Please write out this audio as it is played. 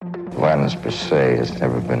Violence per se has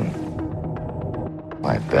never been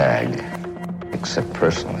my bag, except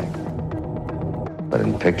personally. But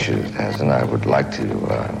in pictures it has, and I would like to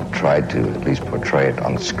try to at least portray it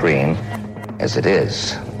on the screen as it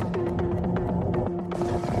is.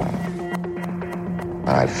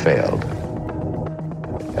 I've failed,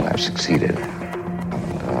 and I've succeeded.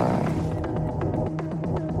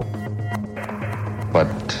 But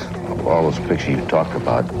all those pictures you talk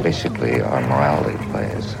about basically are morality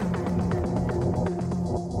plays.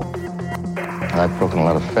 I've broken a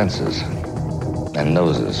lot of fences and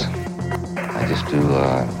noses. I just do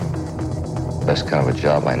the best kind of a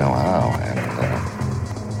job I know how.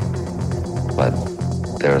 But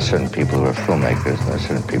there are certain people who are filmmakers, and there are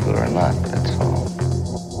certain people who are not. That's all.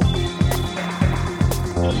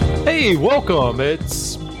 Hey, welcome.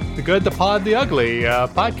 It's The Good, the Pod, the Ugly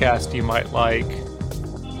podcast you might like.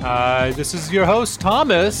 This is your host,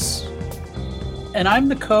 Thomas. And I'm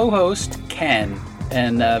the co-host, Ken.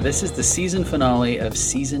 And this is the season finale of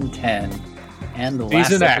season 10 and the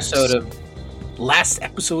last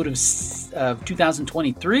episode of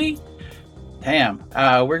 2023. Damn.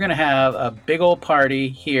 We're going to have a big old party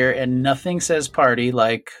here, and nothing says party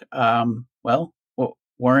like, Warren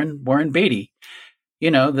Beatty.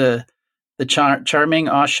 You know, the charming,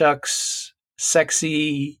 aw shucks,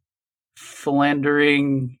 sexy,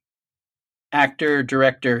 philandering actor,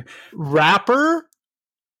 director. Rapper?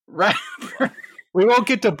 We won't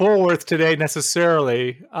get to Bulworth today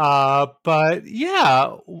necessarily, but yeah,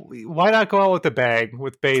 why not go out with the bag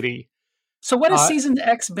with Beatty? So what has Season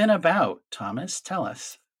X been about, Thomas? Tell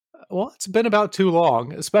us. Well, it's been about too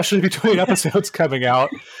long, especially between episodes coming out.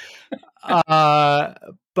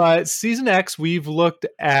 But Season X, we've looked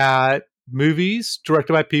at movies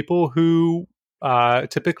directed by people who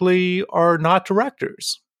typically are not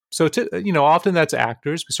directors. So, often that's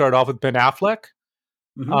actors. We started off with Ben Affleck.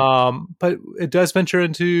 Mm-hmm. But it does venture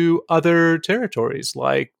into other territories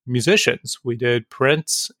like musicians. We did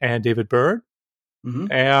Prince and David Byrne,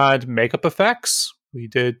 mm-hmm. and makeup effects. We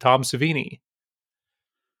did Tom Savini.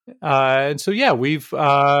 And so, yeah, we've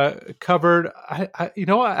covered,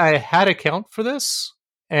 I had a count for this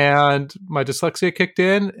and my dyslexia kicked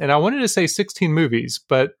in and I wanted to say 16 movies,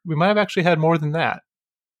 but we might have actually had more than that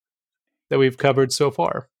we've covered so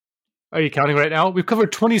far. Are you counting right now? We've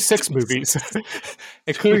covered 26 movies,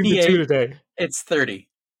 including the 2 today. It's 30.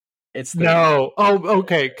 It's 30. No. Oh,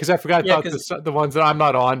 okay. Because I forgot about the ones that I'm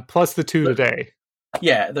not on, plus the 2 today.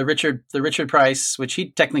 Yeah, the Richard Price, which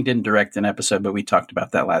he technically didn't direct an episode, but we talked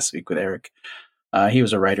about that last week with Eric. He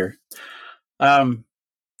was a writer.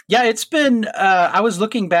 It's been. I was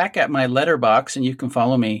looking back at my Letterboxd, and you can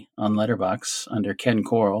follow me on Letterboxd under Ken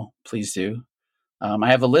Coral. Please do.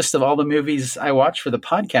 I have a list of all the movies I watched for the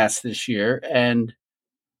podcast this year. And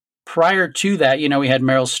prior to that, we had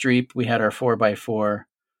Meryl Streep. We had our 4x4.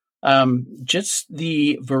 Just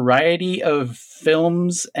the variety of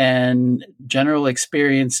films and general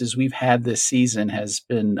experiences we've had this season has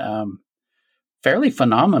been fairly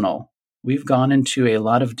phenomenal. We've gone into a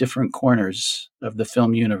lot of different corners of the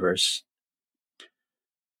film universe.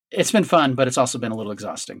 It's been fun, but it's also been a little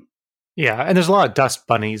exhausting. Yeah, and there's a lot of dust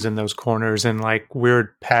bunnies in those corners and like weird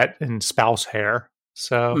pet and spouse hair.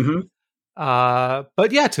 So, mm-hmm.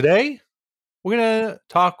 But yeah, today we're going to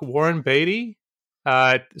talk Warren Beatty.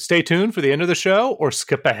 Stay tuned for the end of the show or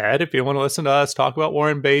skip ahead if you want to listen to us talk about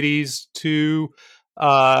Warren Beatty's the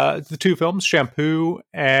 2 films, Shampoo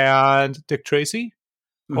and Dick Tracy.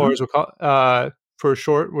 Mm-hmm. Or as we call, for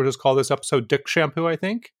short, we'll just call this episode Dick Shampoo, I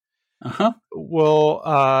think. Uh-huh.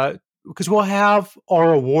 Because we'll have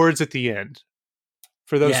our awards at the end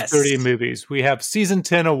for those 30 movies. We have season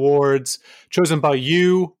 10 awards chosen by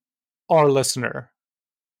you, our listener.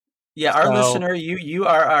 Yeah, our listener, you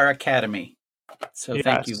are our academy. So yes.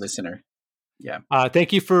 Thank you, listener. Yeah.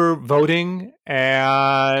 Thank you for voting.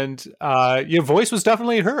 And your voice was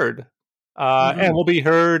definitely heard. Mm-hmm. And will be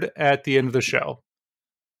heard at the end of the show.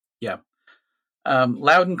 Yeah.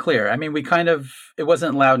 Loud and clear. I mean, it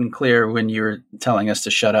wasn't loud and clear when you were telling us to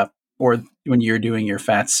shut up or when you're doing your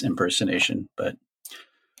Fats impersonation, but.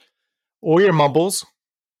 Or your mumbles.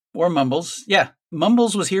 Yeah.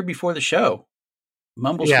 Mumbles was here before the show.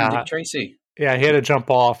 Mumbles from Dick Tracy. Yeah, he had to jump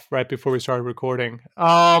off right before we started recording.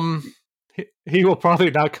 He will probably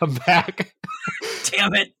not come back.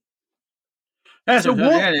 Damn it.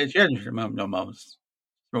 No mums.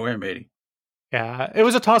 Warren Beatty. Yeah, it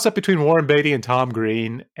was a toss-up between Warren Beatty and Tom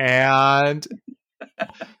Green, and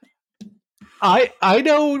I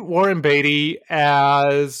know Warren Beatty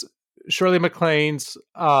as Shirley MacLaine's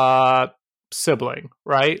sibling,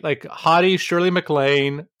 right? Like hottie Shirley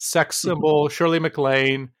MacLaine, sex symbol Shirley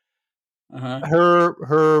MacLaine. Uh-huh.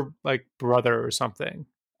 her like brother or something.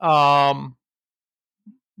 I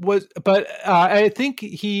think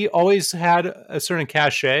he always had a certain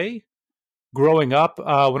cachet growing up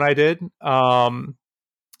when I did.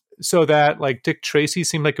 So that like Dick Tracy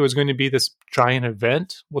seemed like it was going to be this giant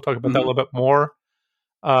event. We'll talk about that a little bit more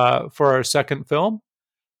for our second film.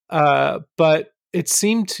 But it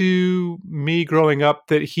seemed to me growing up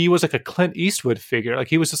that he was like a Clint Eastwood figure. Like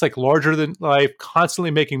he was just like larger than life,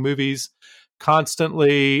 constantly making movies,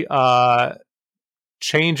 constantly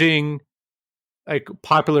changing like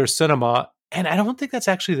popular cinema. And I don't think that's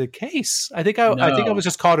actually the case. I think I was No.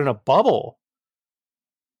 just caught in a bubble.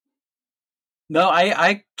 No,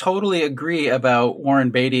 I totally agree about Warren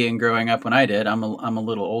Beatty and growing up when I did. I'm a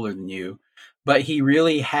little older than you, but he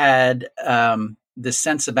really had this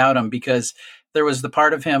sense about him because there was the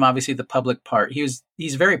part of him, obviously the public part. He's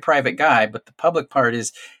a very private guy, but the public part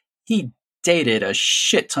is he dated a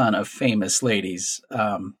shit ton of famous ladies,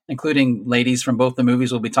 including ladies from both the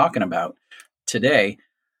movies we'll be talking about today.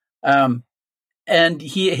 And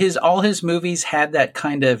all his movies had that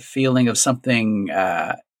kind of feeling of something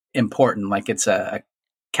important, like it's a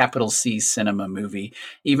capital C cinema movie,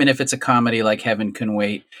 even if it's a comedy like Heaven Can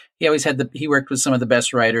Wait. He worked with some of the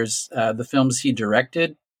best writers, the films he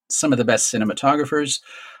directed, some of the best cinematographers.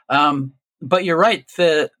 But you're right,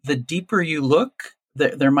 the deeper you look,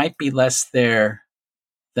 there might be less there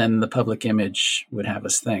than the public image would have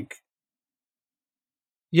us think.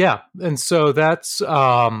 Yeah, and so that's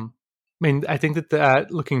I mean, I think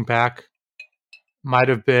that looking back might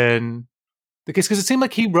have been the case because it seemed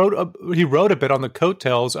like he wrote a bit on the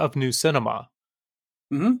coattails of new cinema.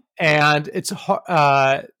 Mm-hmm. And it's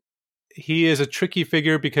he is a tricky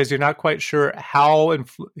figure because you're not quite sure how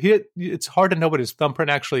it's hard to know what his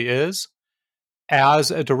thumbprint actually is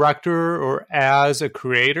as a director or as a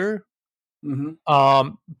creator. Mm-hmm.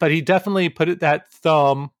 But he definitely put that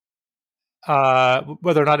thumb,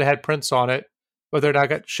 whether or not it had prints on it, whether or not it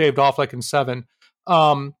got shaved off like in Seven,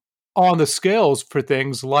 on the scales for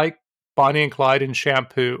things like Bonnie and Clyde and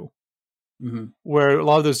Shampoo, Mm-hmm. where a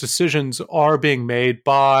lot of those decisions are being made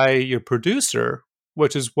by your producer,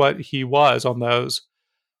 which is what he was on those,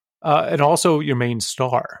 and also your main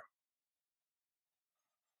star.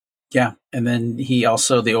 Yeah, and then he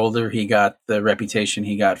also, the older he got, the reputation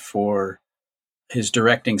he got for his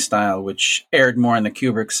directing style, which aired more on the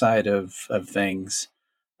Kubrick side of things,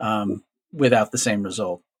 without the same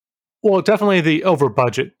result. Well, definitely the over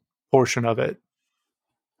budget portion of it.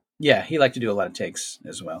 Yeah, he liked to do a lot of takes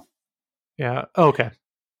as well. Yeah. Okay.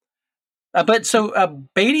 But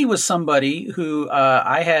Beatty was somebody who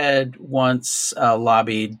I had once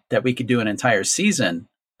lobbied that we could do an entire season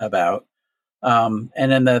about. And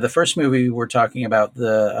then the first movie we're talking about,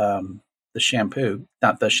 the Shampoo,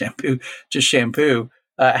 not the Shampoo, just Shampoo.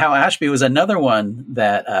 Hal Ashby was another one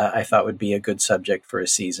that I thought would be a good subject for a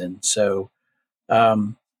season. So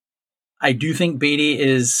I do think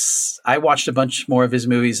Beatty I watched a bunch more of his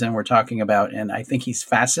movies than we're talking about, and I think he's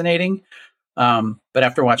fascinating. But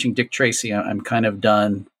after watching Dick Tracy, I'm kind of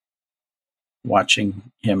done watching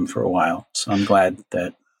him for a while. So I'm glad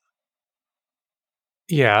that.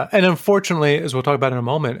 Yeah. And unfortunately, as we'll talk about in a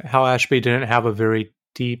moment, Hal Ashby didn't have a very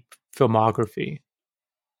deep filmography.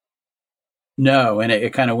 No, and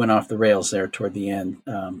it kind of went off the rails there toward the end,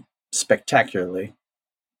 spectacularly.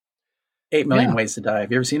 8 Million Ways to Die.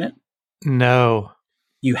 Have you ever seen it? No.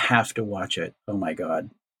 You have to watch it. Oh my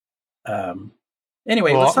God.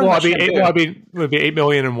 Anyway, well, let's talk about Shampoo. It would be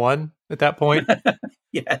 8,000,001 at that point.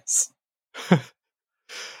 Yes.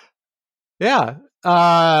 Yeah.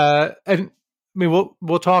 And I mean,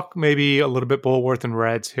 we'll talk maybe a little bit Bulworth and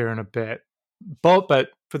Reds here in a bit.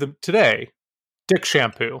 But for today, Dick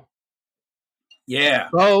Shampoo. Yeah.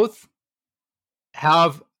 Both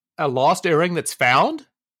have a lost earring that's found.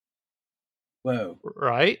 Whoa.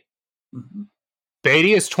 Right? Mm-hmm.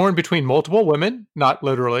 Beatty is torn between multiple women, not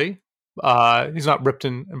literally. He's not ripped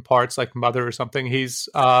in parts like Mother or something. He's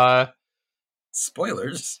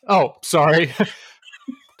spoilers. Oh, sorry.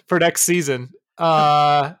 For next season.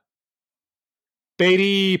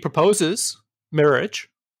 Beatty proposes marriage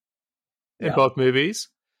in both movies.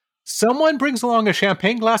 Someone brings along a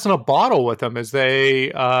champagne glass and a bottle with them as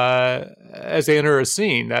they enter a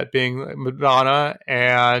scene, that being Madonna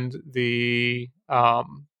and the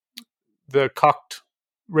cucked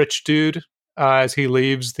rich dude as he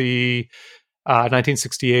leaves the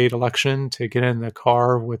 1968 election to get in the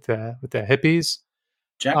car with the hippies.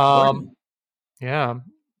 Jack Gordon. Yeah.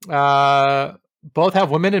 Both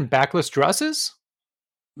have women in backless dresses.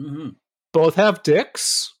 Mm-hmm. Both have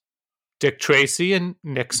dicks. Dick Tracy and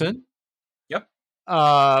Nixon. Yep.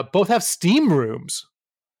 Both have steam rooms.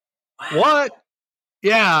 What?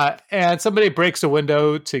 Yeah, and somebody breaks a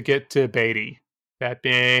window to get to Beatty, that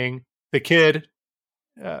being the kid,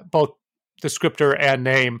 both descriptor and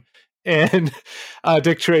name, and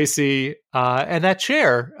Dick Tracy, and that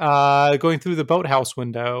chair going through the boathouse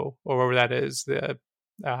window, or wherever that is,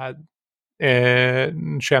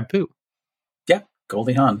 in Shampoo. Yeah,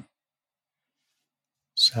 Goldie Hawn.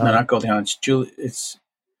 So, No, not Goldie Hawn. It's Julie. It's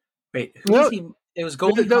wait. Who was he? It was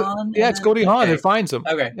Goldie Hawn. Yeah, it's Goldie Hawn that finds him.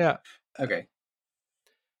 Okay. Yeah. Okay.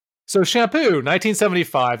 So Shampoo,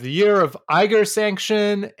 1975, the year of Iger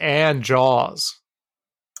sanction and Jaws.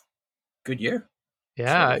 Good year.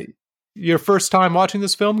 Yeah. So, your first time watching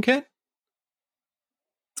this film, Ken?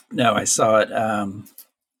 No, I saw it.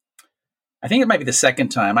 I think it might be the second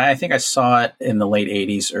time. I think I saw it in the late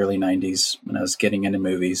 80s, early 90s when I was getting into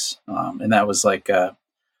movies. And that was like a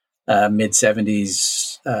mid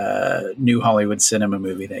 70s new Hollywood cinema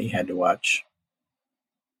movie that you had to watch.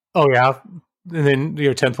 Oh, yeah. And then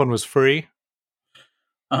your 10th one was free?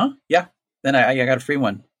 Yeah. Then I got a free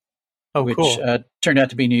one. Oh, which, cool. Turned out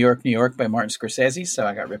to be New York, New York by Martin Scorsese. So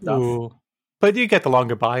I got ripped off. But you get the long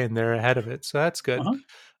goodbye in there ahead of it. So that's good.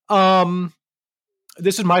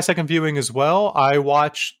 This is my second viewing as well. I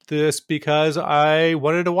watched this because I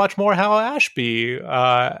wanted to watch more Hal Ashby.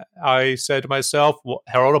 I said to myself, well,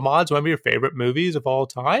 Harold and Maude's one of your favorite movies of all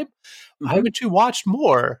time. Why haven't you watched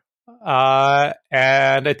more?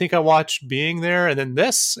 And I think I watched Being There and then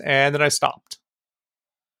this, and then I stopped.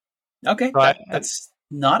 Okay, that's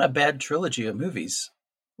not a bad trilogy of movies.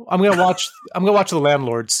 I'm gonna watch The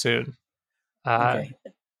Landlord soon. Okay.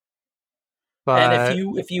 But,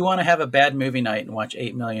 and if you want to have a bad movie night and watch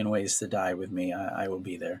 8 Million Ways to Die with me, I will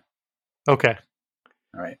be there. Okay.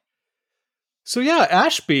 All right. So yeah,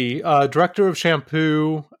 Ashby, director of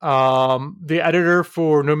Shampoo, the editor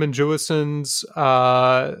for Norman Jewison's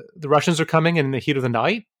The Russians Are Coming in the Heat of the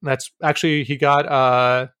Night. That's actually, he got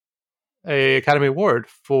a Academy Award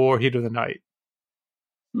for Heat of the Night.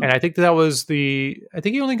 And I think that was I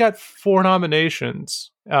think he only got 4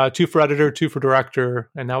 nominations, 2 for editor, 2 for director,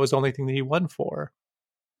 and that was the only thing that he won for.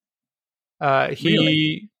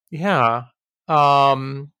 Really? Yeah.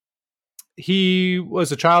 He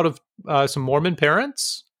was a child of some Mormon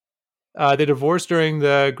parents. They divorced during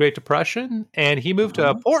the Great Depression, and he moved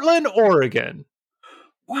to Portland, Oregon.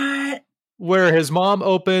 What? Where his mom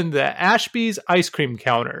opened the Ashby's ice cream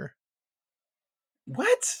counter.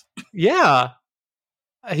 What? Yeah.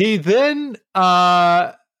 He then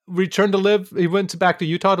returned to live. He went back to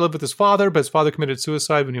Utah to live with his father, but his father committed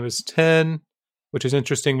suicide when he was 10, which is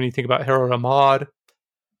interesting when you think about Harold and Maude.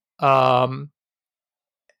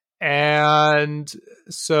 And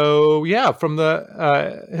so, yeah, from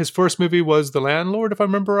his first movie was The Landlord, if I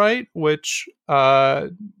remember right, which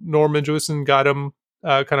Norman Jewison got him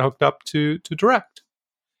kind of hooked up to direct.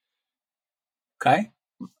 Okay.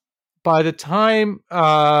 By the time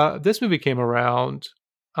this movie came around,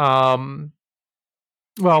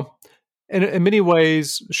 well, in many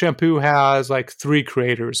ways, Shampoo has like 3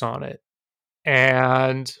 creators on it.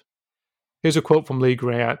 And here's a quote from Lee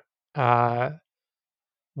Grant.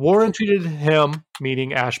 Warren treated him,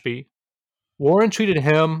 meaning Ashby, Warren treated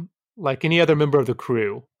him like any other member of the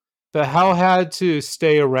crew. But Hal had to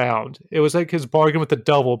stay around. It was like his bargain with the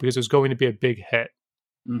devil because it was going to be a big hit.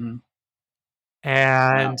 Mm-hmm.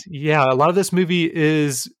 And yeah, a lot of this movie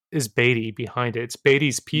is Beatty behind it. It's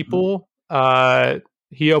Beatty's people.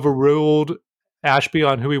 He overruled Ashby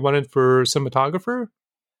on who he wanted for cinematographer.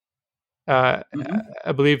 I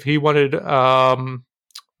believe he wanted Wexler.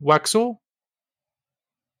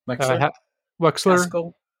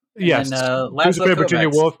 Haskell. Yes. Laszlo Great Virginia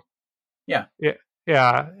Woolf. Yeah.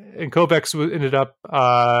 And Kovacs ended up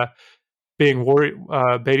being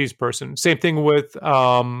Beatty's person. Same thing with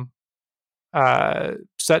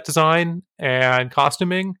set design and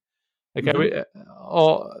costuming.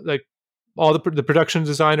 All the production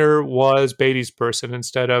designer was Beatty's person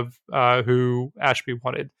instead of who Ashby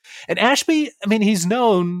wanted. And Ashby, I mean, he's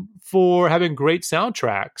known for having great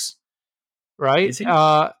soundtracks, right? Is he?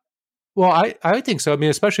 Well, I think so. I mean,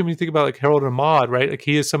 especially when you think about like Harold and Maude, right? Like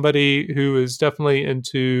he is somebody who is definitely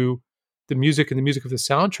into the music and the music of the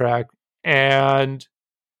soundtrack. And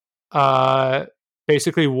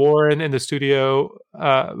basically Warren in the studio,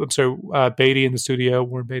 Beatty in the studio,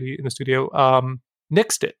 Warren Beatty in the studio,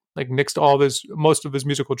 nixed it. Like nixed most of his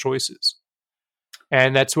musical choices.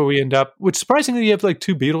 And that's where we end up, which surprisingly you have like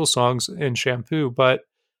 2 Beatles songs in Shampoo, but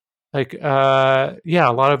like a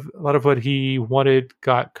lot of what he wanted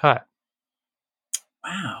got cut.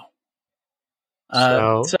 Wow.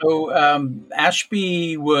 So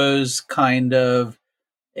Ashby was kind of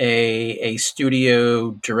a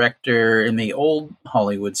studio director in the old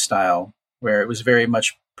Hollywood style, where it was very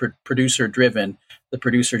much producer driven. The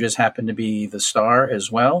producer just happened to be the star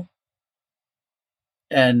as well.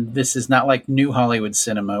 And this is not like new Hollywood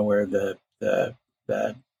cinema where the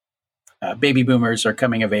baby boomers are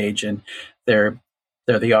coming of age and they're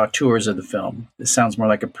the auteurs of the film. This sounds more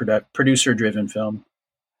like a producer driven film.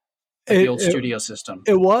 The old studio system.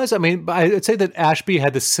 It was. I mean, I'd say that Ashby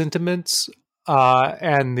had the sentiments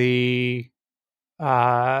and the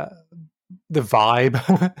vibe,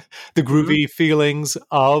 the groovy feelings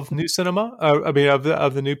of new cinema. I mean,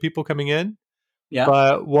 of the new people coming in. Yeah.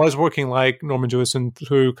 But was working like Norman Jewison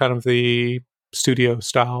through kind of the studio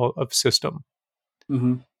style of system.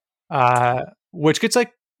 Which gets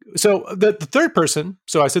like, so the third person.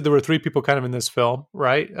 So I said there were three people kind of in this film,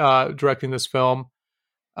 right? Directing this film.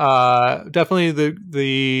 Definitely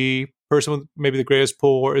the person with maybe the greatest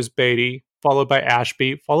pull is Beatty, followed by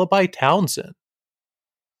Ashby, followed by Townsend.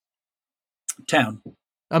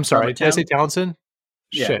 I'm sorry, did I say Townsend?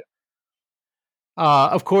 Yeah. Shit.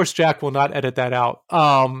 Of course, Jack will not edit that out.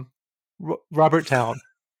 Robert Town.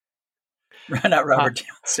 Not Robert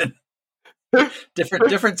Townsend.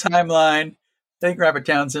 different timeline. I think Robert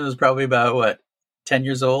Townsend was probably about 10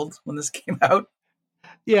 years old when this came out.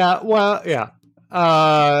 Yeah, well, yeah.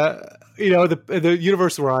 The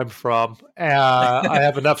universe where I'm from, I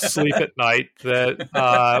have enough sleep at night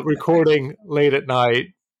that recording late at night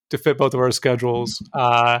to fit both of our schedules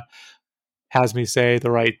has me say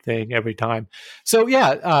the right thing every time. So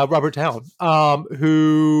yeah, Robert Town,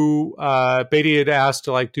 who Beatty had asked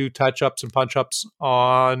to like do touch-ups and punch-ups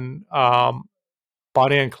on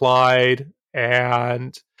Bonnie and Clyde,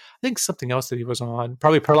 and I think something else that he was on,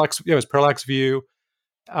 probably Parallax. Yeah, it was Parallax View.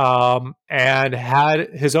 And had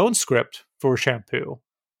his own script for Shampoo,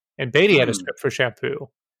 and Beatty had a script for Shampoo,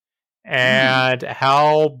 and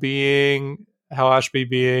Hal Ashby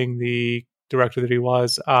being the director that he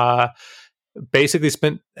was, basically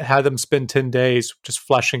had them spend 10 days just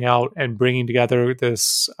fleshing out and bringing together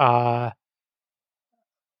this the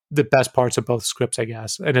best parts of both scripts, I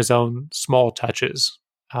guess, and his own small touches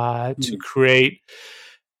to create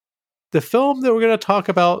the film that we're going to talk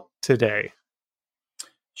about today.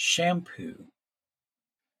 Shampoo.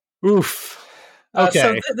 Oof. Okay.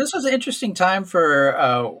 So this was an interesting time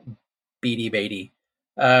for Beatty,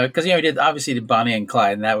 because he did Bonnie and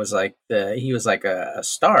Clyde, and that was like he was like a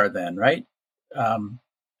star then, right? And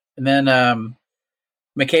then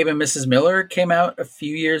McCabe and Mrs. Miller came out a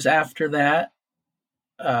few years after that.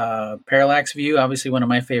 Parallax View, obviously one of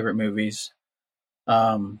my favorite movies.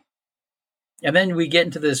 And then we get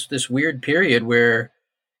into this weird period where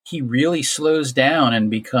he really slows down and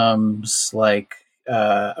becomes like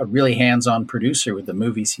a really hands-on producer with the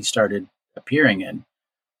movies he started appearing in.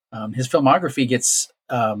 His filmography gets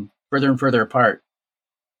further and further apart,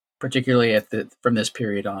 particularly from this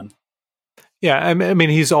period on. Yeah, I mean,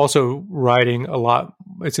 he's also writing a lot.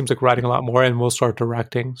 It seems like writing a lot more, and will start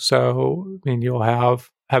directing. So, I mean, you'll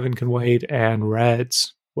have Heaven Can Wait and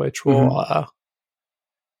Reds, which will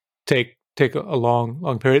take a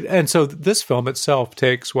long period. And so this film itself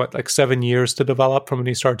takes 7 years to develop from when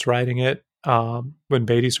he starts writing it, when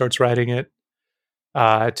Beatty starts writing it,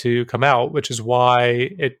 to come out, which is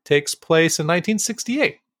why it takes place in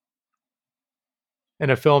 1968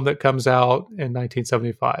 in a film that comes out in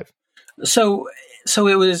 1975. So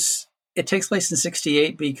it takes place in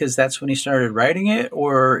 68 because that's when he started writing it,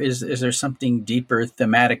 or is there something deeper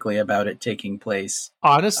thematically about it taking place?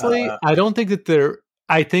 Honestly, I don't think that there.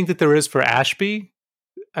 I think that there is for Ashby.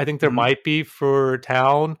 I think there might be for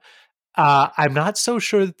Town. I'm not so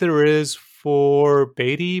sure that there is for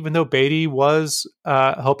Beatty, even though Beatty was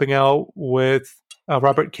helping out with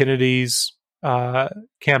Robert Kennedy's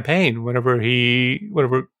campaign whenever,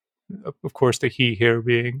 of course, the he here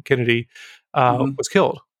being Kennedy, was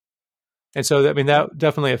killed. And so, I mean, that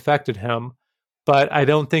definitely affected him. But I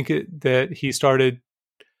don't think that he started.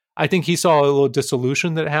 I think he saw a little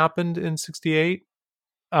dissolution that happened in 68.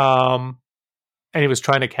 And he was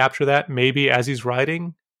trying to capture that maybe as he's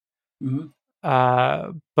writing.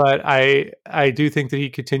 But I do think that he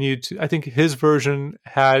continued to. I think his version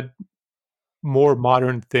had more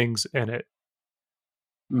modern things in it,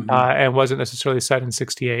 and wasn't necessarily set in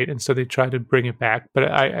 68. And so they tried to bring it back. But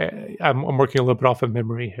I'm working a little bit off of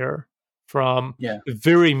memory here from the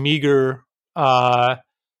very meager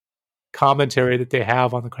commentary that they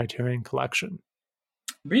have on the Criterion Collection.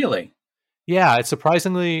 Really? Yeah, it's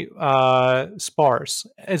surprisingly sparse.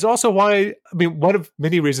 It's also why, I mean, one of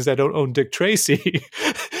many reasons I don't own Dick Tracy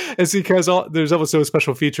is because there's almost no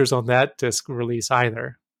special features on that disc release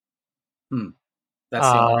either. That's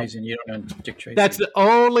the only reason you don't know Dick Tracy. That's the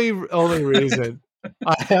only reason.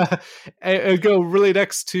 I go really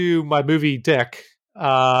next to my movie Dick.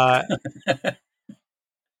 Because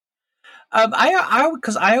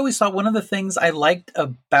I always thought one of the things I liked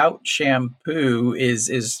about Shampoo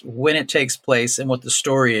is when it takes place and what the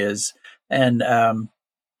story is, and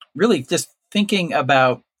really just thinking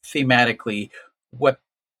about thematically what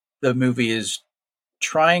the movie is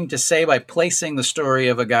trying to say by placing the story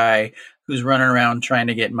of a guy who's running around trying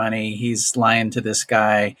to get money. He's lying to this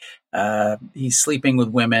guy. He's sleeping with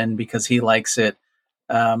women because he likes it.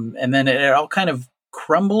 And then it all kind of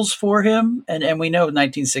crumbles for him. And we know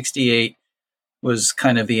 1968 was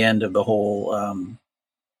kind of the end of the whole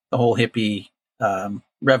hippie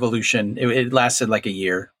revolution. It lasted like a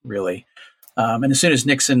year, really. And as soon as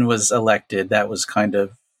Nixon was elected, that was kind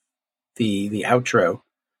of the outro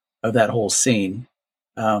of that whole scene.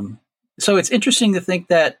 So it's interesting to think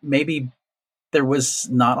that maybe there was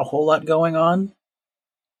not a whole lot going on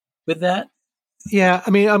with that. Yeah,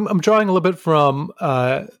 I mean, I'm drawing a little bit from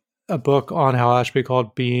a book on Hal Ashby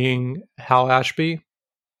called "Being Hal Ashby."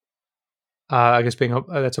 I guess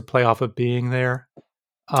that's a play off of "Being There,"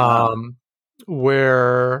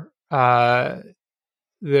 where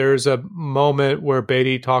there's a moment where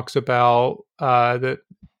Beatty talks about that.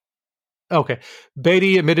 Okay,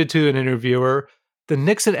 Beatty admitted to an interviewer, the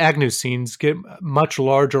Nixon Agnew scenes get much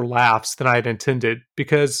larger laughs than I had intended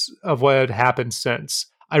because of what had happened since.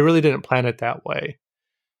 I really didn't plan it that way.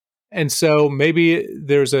 And so maybe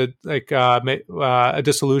there's a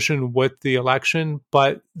dissolution with the election,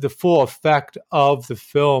 but the full effect of the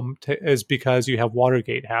film is because you have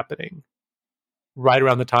Watergate happening right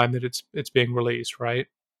around the time that it's being released, right?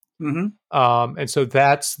 Mm-hmm. And so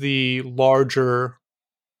that's the larger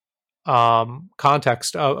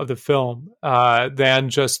context of the film than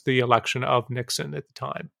just the election of Nixon at the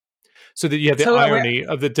time. So that you have the irony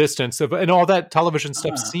of the distance of, and all that television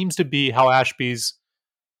stuff seems to be Hal Ashby's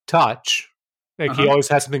touch. Like he always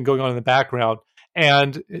has something going on in the background,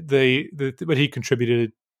 and what he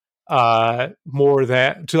contributed more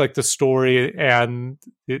that to like the story and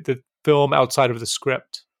the film outside of the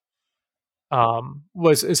script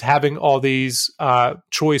is having all these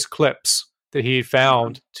choice clips that he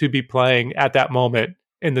found to be playing at that moment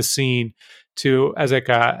in the scene as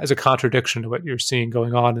a contradiction to what you're seeing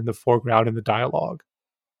going on in the foreground in the dialogue.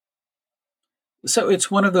 So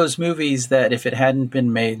it's one of those movies that if it hadn't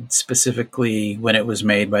been made specifically when it was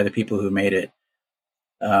made by the people who made it,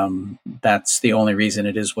 that's the only reason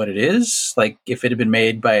it is what it is. Like if it had been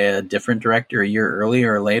made by a different director a year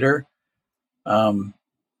earlier or later,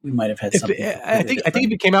 we might have had something. I think if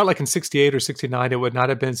it came out like in 68 or 69, it would not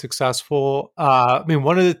have been successful. I mean,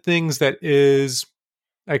 one of the things that is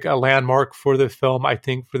like a landmark for the film, I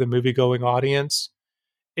think, for the movie-going audience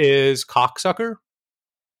is cocksucker.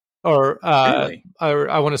 Or really? or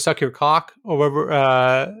I want to suck your cock, or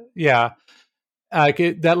whatever. Yeah,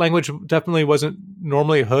 that language definitely wasn't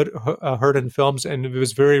normally heard in films, and it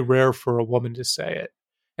was very rare for a woman to say it.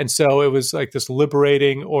 And so it was like this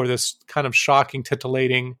liberating or this kind of shocking,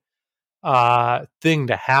 titillating thing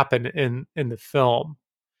to happen in the film.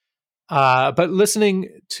 But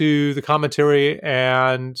listening to the commentary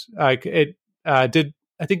and it did,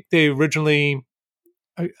 I think they originally.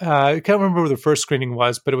 I can't remember where the first screening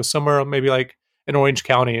was, but it was somewhere maybe like in Orange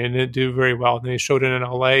County, and it didn't do very well. And they showed it in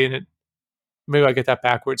LA, and maybe I get that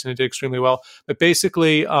backwards, and it did extremely well. But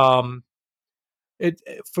basically, from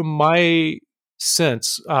my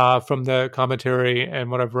sense, from the commentary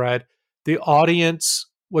and what I've read, the audience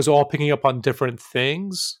was all picking up on different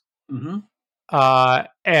things,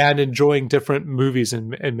 and enjoying different movies in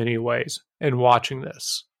many ways and watching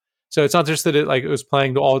this. So it's not just that it was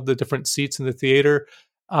playing to all the different seats in the theater.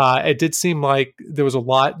 It did seem like there was a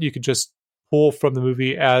lot you could just pull from the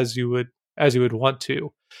movie as you would want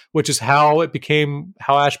to, which is how it became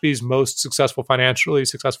Hal Ashby's most financially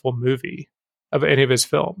successful movie of any of his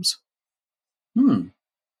films. So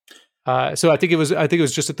I think it was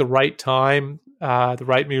just at the right time, the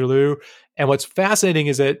right milieu. And what's fascinating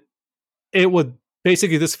is that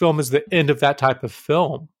this film is the end of that type of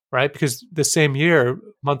film. Right, because the same year,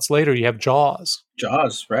 months later, you have Jaws.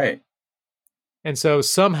 Jaws, right? And so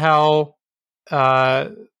somehow,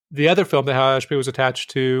 the other film that Hal Ashby was attached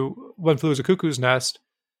to, One Flew Over the Cuckoo's Nest,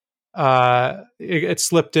 it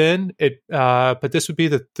slipped in. But this would be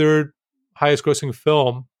the third highest-grossing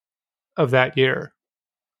film of that year.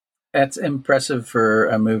 That's impressive for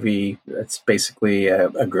a movie that's basically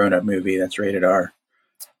a grown-up movie that's rated R.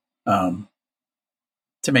 To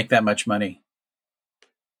make that much money.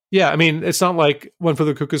 Yeah, I mean, it's not like One Flew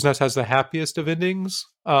Over the Cuckoo's Nest has the happiest of endings,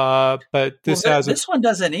 but this this one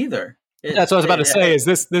doesn't either. That's what I was about to say. Is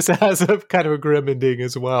this has a kind of a grim ending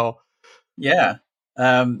as well? Yeah.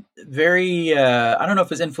 Very. I don't know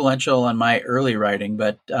if it's influential on my early writing,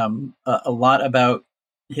 but a lot about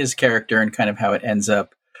his character and kind of how it ends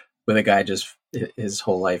up with a guy just his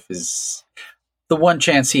whole life is the one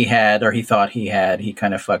chance he had, or he thought he had, he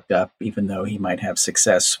kind of fucked up, even though he might have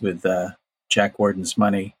success with Jack Warden's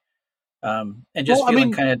money. And just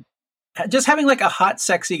kind of just having like a hot,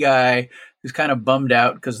 sexy guy who's kind of bummed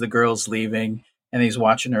out because the girl's leaving and he's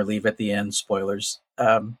watching her leave at the end. Spoilers.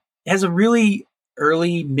 It has a really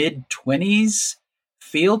early mid-20s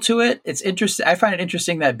feel to it. It's interesting. I find it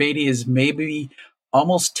interesting that Beatty is maybe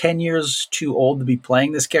almost 10 years too old to be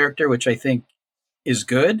playing this character, which I think is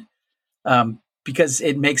good, because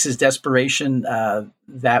it makes his desperation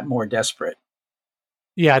that more desperate.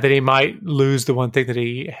 Yeah, that he might lose the one thing that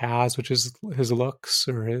he has, which is his looks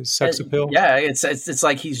or his sex appeal. Yeah, it's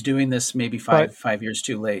like he's doing this maybe five years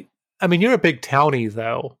too late. I mean, you're a big townie,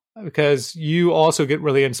 though, because you also get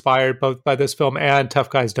really inspired both by this film and Tough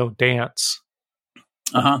Guys Don't Dance.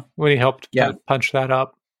 When he helped punch that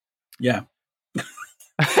up. Yeah.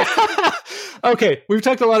 Okay, we've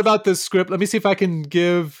talked a lot about this script. Let me see if I can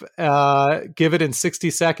give it in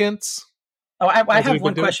 60 seconds. Oh, I have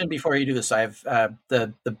one question before you do this. I have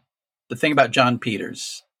the thing about John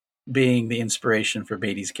Peters being the inspiration for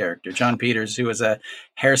Beatty's character. John Peters, who was a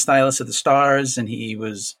hairstylist at the Stars, and he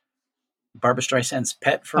was Barbra Streisand's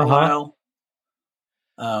pet for a while.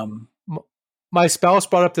 My spouse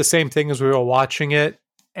brought up the same thing as we were watching it,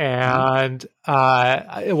 and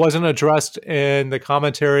it wasn't addressed in the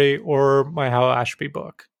commentary or my Hal Ashby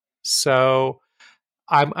book. So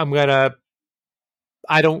I'm gonna.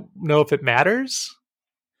 I don't know if it matters.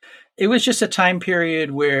 It was just a time period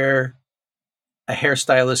where a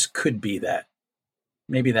hairstylist could be that.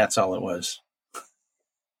 Maybe that's all it was.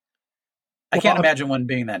 I can't imagine one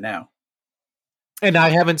being that now. And I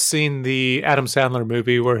haven't seen the Adam Sandler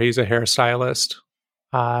movie where he's a hairstylist.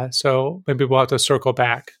 So maybe we'll have to circle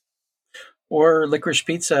back. Or Licorice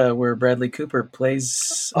Pizza, where Bradley Cooper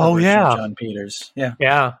plays John Peters. Yeah.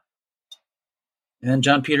 Yeah. And then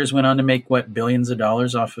John Peters went on to make, billions of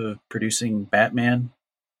dollars off of producing Batman?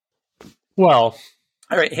 Well.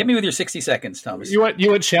 All right, hit me with your 60 seconds, Thomas. You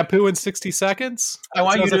want shampoo in 60 seconds? I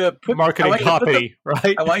want you to put marketing copy,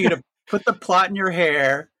 right? I want you to put the plot in your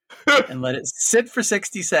hair and let it sit for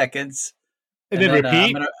 60 seconds. And then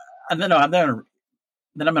repeat? I'm going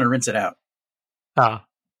to rinse it out.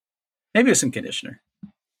 Maybe with some conditioner.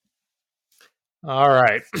 All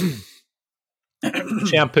right.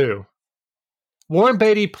 Shampoo. Warren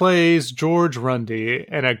Beatty plays George Rundy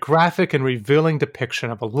in a graphic and revealing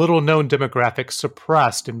depiction of a little-known demographic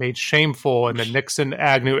suppressed and made shameful in the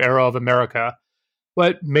Nixon-Agnew era of America,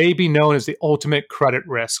 what may be known as the ultimate credit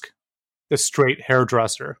risk, the straight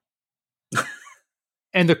hairdresser.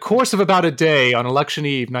 In the course of about a day on Election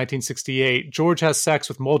Eve 1968, George has sex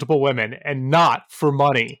with multiple women, and not for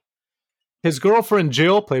money. His girlfriend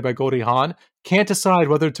Jill, played by Goldie Hawn, can't decide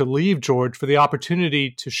whether to leave George for the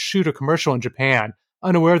opportunity to shoot a commercial in Japan,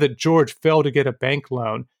 unaware that George failed to get a bank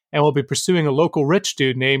loan and will be pursuing a local rich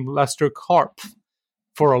dude named Lester Karpf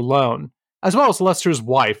for a loan, as well as Lester's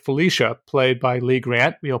wife, Felicia, played by Lee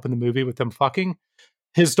Grant. We open the movie with them fucking.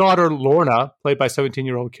 His daughter, Lorna, played by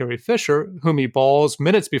 17-year-old Carrie Fisher, whom he balls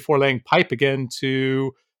minutes before laying pipe again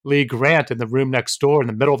to Lee Grant in the room next door in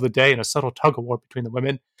the middle of the day in a subtle tug-of-war between the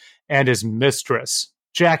women, and his mistress,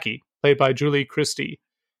 Jackie, played by Julie Christie,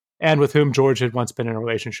 and with whom George had once been in a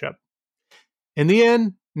relationship. In the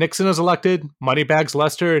end, Nixon is elected, moneybags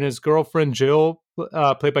Lester and his girlfriend Jill,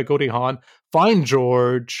 played by Goldie Hawn, find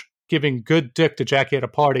George giving good dick to Jackie at a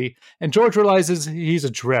party, and George realizes he's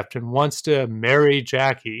adrift and wants to marry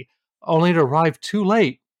Jackie, only to arrive too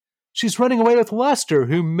late. She's running away with Lester,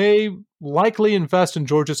 who may likely invest in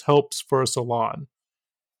George's hopes for a salon.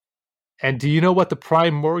 And do you know what the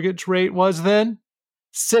prime mortgage rate was then?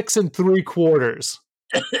 6 3/4.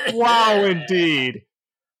 Wow, indeed.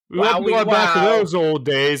 We won't go back to those old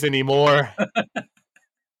days anymore.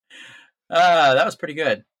 That was pretty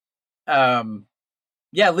good.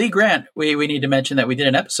 Lee Grant. We need to mention that we did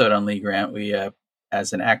an episode on Lee Grant. We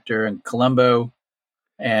as an actor in Columbo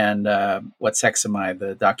and What Sex Am I,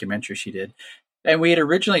 the documentary she did. And we had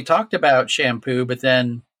originally talked about Shampoo, but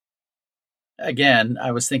then again,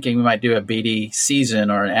 I was thinking we might do a Beatty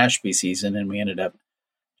season or an Ashby season, and we ended up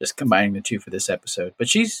just combining the two for this episode. But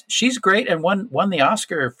she's great and won the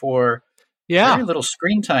Oscar for very little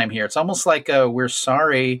screen time here. It's almost like we're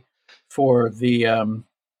sorry for the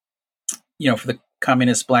for the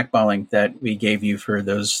communist blackballing that we gave you for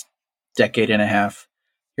those decade and a half.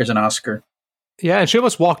 Here's an Oscar. Yeah, and she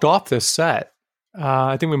almost walked off this set.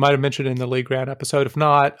 I think we might have mentioned it in the Lee Grant episode. If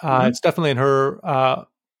not, it's definitely in her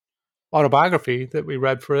autobiography that we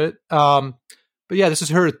read for it. But yeah, this is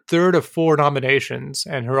her third of 4 nominations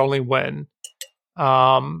and her only win.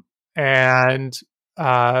 And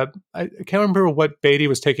I can't remember what Beatty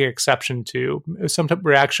was taking exception to. It was some type of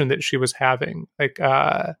reaction that she was having, like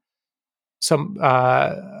one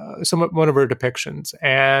of her depictions,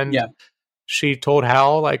 and she told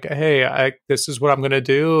Hal, like, "Hey, this is what I'm going to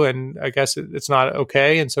do, and I guess it's not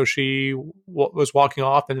okay." And so she was walking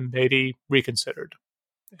off, and then Beatty reconsidered.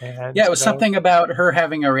 And it was something about her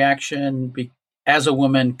having a reaction as a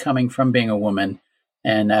woman coming from being a woman,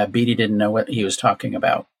 and Beatty didn't know what he was talking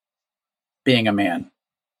about, being a man.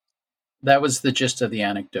 That was the gist of the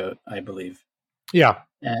anecdote, I believe. Yeah.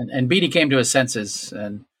 And Beatty came to his senses,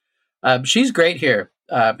 and she's great here.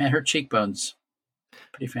 And her cheekbones,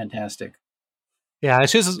 pretty fantastic. Yeah,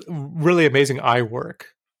 she has really amazing eye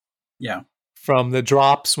work. Yeah. From the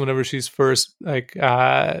drops whenever she's first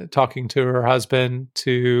talking to her husband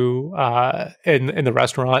to in the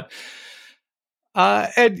restaurant.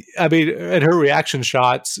 And I mean, and her reaction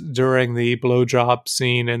shots during the blowjob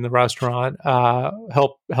scene in the restaurant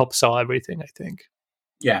help sell everything, I think.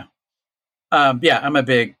 Yeah. I'm a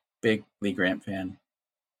big Lee Grant fan.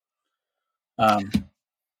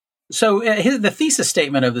 So the thesis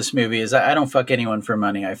statement of this movie is, I don't fuck anyone for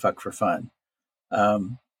money, I fuck for fun.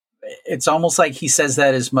 It's almost like he says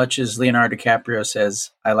that as much as Leonardo DiCaprio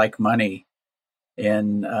says, I like money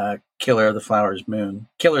in Killers of the Flower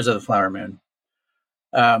Moon.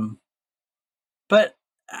 But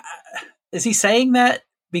is he saying that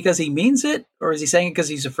because he means it, or is he saying it because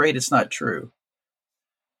he's afraid it's not true?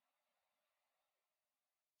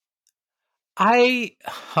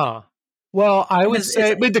 Well, I would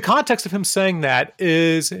say, but the context of him saying that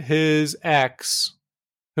is his ex,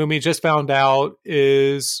 whom he just found out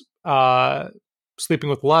is sleeping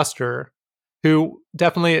with Lester, who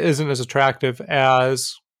definitely isn't as attractive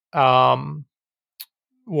as Warren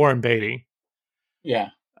Beatty.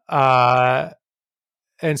 Yeah.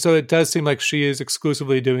 And so it does seem like she is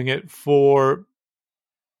exclusively doing it for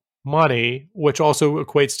money, which also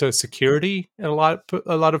equates to security in a lot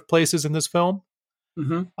of places in this film.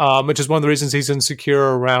 Mm-hmm. Which is one of the reasons he's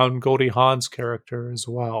insecure around Goldie Hawn's character as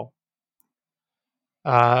well.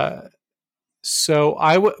 So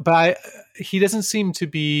he doesn't seem to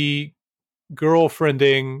be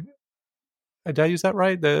girlfriending. Did I use that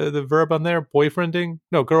right? The verb on there, boyfriending?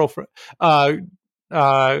 No, girlfriend.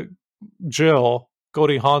 Jill,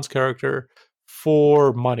 Goldie Hawn's character,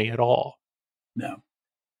 for money at all. No.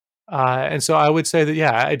 And so I would say that,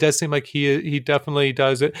 yeah, it does seem like he definitely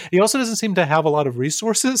does it. He also doesn't seem to have a lot of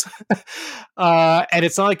resources. And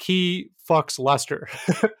it's not like he fucks Lester.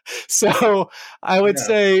 So I would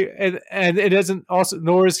say, and it doesn't also,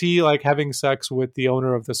 nor is he like having sex with the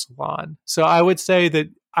owner of the salon. So I would say that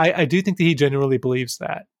I do think that he genuinely believes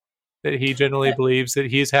that he genuinely believes that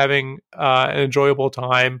he's having an enjoyable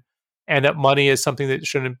time, and that money is something that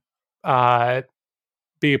shouldn't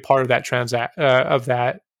be a part of that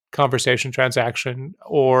that conversation, transaction,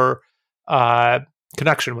 or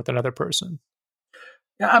connection with another person.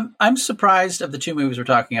 Yeah, I'm surprised of the 2 movies we're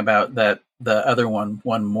talking about that the other one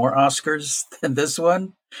won more Oscars than this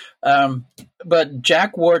one. But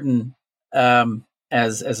Jack Warden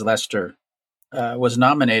as Lester was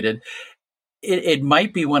nominated. It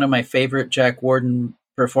might be one of my favorite Jack Warden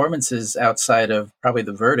performances outside of probably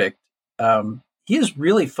The Verdict. He is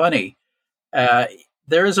really funny.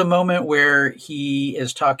 There is a moment where he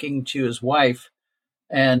is talking to his wife,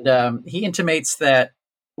 and he intimates that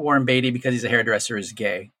Warren Beatty, because he's a hairdresser, is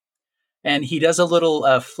gay. And he does a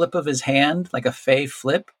little flip of his hand, like a fey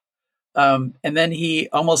flip. And then he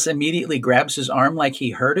almost immediately grabs his arm like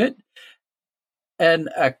he heard it. And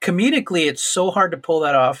comedically, it's so hard to pull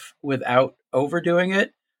that off without overdoing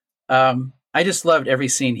it. I just loved every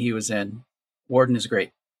scene he was in. Warden is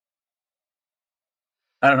great.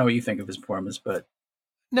 I don't know what you think of his performance, but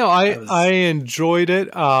no, I enjoyed it.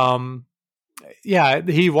 Yeah,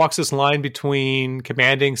 he walks this line between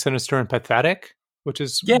commanding, sinister, and pathetic, which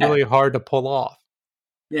is really hard to pull off.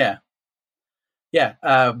 Yeah.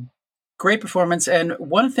 Great performance. And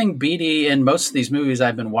one thing Beatty in most of these movies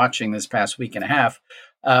I've been watching this past week and a half,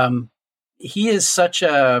 he is such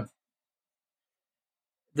the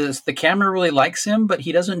camera really likes him, but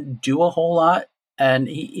he doesn't do a whole lot. And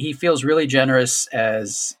he feels really generous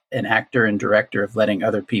as an actor and director of letting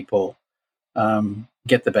other people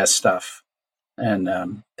get the best stuff.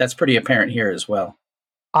 And that's pretty apparent here as well.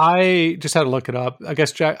 I just had to look it up. I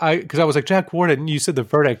guess because I was like, Jack Warden, you said The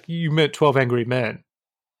Verdict, you meant 12 Angry Men.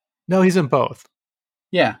 No, he's in both.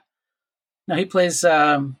 Yeah. No, he plays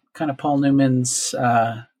kind of Paul Newman's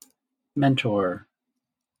mentor.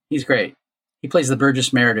 He's great. He plays the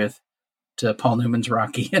Burgess Meredith to Paul Newman's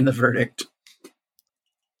Rocky in The Verdict.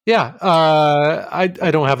 Yeah, I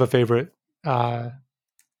don't have a favorite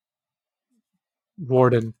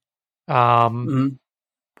Warden,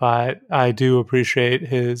 but I do appreciate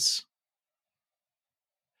his.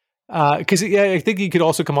 Because I think he could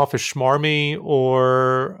also come off as schmarmy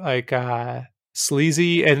or like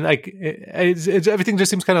sleazy, and like it's everything just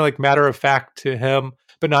seems kind of like matter of fact to him,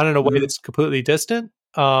 but not in a way that's completely distant.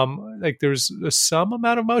 Like there's some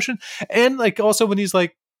amount of motion, and like also when he's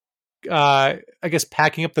like, I guess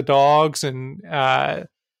packing up the dogs, and at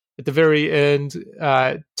the very end,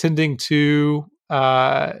 tending to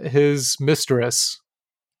his mistress.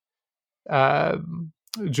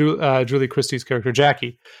 Julie Christie's character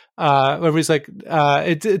Jackie, where he's like,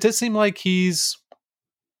 it does seem like he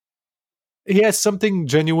has something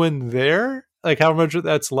genuine there, like how much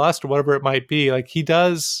that's lust or whatever it might be. Like he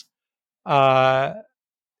does, as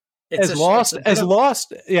lost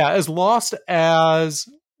as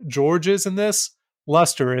George is in this,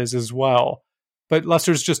 Lester is as well, but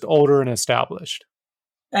Lester's just older and established.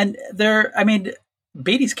 And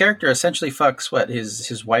Beatty's character essentially fucks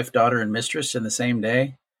his wife, daughter, and mistress in the same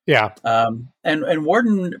day. Yeah. And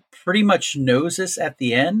Warden pretty much knows this at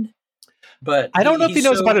the end, but I don't know if he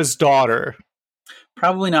knows about his daughter.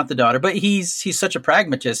 Probably not the daughter, but he's such a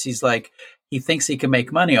pragmatist. He's like, he thinks he can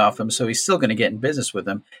make money off him, so he's still going to get in business with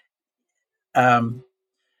him. I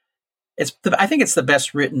think it's the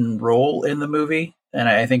best written role in the movie, and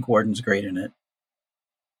I think Warden's great in it.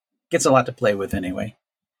 Gets a lot to play with anyway.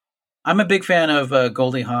 I'm a big fan of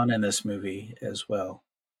Goldie Hawn in this movie as well.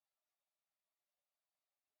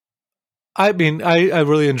 I mean, I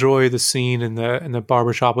really enjoy the scene in the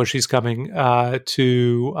barbershop where she's coming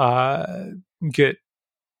to get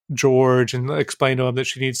George and explain to him that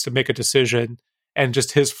she needs to make a decision, and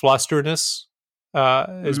just his flusterness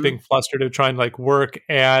is being flustered to try and like work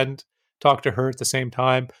and talk to her at the same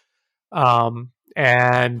time,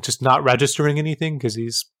 and just not registering anything because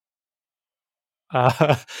he's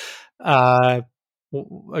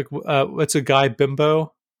what's a guy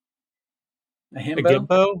bimbo? A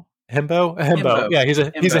himbo? A himbo. Yeah, he's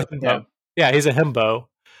a himbo. Yeah, he's a himbo.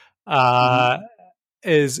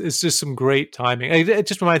 Is just some great timing. It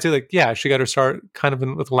just reminds me, like, yeah, she got her start kind of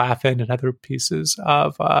with Laugh-In and other pieces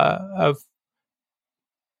of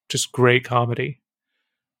just great comedy.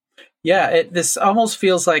 Yeah, this almost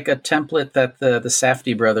feels like a template that the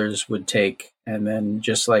Safdie brothers would take and then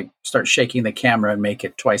just like start shaking the camera and make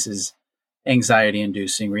it twice as anxiety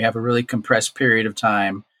inducing, where you have a really compressed period of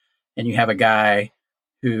time and you have a guy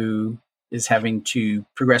who is having to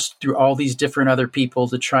progress through all these different other people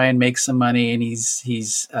to try and make some money. And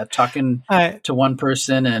he's talking to one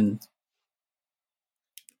person and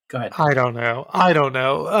go ahead. I don't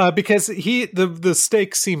know. Because the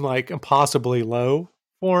stakes seem like impossibly low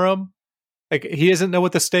for him. Like he doesn't know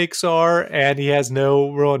what the stakes are, and he has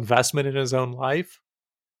no real investment in his own life.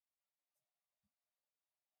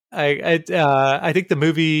 I think the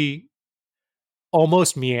movie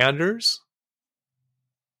almost meanders.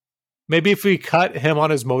 Maybe if we cut him on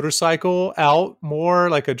his motorcycle out more,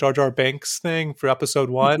 like a Jar Jar Binks thing for episode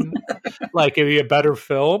 1, like it'd be a better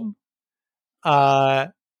film.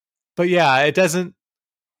 But yeah, it doesn't.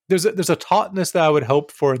 There's a tautness that I would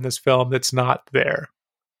hope for in this film that's not there.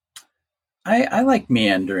 I like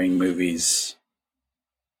meandering movies.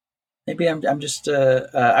 Maybe I'm just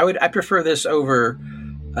I prefer this over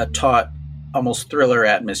a taut, almost thriller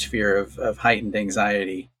atmosphere of heightened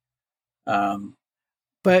anxiety.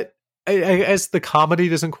 But as the comedy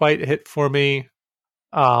doesn't quite hit for me.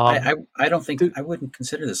 I don't think I wouldn't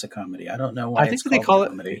consider this a comedy. I don't know why. I think they call it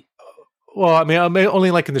comedy. Well, I mean, only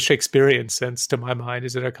like in the Shakespearean sense, to my mind,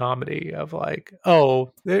 is it a comedy of like,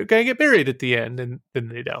 oh, they're gonna get married at the end, and then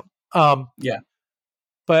they don't. Yeah,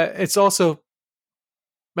 but it's also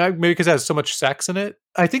maybe because it has so much sex in it.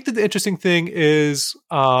 I think that the interesting thing is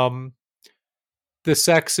the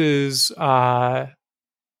sex is I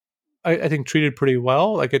think treated pretty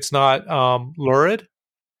well. Like it's not lurid.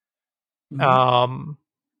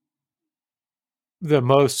 The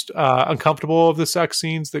most uncomfortable of the sex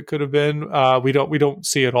scenes that could have been we don't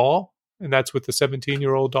see at all, and that's with the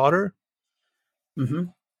 17-year-old daughter.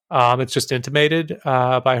 It's just intimated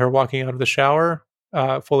by her walking out of the shower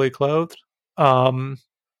fully clothed, and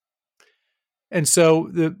so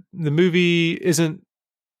the movie isn't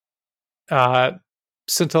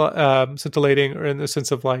scintillating, or in the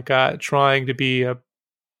sense of like trying to be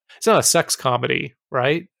it's not a sex comedy,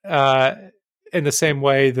 right? In the same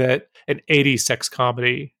way that an 80s sex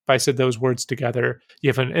comedy, if I said those words together, you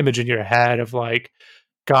have an image in your head of like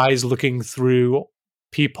guys looking through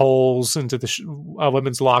peepholes into the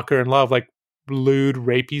women's locker and love like lewd,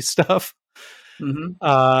 rapey stuff.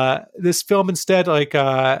 Mm-hmm. This film instead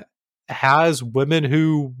has women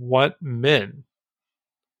who want men.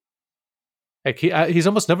 Like he's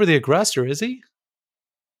almost never the aggressor, is he?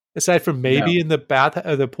 Aside from maybe in the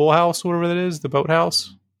the pool house, whatever that is, the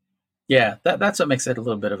boathouse. Yeah, that's what makes it a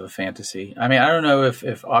little bit of a fantasy. I mean, I don't know if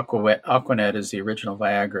Aquanet is the original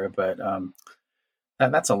Viagra, but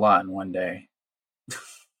that's a lot in one day.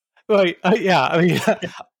 Like, yeah, I mean,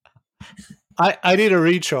 I need a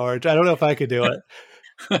recharge. I don't know if I could do it.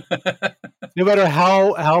 No matter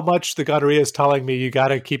how much the gonorrhea is telling me, you got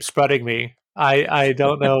to keep spreading me. I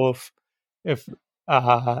don't know if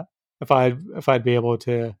I'd be able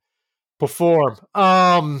to perform.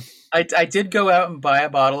 I did go out and buy a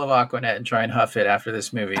bottle of Aquanet and try and huff it after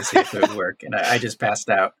this movie, see if it would work, and I just passed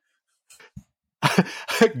out.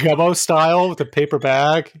 Gummo style with a paper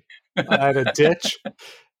bag and a ditch.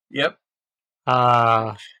 Yep.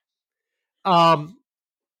 I don't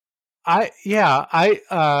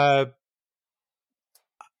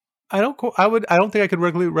think I could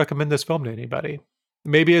regularly recommend this film to anybody.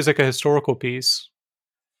 Maybe as like a historical piece.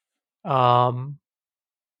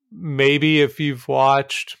 Maybe if you've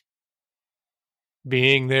watched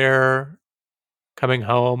Being There, Coming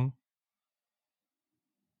Home,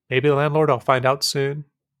 maybe The Landlord. I'll find out soon.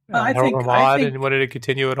 I think and wanted to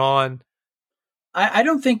continue it on. I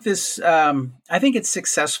don't think this. I think it's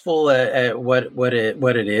successful at what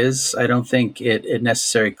it is. I don't think it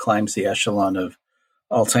necessarily climbs the echelon of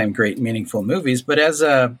all-time great, meaningful movies. But as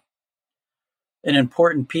an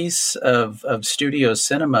important piece of studio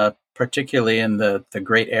cinema, particularly in the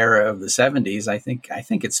great era of the 70s, I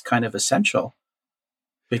think it's kind of essential.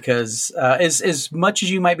 Because as much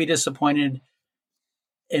as you might be disappointed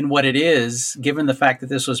in what it is, given the fact that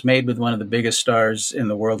this was made with one of the biggest stars in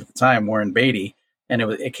the world at the time, Warren Beatty, and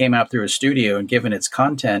it came out through a studio, and given its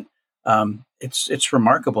content, it's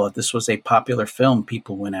remarkable that this was a popular film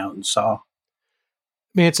people went out and saw. I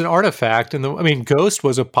mean, it's an artifact, and Ghost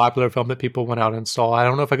was a popular film that people went out and saw. I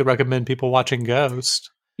don't know if I could recommend people watching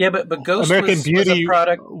Ghost. Yeah, but Ghost American Beauty was a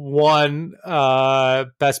product won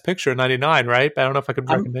Best Picture in '99, right? But I don't know if I could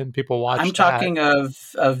recommend people watch. I'm talking of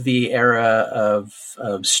the era of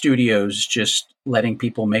studios just letting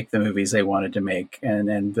people make the movies they wanted to make, and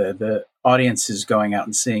the audiences going out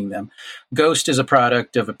and seeing them. Ghost is a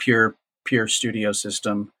product of a pure studio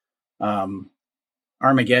system.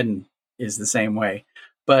 Armageddon is the same way.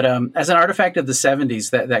 But as an artifact of the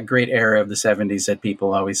 70s, that great era of the 70s that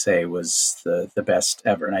people always say was the best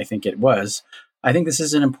ever, and I think it was. I think this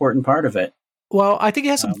is an important part of it. Well, I think it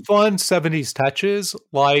has some fun 70s touches.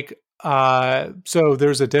 Like, so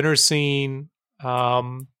there's a dinner scene.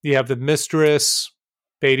 You have the mistress,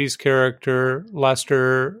 Beatty's character,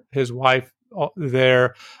 Lester, his wife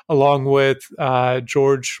there, along with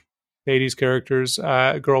George Beatty's character's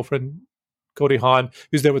girlfriend, Goldie Hawn,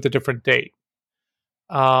 who's there with a different date.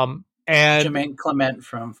 And Jermaine Clement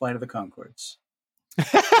from Flight of the Conchords.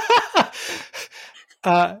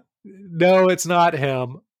 No, it's not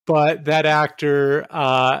him, but that actor,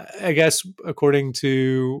 I guess, according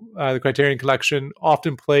to the Criterion Collection,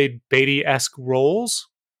 often played Beatty-esque roles.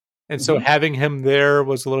 And so having him there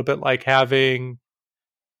was a little bit like having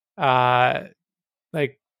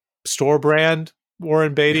like store brand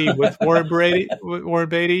Warren Beatty with Warren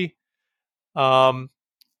Beatty.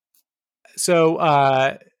 So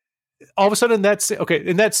all of a sudden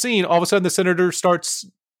in that scene, all of a sudden the senator starts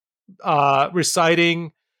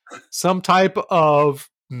reciting some type of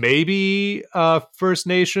maybe First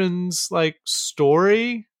Nations like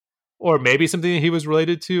story, or maybe something he was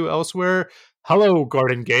related to elsewhere. Hello,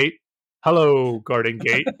 Garden Gate. Hello, Garden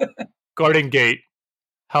Gate. Garden Gate.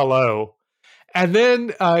 Hello. And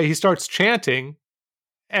then he starts chanting,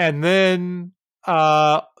 and then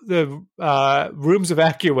the room's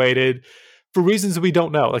evacuated for reasons that we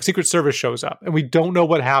don't know. Like Secret Service shows up, and we don't know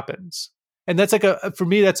what happens. And that's like for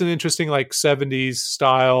me, that's an interesting like 70s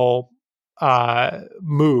style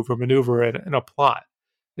move or maneuver in a plot.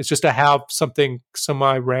 It's just to have something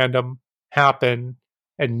semi-random happen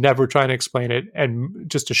and never trying to explain it, and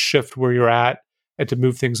just to shift where you're at and to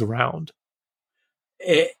move things around.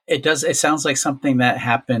 It does. It sounds like something that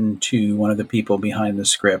happened to one of the people behind the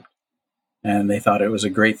script, and they thought it was a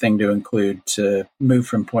great thing to include to move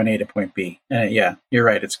from point A to point B. Yeah, you're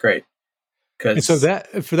right. It's great. And so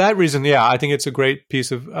that for that reason, yeah, I think it's a great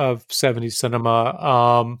piece of 70s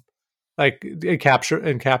cinema, like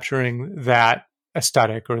capturing that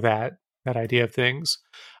aesthetic or that idea of things.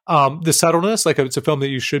 The subtleness, like it's a film that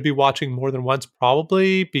you should be watching more than once,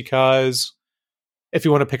 probably, because if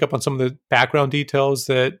you want to pick up on some of the background details,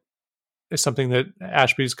 that is something that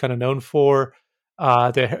Ashby's kind of known for.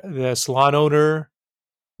 The salon owner,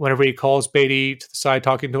 whenever he calls Beatty to the side,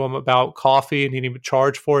 talking to him about coffee and needing to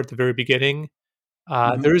charge for it at the very beginning,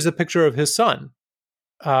 there is a picture of his son,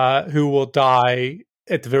 who will die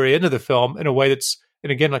at the very end of the film in a way that's,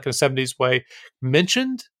 and again, like in a 70s way,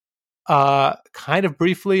 mentioned kind of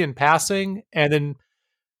briefly in passing. And then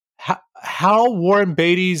how Warren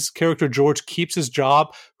Beatty's character George keeps his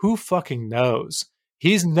job, who fucking knows?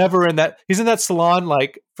 He's never in that. He's in that salon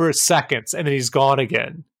like for seconds, and then he's gone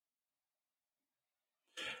again.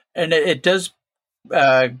 And it does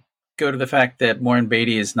go to the fact that Warren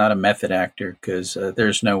Beatty is not a method actor, because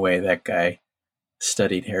there's no way that guy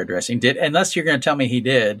studied hairdressing. Did, unless you're going to tell me he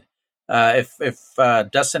did. If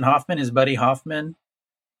Dustin Hoffman, his buddy Hoffman,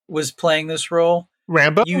 was playing this role,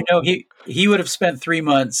 Rambo, he would have spent 3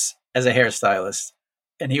 months as a hairstylist,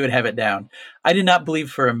 and he would have it down. I did not believe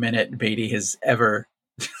for a minute Beatty has ever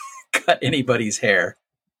cut anybody's hair.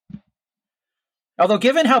 Although,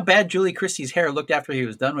 given how bad Julie Christie's hair looked after he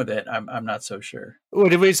was done with it, I'm not so sure.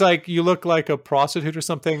 What if he's like, you look like a prostitute or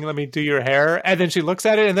something, let me do your hair? And then she looks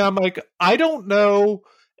at it, and then I'm like, I don't know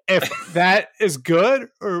if that is good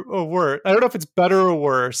or worse. I don't know if it's better or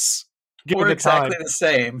worse. Or exactly the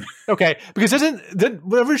same. Okay, because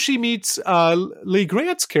whenever she meets Lee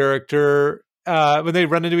Grant's character, when they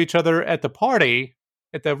run into each other at the party,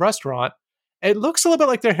 at the restaurant, it looks a little bit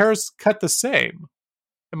like their hair's cut the same.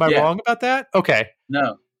 Am I wrong about that? Okay.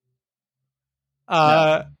 No.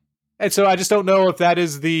 And so I just don't know if that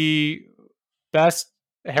is the best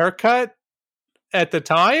haircut at the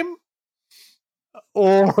time,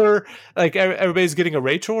 or like everybody's getting a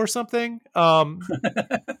Rachel or something.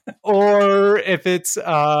 Or if it's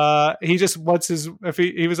he just wants if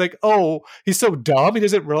he was like, oh, he's so dumb, he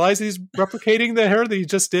doesn't realize he's replicating the hair that he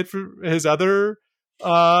just did for his other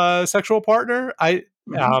sexual partner.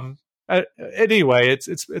 Anyway,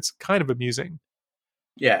 it's kind of amusing.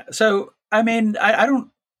 Yeah. So I mean, I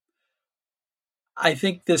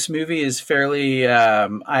think this movie is fairly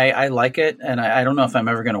I like it, and I don't know if I'm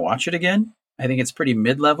ever going to watch it again. I think it's pretty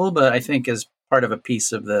mid-level, but I think as part of a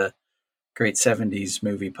piece of the great 70s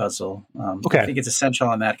movie puzzle. I think it's essential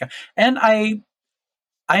on that. And I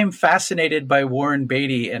am fascinated by Warren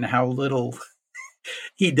Beatty and how little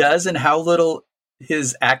he does, and how little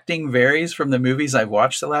his acting varies from the movies I've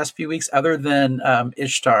watched the last few weeks, other than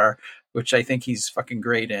Ishtar, which I think he's fucking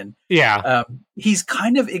great in. Yeah. He's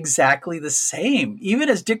kind of exactly the same, even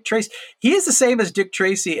as Dick Tracy. He is the same as Dick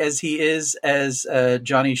Tracy as he is as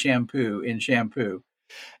Johnny Shampoo in Shampoo.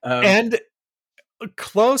 And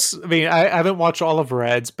close. I mean, I haven't watched all of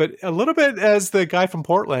Reds, but a little bit as the guy from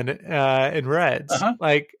Portland in Reds.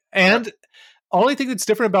 Only thing that's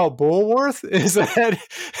different about Bulworth is that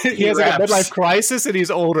he has like a midlife crisis and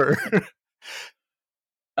he's older.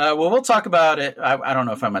 Well, we'll talk about it. I don't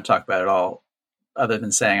know if I'm going to talk about it all, other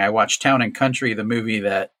than saying I watched Town and Country, the movie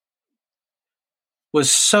that was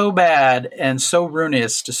so bad and so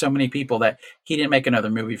ruinous to so many people that he didn't make another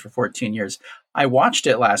movie for 14 years. I watched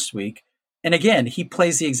it last week. And again, he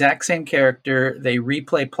plays the exact same character. They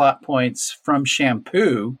replay plot points from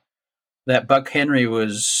Shampoo that Buck Henry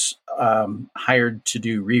was hired to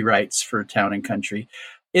do rewrites for Town and Country.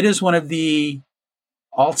 It is one of the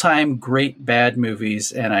all-time great bad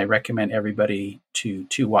movies, and I recommend everybody to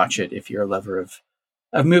watch it if you're a lover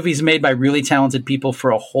of movies made by really talented people for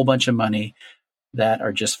a whole bunch of money that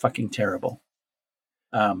are just fucking terrible.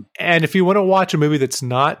 And if you want to watch a movie that's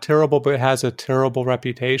not terrible but has a terrible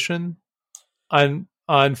reputation,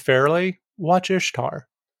 unfairly, watch Ishtar.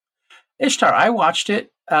 I watched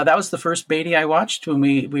it. That was the first Beatty I watched when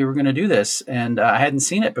we were going to do this, and I hadn't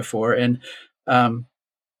seen it before. And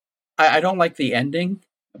I don't like the ending,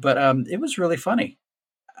 but it was really funny.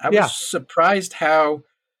 I was surprised how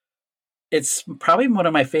it's probably one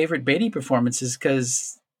of my favorite Beatty performances,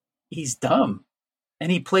 because he's dumb, and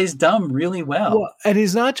he plays dumb really well. And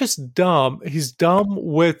he's not just dumb; he's dumb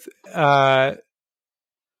with a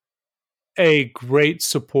great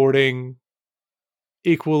supporting,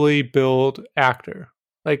 equally billed actor.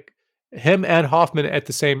 Like him and Hoffman at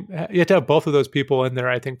the same. You have to have both of those people in there,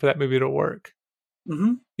 I think, for that movie to work.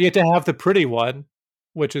 Mm-hmm. You have to have the pretty one,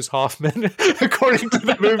 which is Hoffman, according to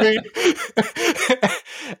the movie,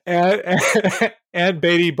 and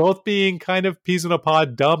Beatty, both being kind of peas in a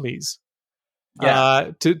pod dummies.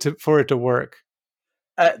 For it to work.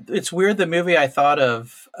 It's weird. The movie I thought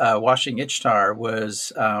of watching Ishtar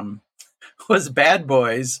was Bad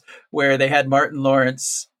Boys, where they had Martin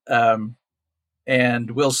Lawrence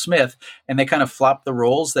and Will Smith, and they kind of flopped the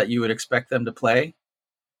roles that you would expect them to play,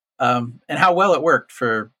 and how well it worked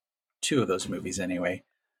for two of those movies anyway.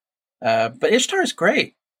 But Ishtar is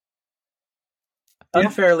great. Yeah.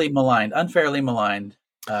 Unfairly maligned.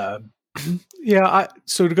 Yeah.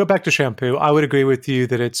 So to go back to Shampoo, I would agree with you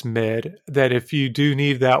that it's mid. That if you do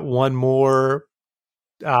need that one more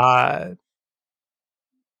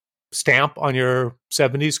stamp on your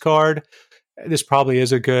 70s card, this probably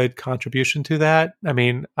is a good contribution to that. I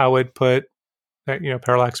mean, I would put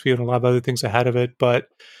Parallax View and a lot of other things ahead of it, but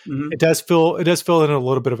it does fill in a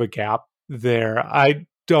little bit of a gap there. I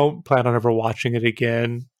don't plan on ever watching it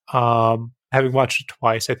again. Having watched it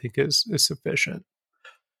twice, I think is sufficient.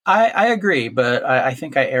 I agree, but I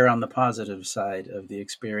think I err on the positive side of the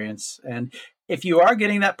experience. And if you are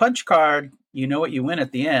getting that punch card, you know what you win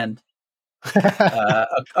at the end.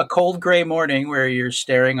 A cold gray morning where you're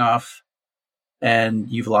staring off and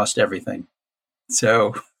you've lost everything.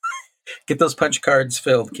 So get those punch cards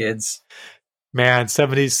filled, kids. Man,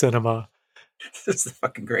 70s cinema. It's the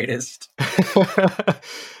fucking greatest.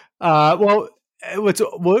 Well, what's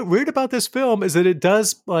weird about this film is that it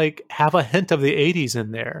does like have a hint of the 80s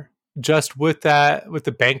in there, just with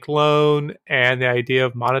the bank loan and the idea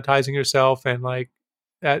of monetizing yourself, and like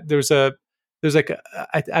that there's like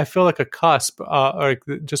I feel like a cusp, or like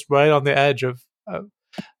just right on the edge of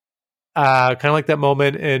kind of like that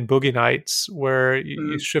moment in Boogie Nights where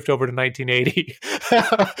you shift over to 1980.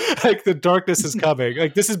 Like the darkness is coming.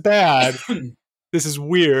 Like this is bad. This is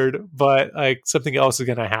weird, but like something else is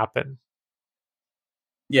going to happen.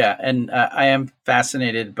 Yeah, and I am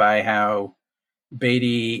fascinated by how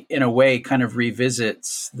Beatty, in a way, kind of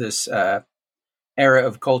revisits this era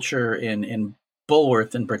of culture in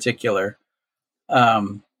Bulworth in particular.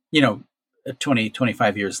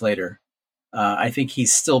 25 years later. I think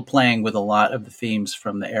he's still playing with a lot of the themes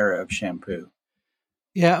from the era of Shampoo.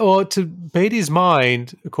 Yeah, well, to Beatty's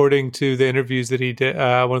mind, according to the interviews that he did,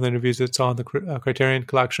 one of the interviews that's on the Criterion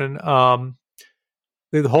Collection,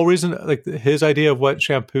 the whole reason, like his idea of what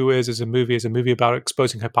Shampoo is a movie about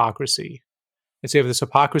exposing hypocrisy. And so you have this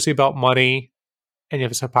hypocrisy about money, and you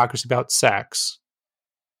have this hypocrisy about sex,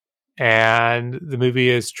 and the movie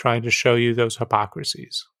is trying to show you those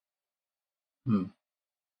hypocrisies.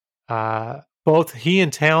 Both he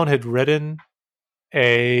and Town had written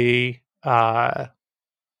a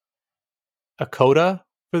coda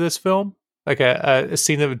for this film, like a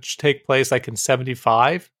scene that would take place like in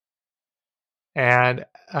 1975. And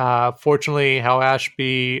fortunately, Hal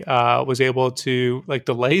Ashby was able to like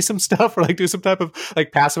delay some stuff or like do some type of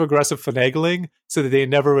like passive aggressive finagling so that they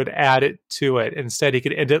never would add it to it. Instead, he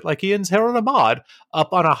could end it like he ends Harold Ahmad,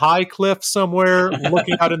 up on a high cliff somewhere,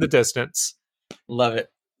 looking out in the distance. Love it.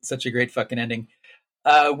 Such a great fucking ending.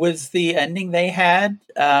 Was the ending they had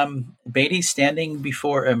Beatty standing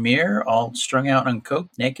before a mirror, all strung out on coke,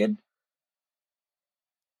 naked?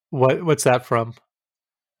 What's that from?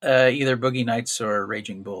 Either Boogie Nights or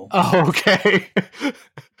Raging Bull. Oh, okay.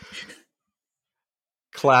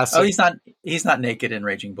 Classic. Oh, he's not naked in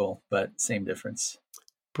Raging Bull, but same difference.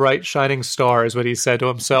 Bright shining star is what he said to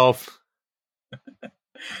himself.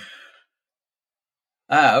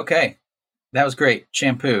 Okay. That was great.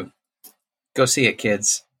 Shampoo. Go see it,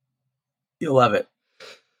 kids. You'll love it.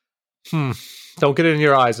 Don't get it in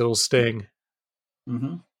your eyes. It'll sting.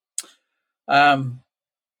 Mm-hmm.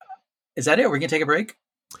 Is that it? We're going to take a break?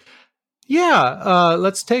 Yeah.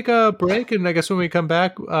 Let's take a break. And I guess when we come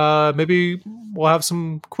back, maybe we'll have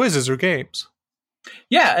some quizzes or games.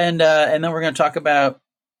 Yeah. And then we're going to talk about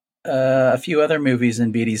a few other movies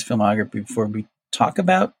in Beatty's filmography before we talk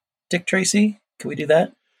about Dick Tracy. Can we do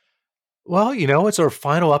that? Well, it's our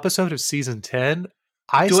final episode of season 10.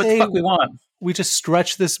 I do what the fuck we want. We just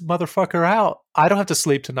stretch this motherfucker out. I don't have to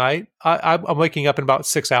sleep tonight. I'm waking up in about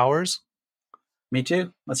 6 hours. Me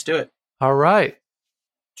too. Let's do it. All right.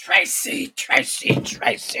 Tracy. Is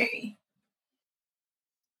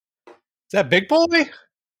that Big Boy?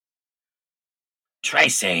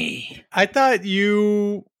 Tracy. I thought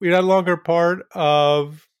you're no longer part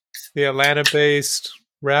of the Atlanta-based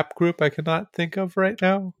rap group I cannot think of right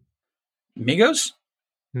now. Migos?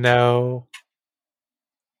 No.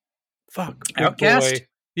 Fuck. Outcast? Boy.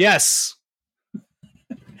 Yes.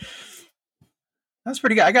 That's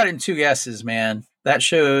pretty good. I got it in 2 guesses, man. That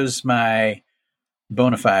shows my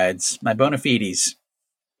bona fides, my bona fides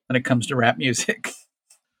when it comes to rap music.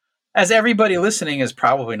 As everybody listening is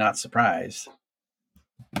probably not surprised.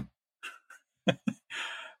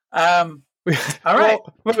 All right.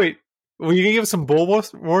 Well, wait. Will you give some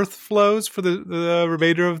Bulworth flows for the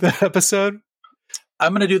remainder of the episode?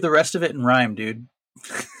 I'm going to do the rest of it in rhyme, dude.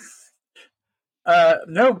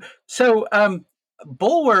 No. So,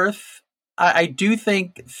 Bulworth, I do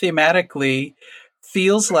think thematically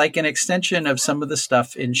feels like an extension of some of the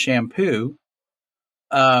stuff in Shampoo.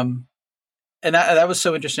 And that was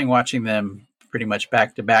so interesting watching them pretty much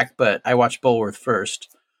back to back, but I watched Bulworth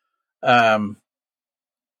first. And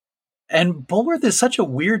Bulworth is such a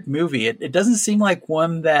weird movie. It doesn't seem like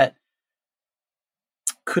one that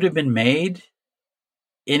could have been made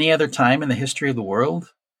any other time in the history of the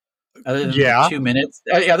world. Other than the 2 minutes.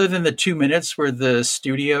 Other than the 2 minutes where the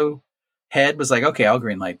studio head was like, okay, I'll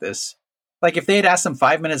greenlight this. Like if they had asked him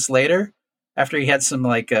 5 minutes later, after he had some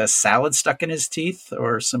like a salad stuck in his teeth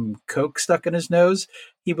or some Coke stuck in his nose,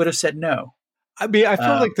 he would have said no. I mean, I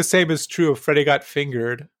feel like the same is true of Freddy Got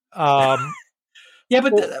Fingered. Yeah,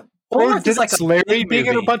 but or Dennis Leary being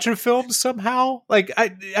in a bunch of films somehow. Like I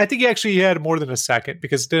think he actually had more than a second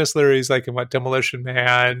because Dennis Leary's like in Demolition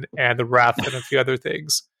Man and The Ref and a few other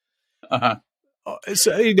things.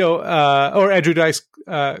 So or Andrew Dice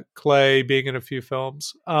Clay being in a few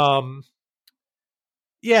films.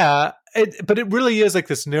 Yeah, but it really is like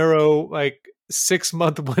this narrow, like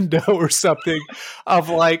 6-month window or something of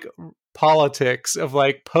like politics of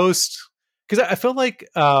like post. Because I feel like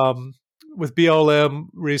with BLM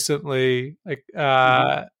recently, like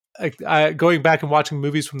going back and watching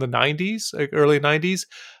movies from the '90s, like early '90s,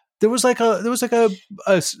 there was like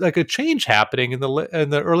a change happening in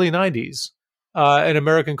the early '90s in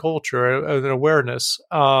American culture and awareness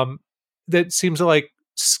that seems to like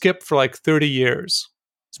skip for like 30 years.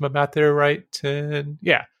 Is my math there right? 10,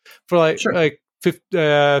 yeah, for like sure. like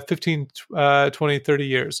 15, 20, 30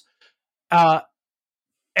 years. And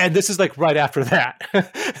this is like right after that.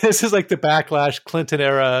 This is like the backlash Clinton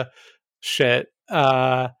era shit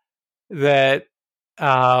that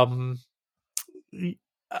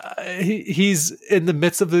he's in the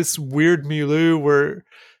midst of this weird milieu where,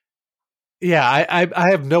 yeah,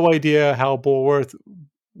 I have no idea how Bulworth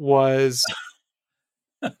was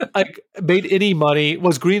like made any money,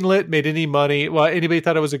 was greenlit, made any money. Well, anybody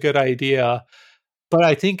thought it was a good idea, but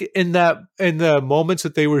I think in the moments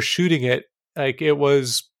that they were shooting it, like it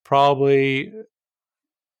was probably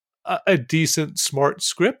a decent, smart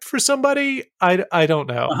script for somebody. I don't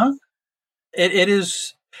know. It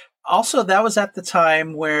is also, that was at the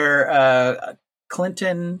time where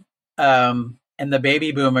Clinton and the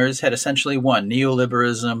baby boomers had essentially won.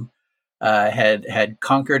 Neoliberalism had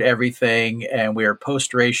conquered everything, and we were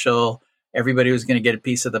post-racial. Everybody was going to get a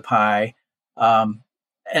piece of the pie.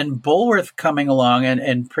 And Bulworth coming along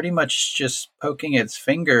and pretty much just poking its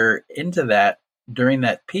finger into that during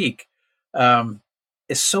that peak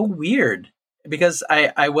is so weird, because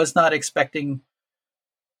I was not expecting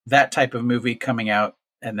that type of movie coming out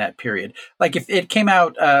in that period. Like if it came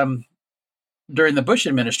out during the Bush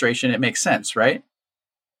administration, it makes sense, right?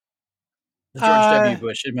 The George W.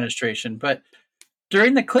 Bush administration. But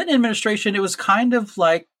during the Clinton administration, it was kind of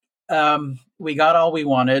like we got all we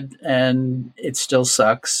wanted and it still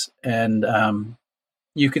sucks. And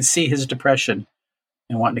you could see his depression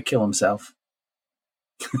and wanting to kill himself.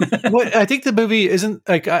 Well, I think the movie isn't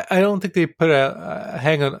like, I don't think they put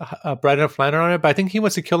a bright enough lantern on it, but I think he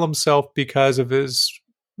wants to kill himself because of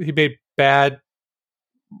he made bad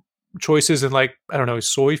choices in like, I don't know,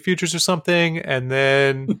 soy futures or something. And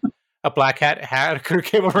then a black hat hacker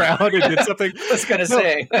came around and did something. I was going to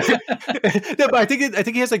say. No, but I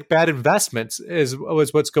think he has like bad investments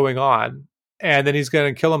was what's going on. And then he's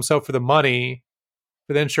going to kill himself for the money,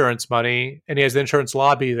 for the insurance money. And he has the insurance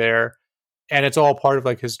lobby there. And it's all part of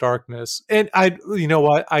like his darkness. And you know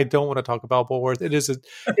what? I don't want to talk about Bulworth.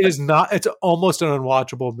 It's almost an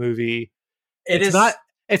unwatchable movie.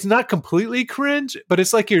 It's not completely cringe, but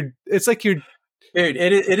it's like you're dude,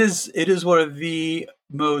 it is one of the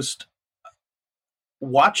most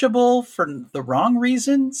watchable for the wrong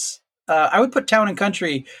reasons. I would put Town and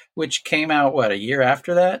Country, which came out a year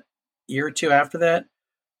or two after that,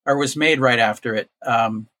 or was made right after it.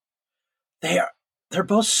 They're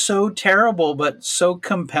both so terrible, but so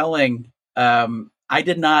compelling. I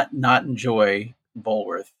did not enjoy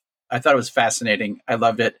Bulworth. I thought it was fascinating. I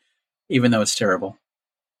loved it, even though it's terrible.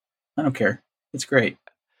 I don't care. It's great.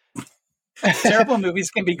 Terrible movies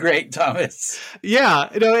can be great, Thomas. Yeah,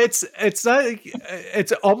 it's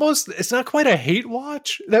not quite a hate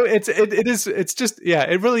watch. No, it is. It's just, yeah,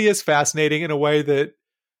 it really is fascinating in a way that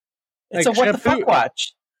it's like, a what the fuck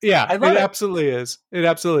watch. Yeah, it absolutely is. It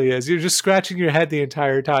absolutely is. You're just scratching your head the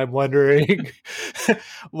entire time, wondering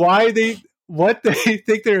what they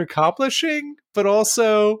think they're accomplishing, but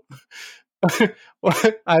also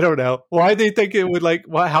I don't know why they think it would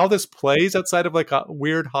how this plays outside of like a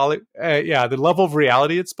weird Hollywood. The level of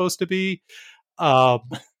reality it's supposed to be. Okay.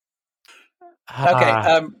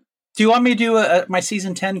 Do you want me to do my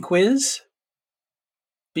season 10 quiz?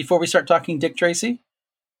 before we start talking Dick Tracy?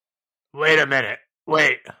 Wait a minute.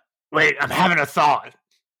 Wait. I'm having a thought.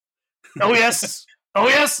 Oh, yes.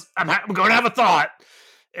 I'm going to have a thought.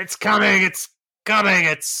 It's coming. It's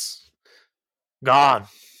gone.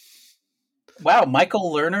 Wow,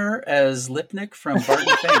 Michael Lerner as Lipnick from Barton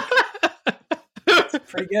Fink.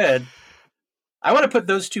 Pretty good. I want to put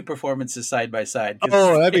those two performances side by side.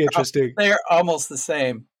 Oh, that'd be interesting. They're almost the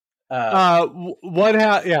same. One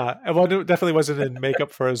definitely wasn't in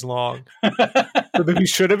makeup for as long. So maybe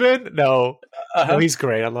should have been. No, no, he's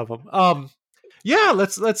great. I love him. Yeah,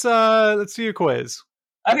 let's do your quiz.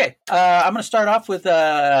 Okay, I'm going to start off with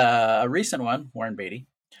a recent one, Warren Beatty.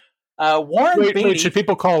 Beatty. Wait, should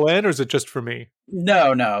people call in, or is it just for me?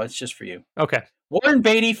 No, it's just for you. Okay. Warren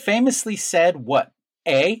Beatty famously said what?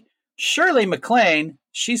 A. Shirley MacLaine,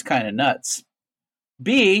 she's kind of nuts.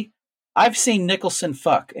 B. I've seen Nicholson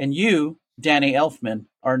fuck, and you, Danny Elfman,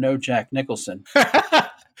 are no Jack Nicholson.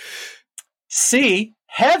 C.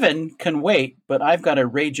 Heaven can wait, but I've got a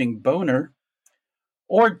raging boner.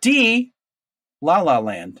 Or D. La La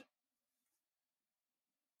Land.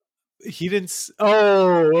 He didn't.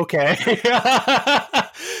 Oh, okay.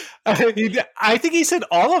 I think he said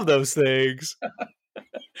all of those things.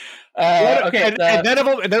 Okay, and none of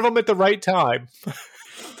them at the right time.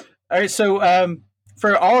 All right, so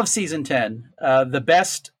for all of season 10, the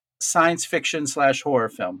best science fiction / horror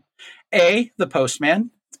film: A. The Postman,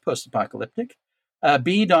 it's post-apocalyptic.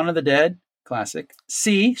 B. Dawn of the Dead, classic.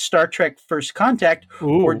 C. Star Trek: First Contact.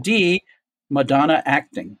 Ooh. Or D. Madonna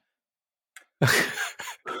acting.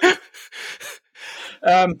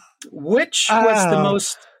 Which was the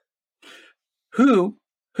most? Who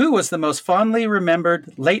was the most fondly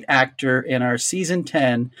remembered late actor in our season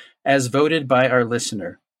 10 as voted by our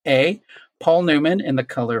listener? A. Paul Newman in The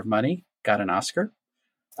Color of Money, got an Oscar.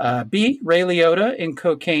 B. Ray Liotta in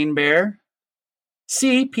Cocaine Bear.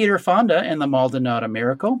 C. Peter Fonda in The Maldonado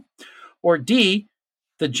Miracle. Or D.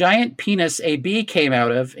 The giant penis AB came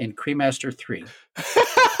out of in Cremaster 3.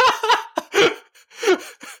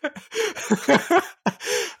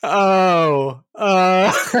 Oh.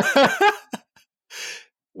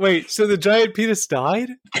 Wait, so the giant penis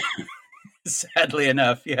died? Sadly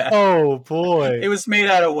enough, yeah. Oh, boy. It was made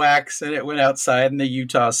out of wax, and it went outside in the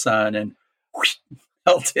Utah sun and whoosh,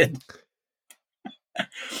 melted.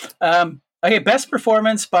 Okay, best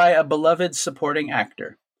performance by a beloved supporting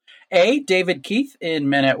actor. A. David Keith in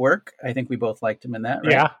Men at Work. I think we both liked him in that,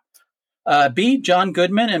 right? Yeah. B. John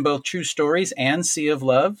Goodman in both True Stories and Sea of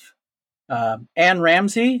Love. Anne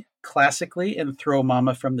Ramsey, classically in Throw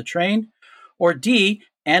Mama from the Train. Or D.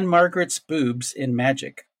 Anne Margaret's boobs in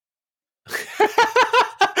Magic.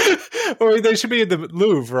 Or they should be in the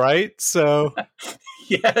Louvre, right? So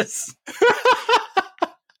yes.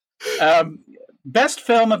 Best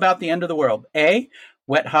film about the end of the world. A.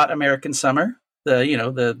 Wet Hot American Summer.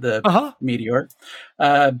 The meteor.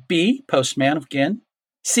 B. Postman again.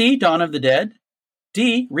 C. Dawn of the Dead.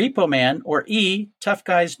 D. Repo Man. Or E. Tough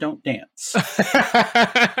Guys Don't Dance.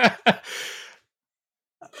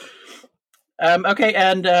 Okay,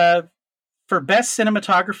 and for best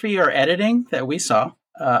cinematography or editing that we saw,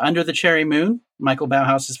 Under the Cherry Moon, Michael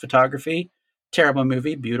Bauhaus's photography, terrible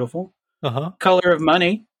movie, beautiful. Color of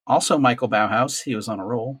Money, also Michael Bauhaus, he was on a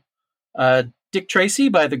roll. Dick Tracy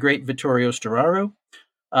by the great Vittorio Storaro.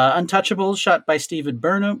 Untouchables, shot by Stephen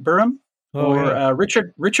Burham.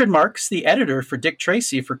 Richard Marx, the editor for Dick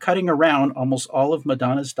Tracy, for cutting around almost all of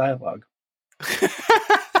Madonna's dialogue.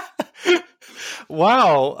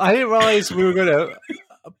 Wow, I didn't realize we were going to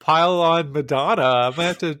pile on Madonna. I'm going to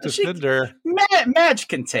have to defend her. Madge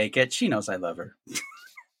can take it. She knows I love her.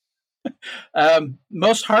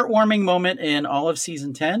 Most heartwarming moment in all of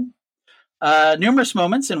season 10. Numerous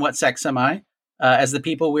moments in What Sex Am I? As the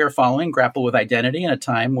people we are following grapple with identity in a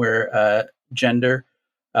time where gender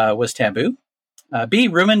was taboo. B.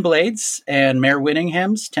 Rumen Blades and Mayor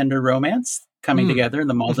Whittingham's tender romance coming together in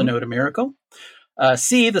The Maldonado Miracle.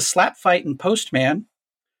 C. The slap fight in Postman.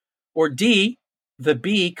 Or D. The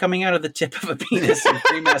bee coming out of the tip of a penis in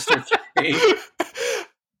Cremaster 3.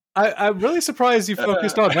 I'm really surprised you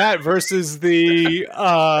focused on that versus the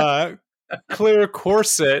clear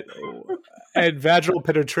corset and vaginal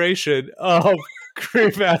penetration of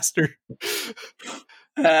Cremaster.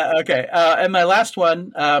 Okay. And my last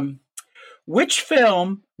one. Which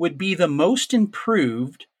film would be the most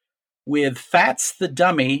improved with Fats the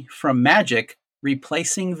Dummy from Magic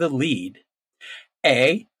replacing the lead?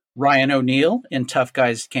 A. Ryan O'Neal in Tough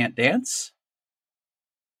Guys Can't Dance.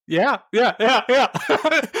 Yeah.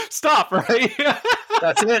 Stop, right?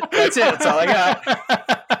 That's it. That's all I got.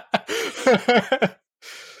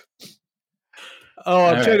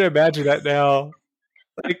 I'm trying to imagine that now.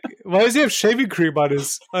 Like, why does he have shaving cream on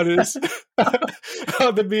his on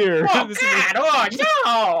the mirror? Oh God! Oh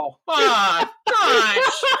no! Oh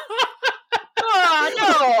gosh!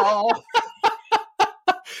 Oh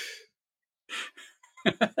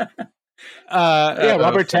no! Yeah,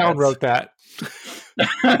 Robert Towne France. wrote that.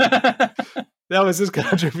 That was his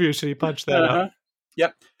contribution. He punched that up.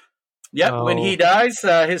 Yep. Yep. Oh. When he dies,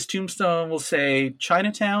 his tombstone will say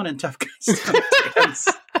Chinatown and Tough Guys Don't Dance.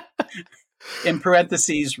 In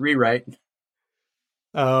parentheses, rewrite.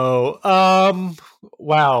 Oh,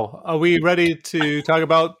 wow. Are we ready to talk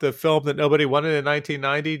about the film that nobody wanted in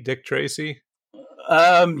 1990, Dick Tracy?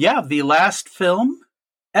 Yeah, the last film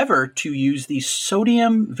ever to use the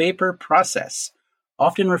sodium vapor process,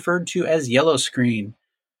 often referred to as yellow screen,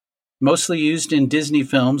 mostly used in Disney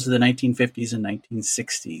films of the 1950s and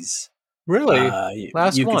 1960s. Really?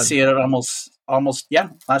 Last you one? You could see it at almost, yeah,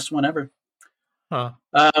 last one ever. Huh.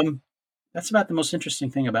 That's about the most interesting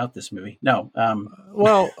thing about this movie. No.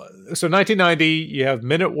 Well, so 1990, you have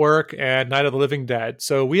Men at Work and Night of the Living Dead.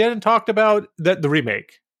 So we hadn't talked about the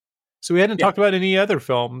remake. So we hadn't talked about any other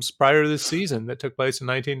films prior to this season that took place in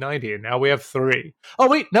 1990, and now we have 3. Oh,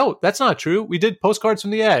 wait, no, that's not true. We did Postcards from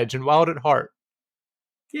the Edge and Wild at Heart.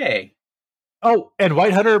 Yay. Oh, and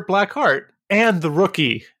White Hunter, Black Heart, and The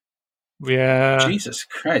Rookie. Yeah. Jesus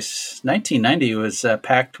Christ. 1990 was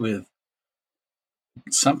packed with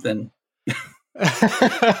something.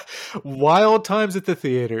 Wild times at the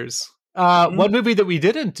theaters. One movie that we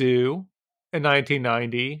didn't do in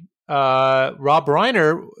 1990, Rob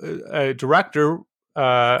Reiner, a director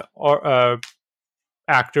or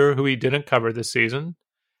actor who we didn't cover this season,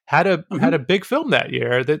 had a big film that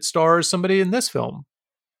year that stars somebody in this film.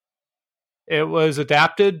 It was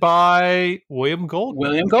adapted by William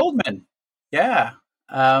Goldman. Yeah,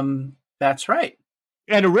 that's right.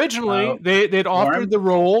 And originally, they'd offered the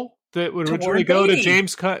role that would originally go to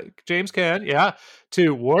James Caan,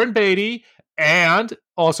 to Warren Beatty, and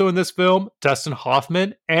also in this film, Dustin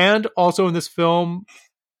Hoffman, and also in this film,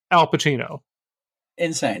 Al Pacino.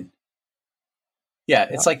 Insane. Yeah,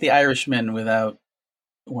 it's like The Irishman without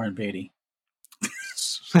Warren Beatty.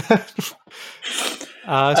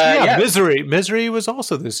 Misery. Misery was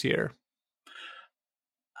also this year.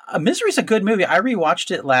 Misery's a good movie. I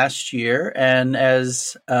rewatched it last year, and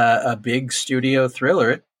as a big studio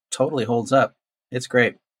thriller, it totally holds up. It's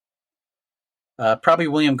great. Probably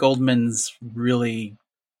William Goldman's really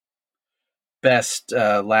best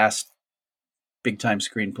last big time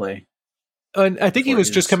screenplay. And I think he was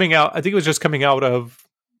just coming out. I think it was just coming out of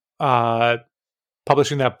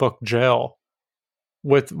publishing that book, Jail,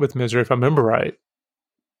 with Misery, if I remember right.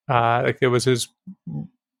 Like it was his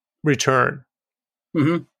return.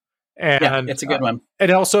 Mm-hmm. And it's a good one. And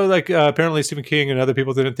also, like apparently, Stephen King and other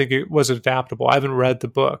people didn't think it was adaptable. I haven't read the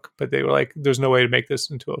book, but they were like, "There's no way to make this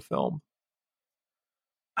into a film."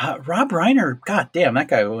 Rob Reiner, god damn, that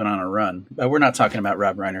guy went on a run. We're not talking about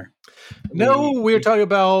Rob Reiner. No, we were talking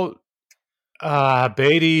about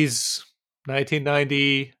Beatty's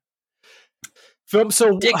 1990 film.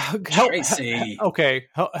 So Dick Tracy. Okay,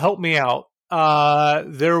 help me out.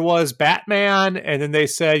 There was Batman, and then they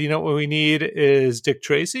said, you know what we need is Dick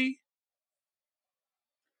Tracy.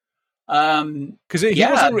 Because he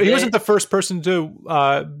wasn't the first person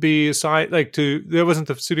to be assigned, there wasn't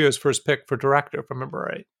the studio's first pick for director, if I remember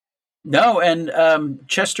right. No, and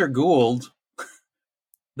Chester Gould,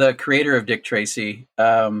 the creator of Dick Tracy,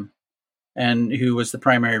 and who was the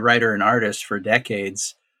primary writer and artist for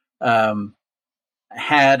decades,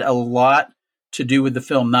 had a lot to do with the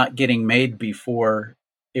film not getting made before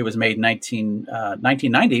it was made in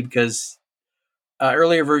 1990, because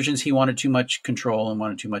earlier versions, he wanted too much control and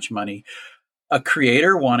wanted too much money. A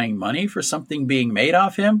creator wanting money for something being made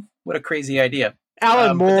off him? What a crazy idea.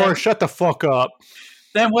 Alan Moore, shut the fuck up.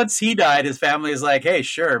 Then once he died, his family is like, hey,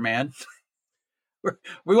 sure, man.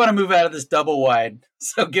 We want to move out of this double wide,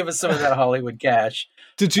 so give us some of that Hollywood cash.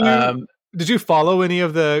 Did you follow any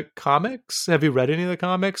of the comics? Have you read any of the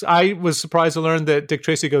comics? I was surprised to learn that Dick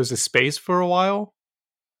Tracy goes to space for a while.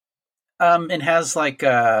 It has like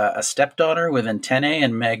a stepdaughter with antennae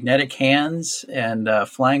and magnetic hands and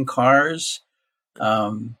flying cars.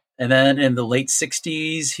 And then in the late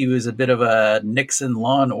 60s, he was a bit of a Nixon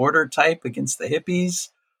Law and Order type against the hippies.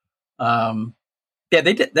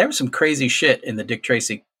 There was some crazy shit in the Dick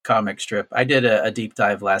Tracy comic strip. I did a deep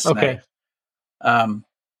dive last night. And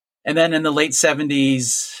then in the late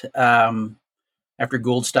 70s, after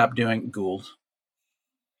Gould stopped doing Gould,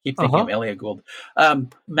 keep thinking of Elliot Gould.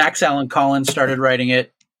 Max Allan Collins started writing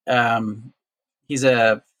it. He's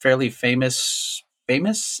a fairly famous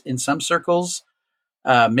in some circles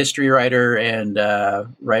mystery writer and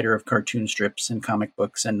writer of cartoon strips and comic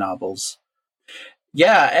books and novels.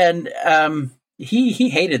 Yeah, and he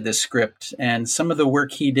hated this script, and some of the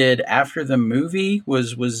work he did after the movie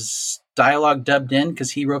was dialogue dubbed in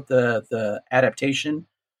because he wrote the adaptation,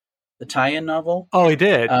 the tie-in novel. Oh, he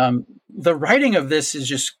did. The writing of this is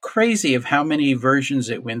just crazy of how many versions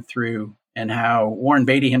it went through, and how Warren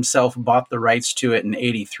Beatty himself bought the rights to it in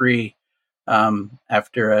 '83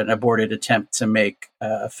 after an aborted attempt to make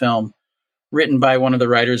a film written by one of the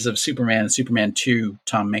writers of Superman and Superman 2,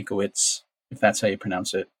 Tom Mankiewicz, if that's how you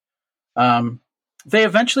pronounce it. They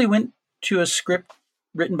eventually went to a script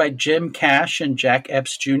written by Jim Cash and Jack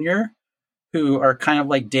Epps Jr., who are kind of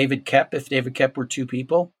like David Koepp, if David Koepp were two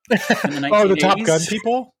people in the 1980s. Oh, the Top Gun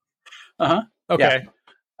people? Uh-huh. Okay.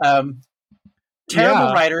 Yeah.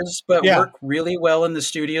 Terrible writers, but work really well in the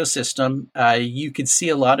studio system. You could see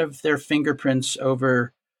a lot of their fingerprints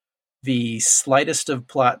over the slightest of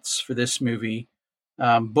plots for this movie.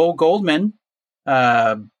 Bo Goldman,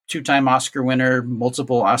 two-time Oscar winner,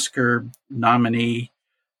 multiple Oscar nominee,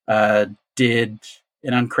 did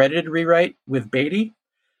an uncredited rewrite with Beatty.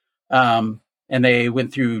 And they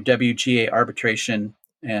went through WGA arbitration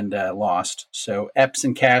and lost. So Epps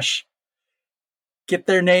and Cash get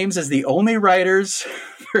their names as the only writers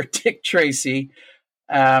for Dick Tracy.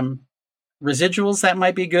 Residuals, that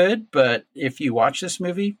might be good, but if you watch this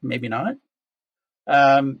movie, maybe not.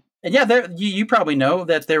 And yeah, you probably know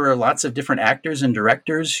that there were lots of different actors and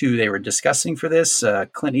directors who they were discussing for this.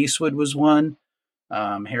 Clint Eastwood was one.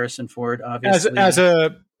 Harrison Ford, obviously.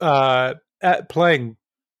 At playing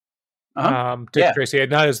Dick Tracy,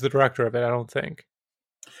 not as the director of it, I don't think.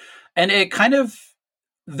 And it kind of...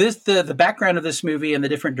 the background of this movie and the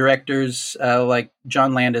different directors, like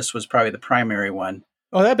John Landis was probably the primary one.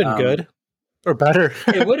 Oh, that'd been good or better.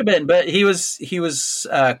 It would have been, but he was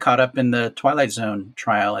caught up in the Twilight Zone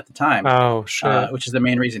trial at the time. Oh, sure. Which is the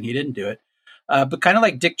main reason he didn't do it. But kind of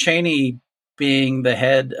like Dick Cheney being the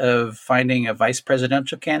head of finding a vice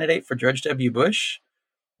presidential candidate for George W. Bush,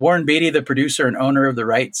 Warren Beatty, the producer and owner of the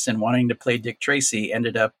rights and wanting to play Dick Tracy,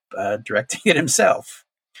 ended up directing it himself.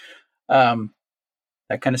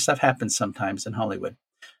 That kind of stuff happens sometimes in Hollywood.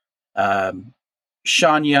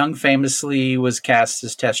 Sean Young famously was cast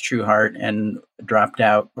as Tess Trueheart and dropped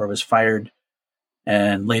out or was fired,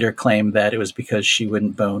 and later claimed that it was because she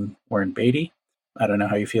wouldn't bone Warren Beatty. I don't know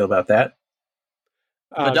how you feel about that.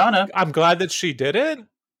 Madonna. I'm glad that she didn't.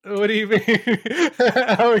 What do you mean?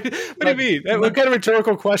 What do you mean? What kind of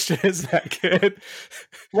rhetorical question is that, kid?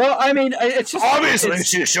 Well, I mean, it's just... Obviously,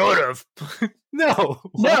 she should have. No.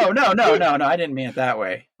 I didn't mean it that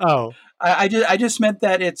way. Oh. I just meant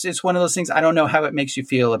that it's one of those things. I don't know how it makes you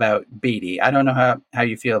feel about Beatty. I don't know how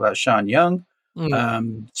you feel about Sean Young.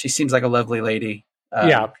 She seems like a lovely lady.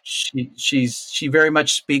 She very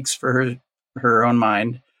much speaks for her own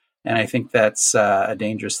mind, and I think that's a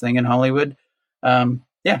dangerous thing in Hollywood.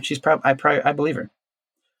 She's probably I believe her.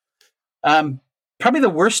 Probably the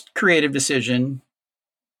worst creative decision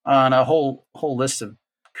on a whole list of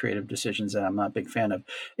creative decisions that I'm not a big fan of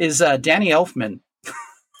is Danny Elfman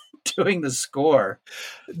doing the score.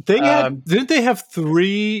 Didn't they have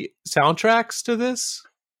 3 soundtracks to this?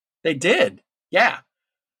 They did, yeah.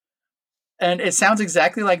 And it sounds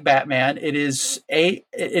exactly like Batman. It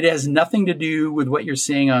has nothing to do with what you're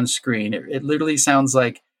seeing on screen. It literally sounds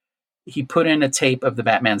like he put in a tape of the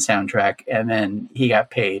Batman soundtrack and then he got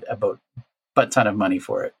paid a butt ton of money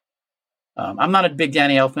for it. I'm not a big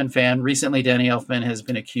Danny Elfman fan. Recently, Danny Elfman has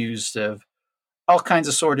been accused of all kinds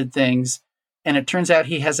of sordid things. And it turns out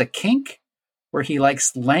he has a kink where he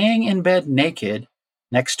likes laying in bed naked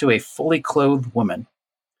next to a fully clothed woman.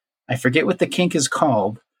 I forget what the kink is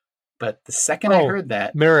called, but the second I heard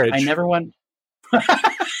that, marriage. I never went.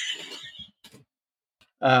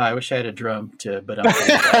 I wish I had a drum to, but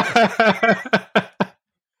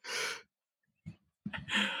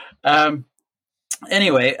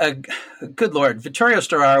anyway, good Lord, Vittorio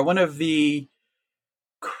Storaro, one of the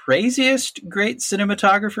craziest great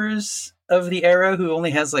cinematographers of the era, who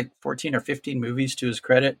only has like 14 or 15 movies to his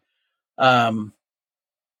credit,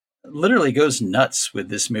 literally goes nuts with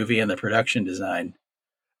this movie and the production design.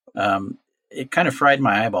 It kind of fried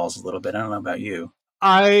my eyeballs a little bit. I don't know about you.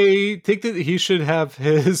 I think that he should have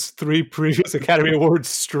his 3 previous Academy Awards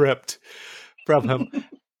stripped from him.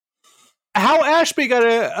 How Ashby got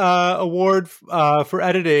an award for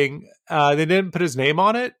editing, they didn't put his name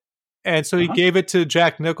on it. And so he gave it to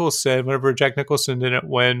Jack Nicholson whenever Jack Nicholson didn't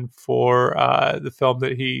win for the film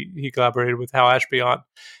that he collaborated with Hal Ashby on.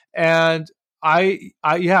 And I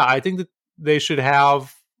think that they should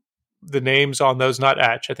have the names on those not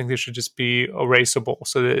etched. I think they should just be erasable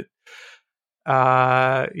so that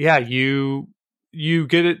yeah, you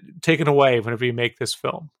get it taken away whenever you make this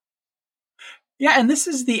film. Yeah, and this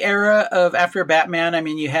is the era of after Batman. I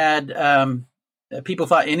mean, you had people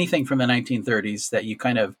thought anything from the 1930s that you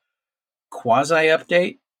kind of quasi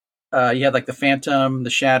update. You had like the Phantom, the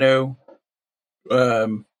Shadow,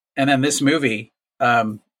 and then this movie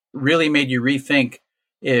really made you rethink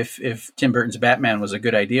if Tim Burton's Batman was a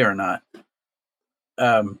good idea or not.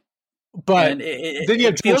 But then you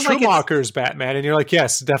have Joel Schumacher's Batman, and you're like,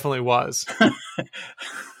 yes, it definitely was.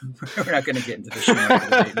 We're not going to get into the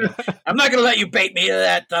Schumacher debate. I'm not going to let you bait me into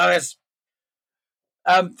that, Thomas.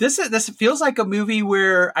 This feels like a movie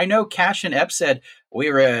where I know Cash and Ep said we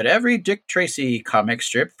read every Dick Tracy comic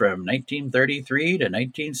strip from 1933 to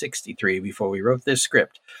 1963 before we wrote this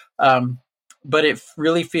script. But it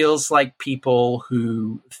really feels like people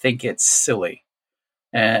who think it's silly,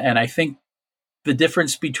 and I think the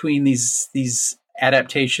difference between these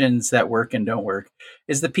adaptations that work and don't work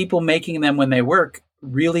is the people making them when they work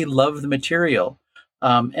really love the material.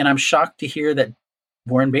 And I'm shocked to hear that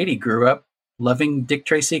Warren Beatty grew up loving Dick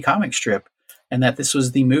Tracy comic strip and that this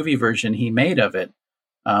was the movie version he made of it.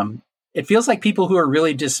 It feels like people who are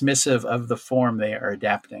really dismissive of the form they are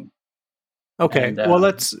adapting. Okay. And, well,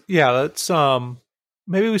 let's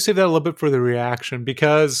maybe we save that a little bit for the reaction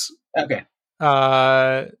because, okay.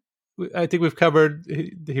 I think we've covered,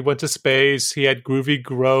 he went to space. He had Groovy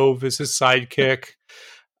Grove as his sidekick.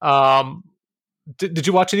 Did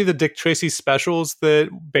you watch any of the Dick Tracy specials that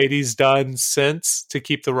Beatty's done since to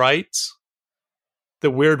keep the rights? The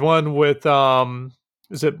weird one with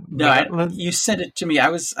is it no? You sent it to me. I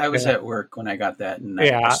was at work when I got that, and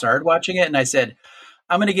I started watching it, and I said,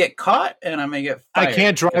 "I'm going to get caught, and I'm going to get fired." I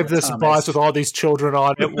can't drive this bus with all these children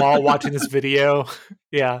on it while watching this video.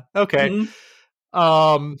 Yeah. Okay.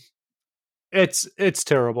 Mm-hmm. It's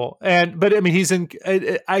terrible, but I mean, he's in.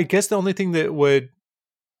 I guess the only thing that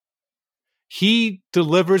he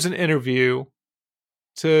delivers an interview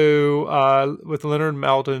to with Leonard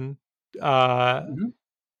Maltin.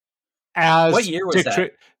 As what year was Dick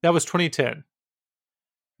that? That was 2010.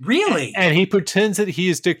 Really? And he pretends that he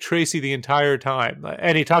is Dick Tracy the entire time,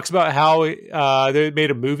 and he talks about how they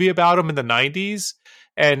made a movie about him in the 90s,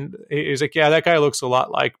 and he's like, "Yeah, that guy looks a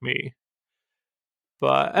lot like me."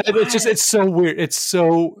 But it's so weird. It's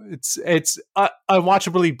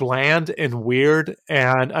unwatchably bland and weird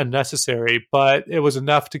and unnecessary. But it was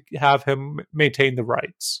enough to have him maintain the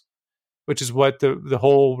rights, which is what the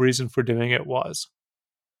whole reason for doing it was.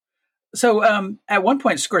 So at one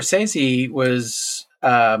point, Scorsese was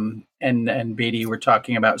and Beatty were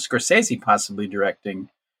talking about Scorsese possibly directing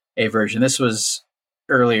a version. This was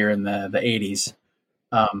earlier in the 80s.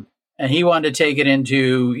 And he wanted to take it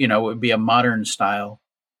into, it would be a modern style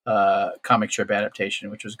comic strip adaptation,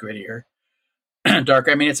 which was grittier, darker.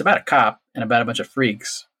 I mean, it's about a cop and about a bunch of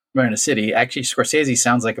freaks running a city. Actually, Scorsese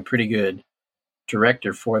sounds like a pretty good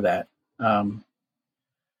director for that. I'm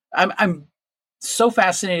so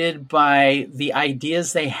fascinated by the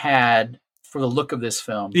ideas they had for the look of this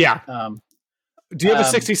film. Yeah. Do you have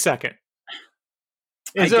a 60-second?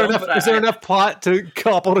 Is there enough plot to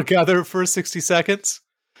couple together for 60 seconds?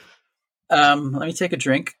 Let me take a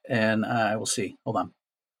drink and I will see. Hold on.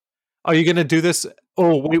 Are you going to do this?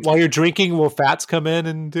 Oh, wait, while you're drinking, will Fats come in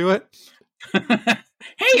and do it?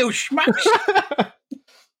 Hey, you schmucks.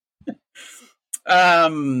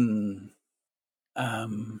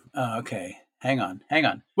 Okay. Hang on.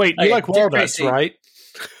 Wait, you like walnuts, right?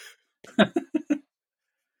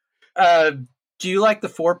 Do you like the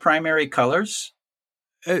 4 primary colors?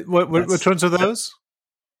 Which ones are those?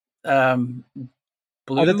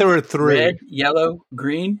 Blue, I thought there were 3. Red, yellow,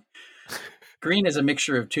 green. Green is a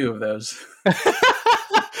mixture of 2 of those.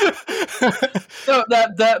 So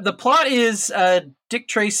the plot is Dick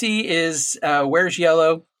Tracy wears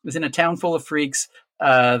yellow, is in a town full of freaks.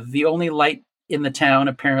 The only light in the town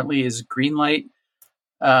apparently is green light,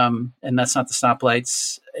 and that's not the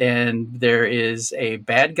stoplights. And there is a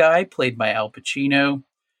bad guy played by Al Pacino,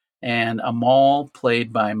 and a mall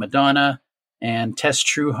played by Madonna, and Tess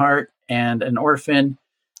Trueheart, and an orphan,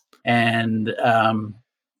 and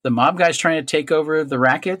the mob guy's trying to take over the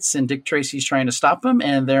rackets, and Dick Tracy's trying to stop them.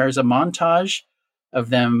 And there's a montage of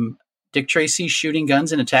them, Dick Tracy shooting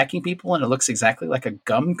guns and attacking people, and it looks exactly like a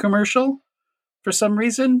gum commercial for some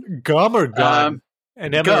reason. Gum or gun?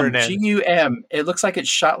 Gum, G-U-M. It looks like it's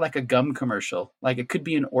shot like a gum commercial. Like it could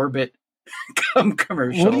be an Orbit gum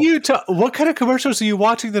commercial. What kind of commercials are you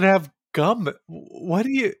watching that have gum?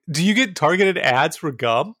 Do you get targeted ads for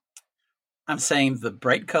gum? I'm saying the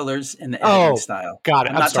bright colors and the editing style. Got it.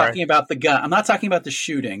 I'm not talking about the gun. I'm not talking about the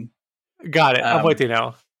shooting. Got it. I'm with you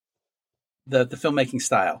now. The filmmaking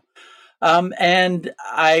style. And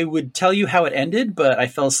I would tell you how it ended, but I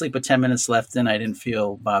fell asleep with 10 minutes left and I didn't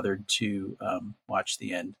feel bothered to watch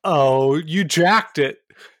the end. Oh, you jacked it.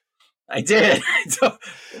 I did. So,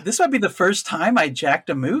 this might be the first time I jacked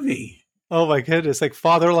a movie. Oh my goodness. Like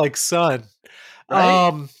father, like son.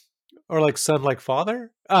 Right? Or like son, like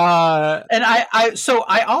father. And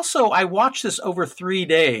I watched this over 3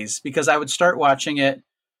 days because I would start watching it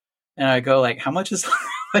and I go like, how much is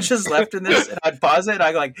left in this? And I'd pause it and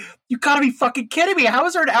I go like, you gotta be fucking kidding me. How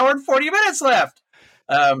is there an hour and 40 minutes left?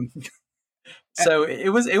 So it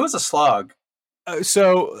was a slog.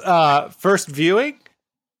 First viewing?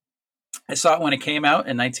 I saw it when it came out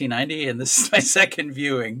in 1990 and this is my second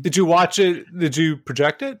viewing. Did you watch it? Did you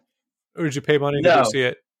project it? Or did you pay money to go see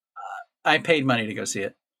it? I paid money to go see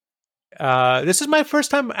it. This is my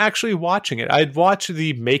first time actually watching it. I'd watched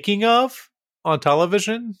the making of on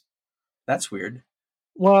television. That's weird.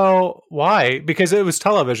 Well, why? Because it was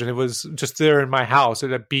television. It was just there in my house. It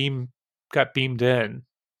got beamed in.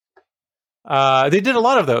 They did a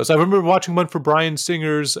lot of those. I remember watching one for Bryan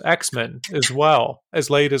Singer's X-Men as well, as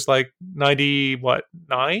late as like 9?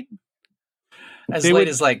 As late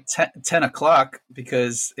as like 10 o'clock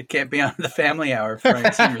because it can't be on the family hour if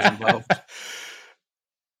Bryan Singer's involved.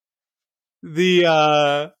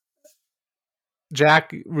 The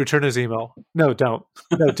Jack, return his email. No, don't.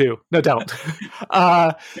 No, do. No, don't.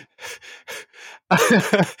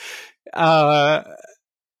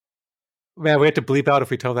 Man, we have to bleep out if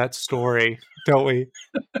we tell that story, don't we?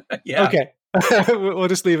 Yeah. Okay. We'll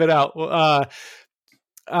just leave it out.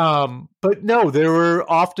 But no, there were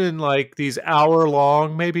often like these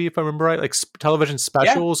hour-long, maybe if I remember right, like television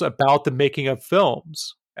specials about the making of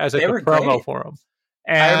films as like a promo for them.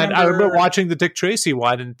 And I remember watching the Dick Tracy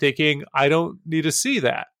one and thinking, I don't need to see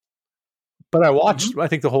that. But I watched, I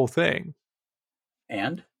think, the whole thing.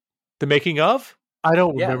 And the making of? I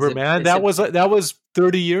don't remember, man. That was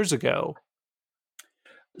 30 years ago.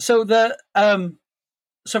 So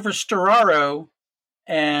so for Storaro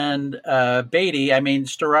and Beatty, I mean,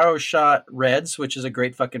 Storaro shot Reds, which is a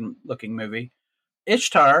great fucking looking movie.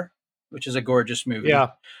 Ishtar, which is a gorgeous movie. Yeah.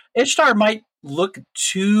 Ishtar might look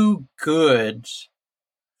too good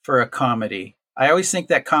for a comedy. I always think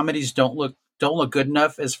that comedies don't look good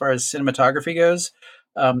enough as far as cinematography goes.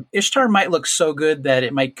 Ishtar might look so good that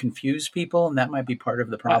it might confuse people, and that might be part of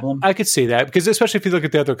the problem. I could see that because especially if you look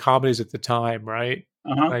at the other comedies at the time, right?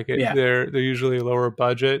 Like they're usually lower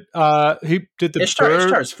budget. He did the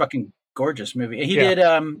Ishtar's fucking gorgeous movie. He did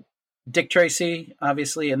Dick Tracy,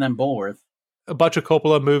 obviously, and then Bulworth. A bunch of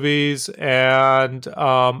Coppola movies and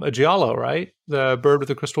a Giallo, right? The Bird with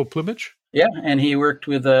the Crystal Plumage. Yeah, and he worked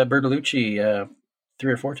with Bertolucci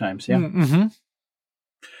 3 or 4 times. Yeah. Mm-hmm.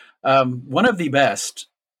 One of the best,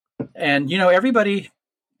 and everybody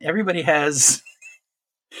has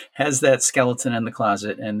that skeleton in the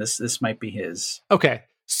closet, and this might be his. Okay,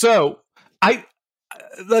 so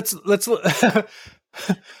let's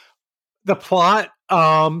the plot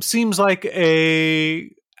seems like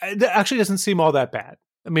it actually doesn't seem all that bad.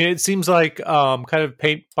 I mean, it seems like kind of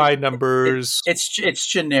paint by numbers. It's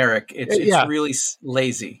generic. It's really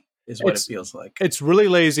lazy, is what it feels like. It's really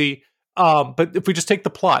lazy. But if we just take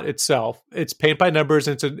the plot itself, it's paint by numbers.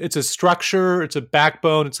 And it's a structure. It's a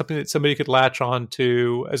backbone. It's something that somebody could latch on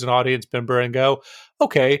to as an audience member and go,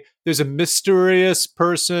 okay, there's a mysterious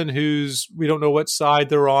person we don't know what side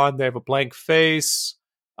they're on. They have a blank face.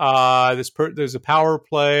 There's a power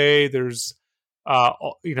play. There's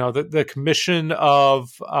the commission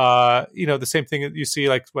of the same thing that you see,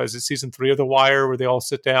 like, what is it, season 3 of The Wire, where they all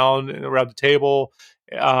sit down around the table.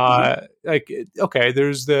 There's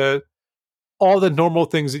all the normal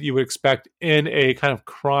things that you would expect in a kind of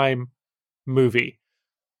crime movie.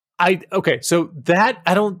 So that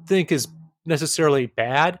I don't think is necessarily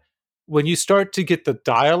bad. When you start to get the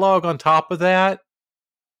dialogue on top of that,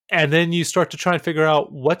 and then you start to try and figure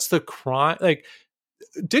out what's the crime, like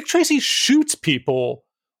Dick Tracy shoots people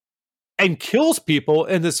and kills people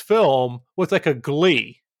in this film with like a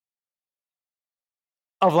glee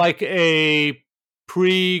of like a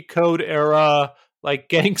pre-code era like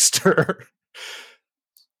gangster.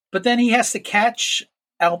 But then he has to catch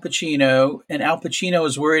Al Pacino, and Al Pacino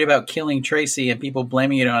is worried about killing Tracy and people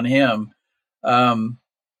blaming it on him. The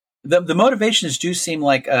motivations do seem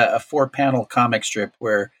like a 4-panel comic strip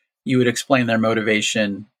where you would explain their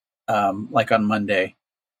motivation like on Monday.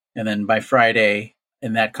 And then by Friday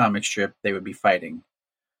in that comic strip, they would be fighting.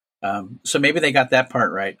 So maybe they got that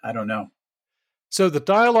part right. I don't know. So the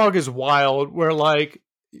dialogue is wild where like,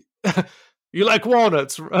 you like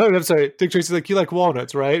walnuts. Oh, I'm sorry. Dick Tracy's like, you like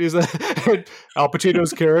walnuts, right? Is that Al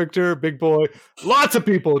Pacino's character, big boy? Lots of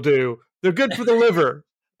people do. They're good for the liver.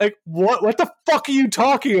 Like, what the fuck are you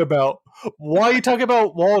talking about? Why are you talking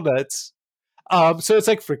about walnuts? So it's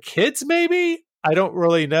like for kids, maybe? I don't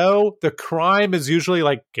really know. The crime is usually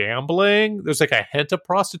like gambling. There's like a hint of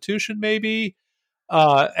prostitution, maybe.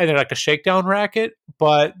 And then like a shakedown racket,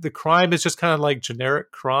 but the crime is just kind of like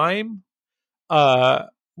generic crime.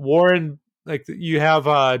 Warren, like you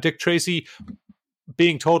have Dick Tracy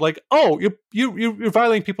being told like, "Oh, you're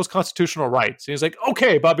violating people's constitutional rights." And he's like,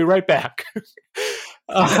 "Okay, but I'll be right back."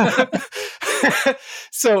 uh,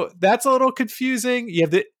 so that's a little confusing. You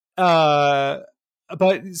have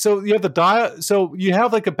but so you have so you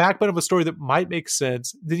have like a backbone of a story that might make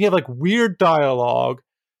sense. Then you have like weird dialogue.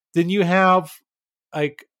 Then you have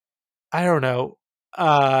like, I don't know,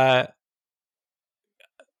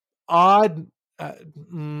 odd.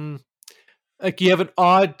 Like you have an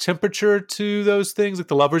odd temperature to those things, like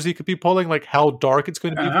the levers you could be pulling, like how dark it's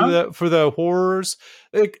going to be for the horrors.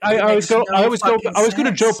 Like I always go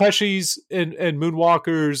to Joe Pesci's and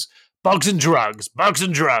Moonwalker's bugs and drugs.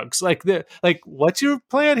 Like what's your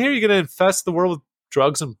plan here? You're going to infest the world with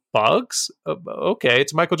drugs and bugs? Okay,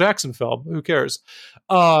 it's a Michael Jackson film. Who cares?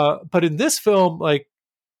 But in this film, like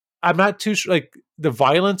I'm not too sure. Like the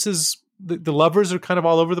violence is. The levers are kind of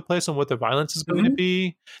all over the place on what the violence is going to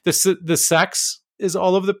be. The sex is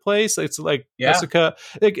all over the place. It's like Jessica.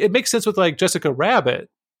 It makes sense with like Jessica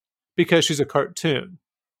Rabbit because she's a cartoon.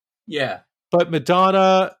 Yeah, but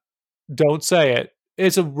Madonna, don't say it.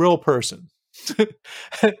 It's a real person.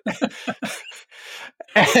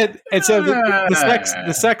 and so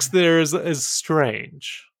the sex there is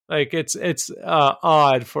strange. Like it's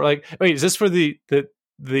odd for like. Wait, is this for the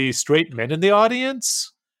straight men in the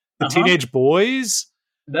audience? The teenage boys?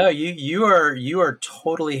 No, you are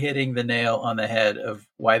totally hitting the nail on the head of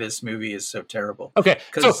why this movie is so terrible. Okay,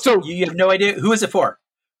 because so you have no idea who is it for.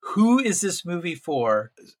 Who is this movie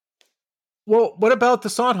for? Well, what about the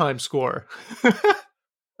Sondheim score?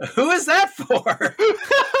 Who is that for?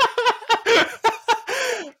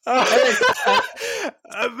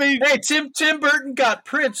 I mean, hey, Tim Burton got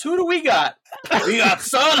Prince. Who do we got? We got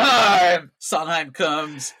Sondheim. Sondheim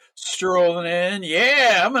comes strolling in.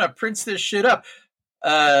 Yeah, I'm gonna Prince this shit up.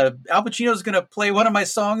 Al Pacino's gonna play one of my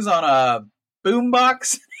songs on a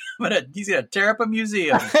boombox. He's gonna tear up a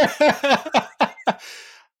museum.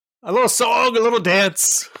 A little song, a little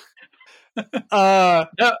dance.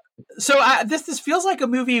 This feels like a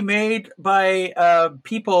movie made by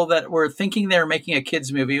people that were thinking they were making a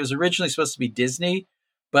kids movie. It was originally supposed to be Disney,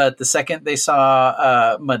 but the second they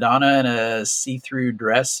saw Madonna in a see-through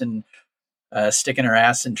dress and sticking her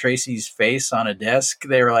ass in Tracy's face on a desk,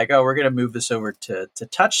 they were like, "Oh, we're going to move this over to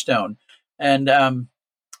Touchstone." And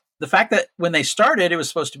the fact that when they started, it was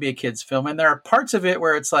supposed to be a kids' film, and there are parts of it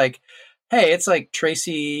where it's like, "Hey, it's like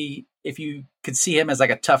Tracy. If you could see him as like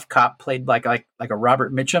a tough cop, played like a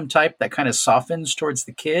Robert Mitchum type, that kind of softens towards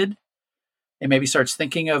the kid, and maybe starts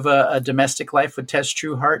thinking of a domestic life with Tess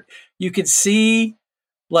Trueheart. You could see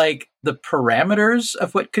like the parameters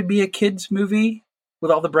of what could be a kids' movie." With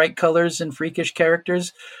all the bright colors and freakish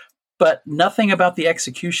characters, but nothing about the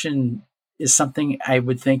execution is something I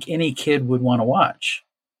would think any kid would want to watch.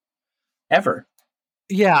 Ever.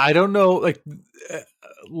 Yeah, I don't know, like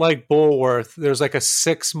Bullworth, there's like a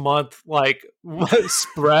 6-month like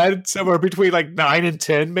spread somewhere between like 9 and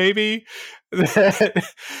 10 maybe.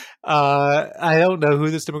 I don't know who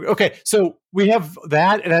this okay, so we have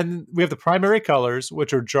that, and then we have the primary colors,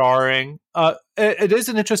 which are jarring. It is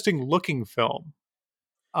an interesting looking film.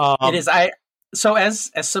 It is. So as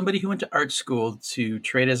somebody who went to art school to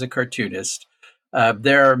trade as a cartoonist,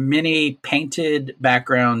 there are many painted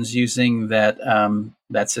backgrounds using that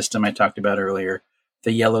system I talked about earlier,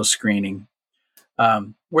 the yellow screening,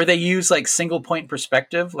 where they use like single point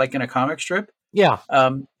perspective, like in a comic strip. Yeah.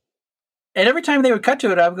 And every time they would cut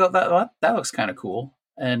to it, I would go, that looks kind of cool.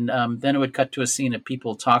 And then it would cut to a scene of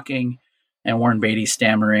people talking and Warren Beatty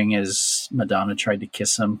stammering as Madonna tried to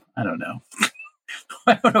kiss him. I don't know.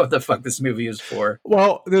 I don't know what the fuck this movie is for.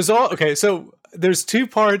 Well, so there's 2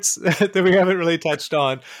 parts that we haven't really touched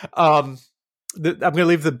on. I'm going to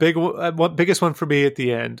leave the biggest one for me at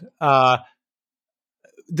the end.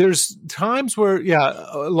 There's times where,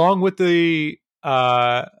 along with the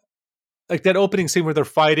like that opening scene where they're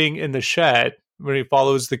fighting in the shed, when he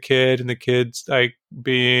follows the kid and the kid's like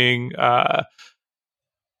being the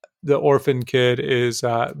orphan kid is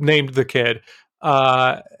named the kid.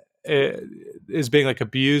 Is being like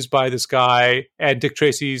abused by this guy, and Dick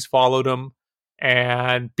Tracy's followed him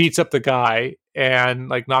and beats up the guy and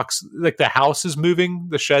like knocks, like the house is moving,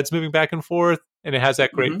 the shed's moving back and forth, and it has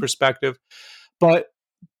that great perspective. But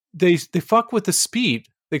they fuck with the speed,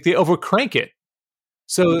 like they overcrank it.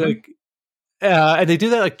 So like And they do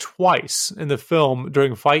that like twice in the film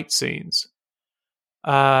during fight scenes.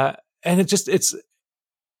 And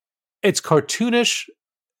it's cartoonish,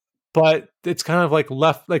 but it's kind of like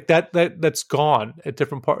left like that's gone at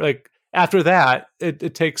different parts. Like after that,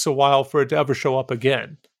 it takes a while for it to ever show up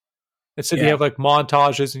again. Instead, you have like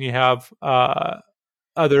montages, and you have and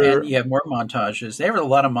you have more montages. They have a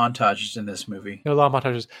lot of montages in this movie. A lot of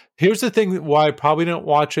montages. Here's the thing: why I probably didn't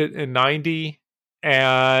watch it in '90,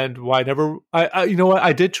 and why I never. You know what?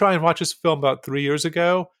 I did try and watch this film about 3 years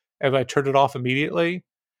ago, and I turned it off immediately.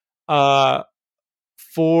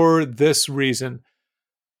 For this reason,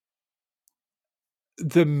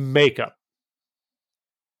 the makeup.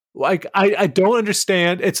 Like I don't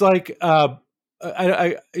understand. It's like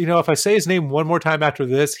I if I say his name one more time after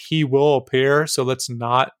this, he will appear. So let's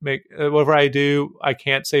not make whatever I do. I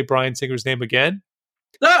can't say Bryan Singer's name again.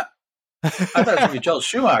 Ah! I thought it was going to be Joel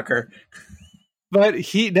Schumacher. But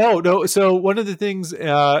no. So one of the things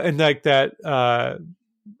in like that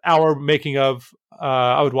hour making of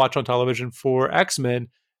I would watch on television for X-Men,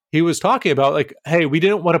 he was talking about like, hey, we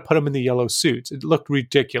didn't want to put him in the yellow suits. It looked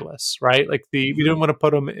ridiculous, right? Like we didn't want to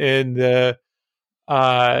put him in the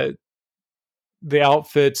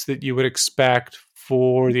outfits that you would expect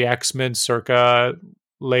for the X-Men circa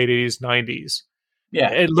late 80s, 90s.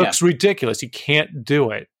 Yeah. It looks ridiculous. You can't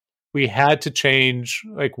do it. We had to change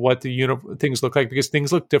like what the things look like because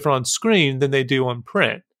things look different on screen than they do on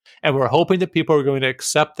print. And we're hoping that people are going to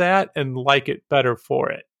accept that and like it better for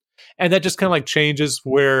it. And that just kind of like changes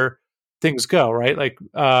where things go, right? Like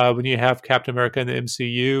when you have Captain America in the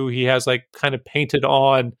MCU, he has like kind of painted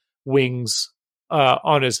on wings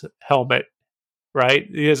on his helmet, right?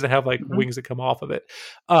 He doesn't have like wings that come off of it,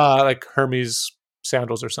 like Hermes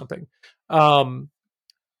sandals or something.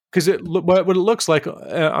 Because what it looks like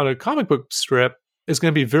on a comic book strip is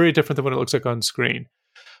going to be very different than what it looks like on screen.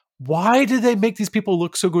 Why did they make these people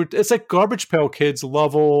look so good? It's like Garbage Pail Kids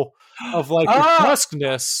level of like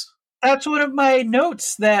grotesqueness. That's one of my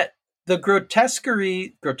notes, that the grotesque,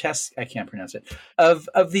 I can't pronounce it, of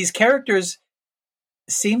these characters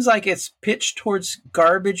seems like it's pitched towards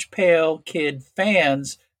Garbage Pail Kid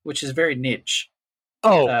fans, which is very niche.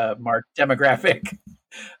 Mark demographic.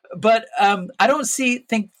 But I don't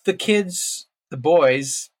think the kids, the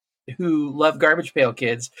boys who love Garbage Pail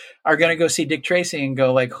Kids, are going to go see Dick Tracy and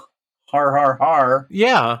go like, har, har, har.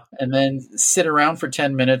 Yeah. And then sit around for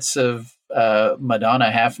 10 minutes of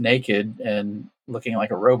Madonna half naked and looking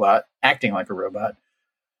like a robot, acting like a robot.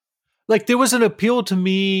 Like there was an appeal to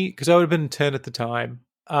me, because I would have been 10 at the time,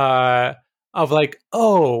 of like,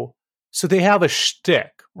 oh, so they have a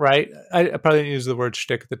shtick, right? I probably didn't use the word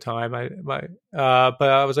shtick at the time. But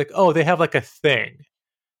I was like, oh, they have like a thing.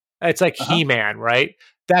 It's like He-Man, right?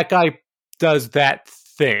 That guy does that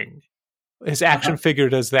thing. His action figure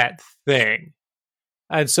does that thing.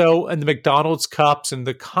 And so, and the McDonald's cups and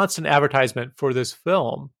the constant advertisement for this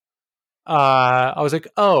film, I was like,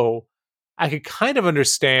 oh, I could kind of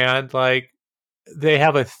understand, like, they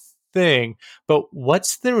have a thing, but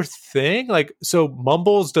what's their thing? Like, so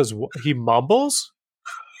Mumbles he mumbles?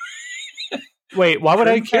 Wait, why would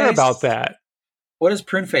I care about that? What does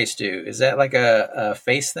Prune Face do? Is that like a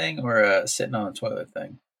face thing or a sitting on a toilet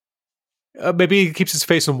thing? Maybe he keeps his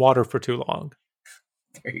face in water for too long.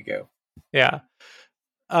 There you go. Yeah.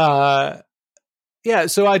 Yeah,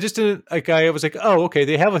 so I just didn't, like, I was like, oh, okay,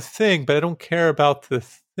 they have a thing, but I don't care about the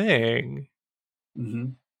thing.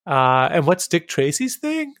 Mm-hmm. And what's Dick Tracy's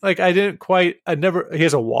thing? Like, he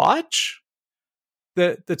has a watch?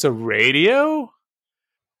 That's a radio?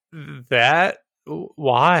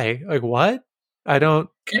 Why? Like, what? I don't.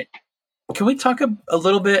 Can we talk a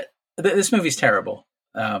little bit? This movie's terrible.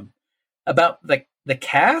 About the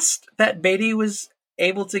cast that Beatty was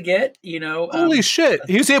able to get, Holy shit.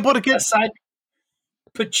 He was able to get aside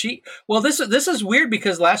Pacino. Well, this is weird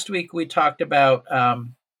because last week we talked about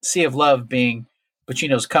Sea of Love being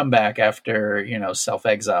Pacino's comeback after,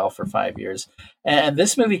 self-exile for 5 years. And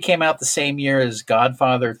this movie came out the same year as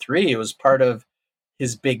Godfather 3. It was part of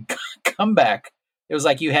his big comeback. It was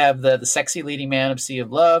like you have the sexy leading man of Sea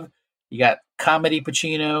of Love, you got comedy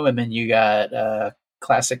Pacino, and then you got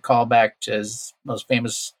classic callback to his most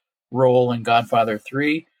famous role in Godfather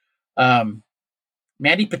 3.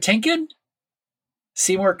 Mandy Patinkin,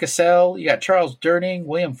 Seymour Cassell, you got Charles Durning,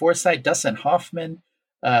 William Forsythe, Dustin Hoffman,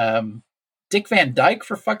 Dick Van Dyke,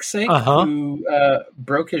 for fuck's sake, who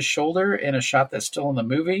broke his shoulder in a shot that's still in the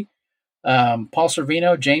movie. Paul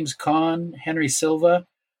Sorvino, James Caan, Henry Silva,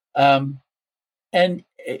 and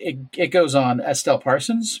it goes on. Estelle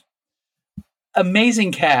Parsons.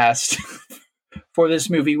 Amazing cast for this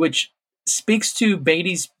movie, which speaks to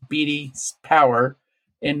Beatty's power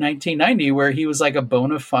in 1990, where he was like a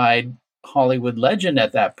bona fide Hollywood legend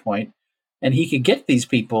at that point, and he could get these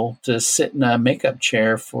people to sit in a makeup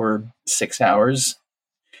chair for 6 hours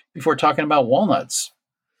before talking about walnuts.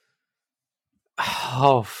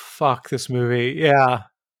 Oh fuck this movie. Yeah.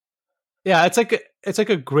 Yeah, it's like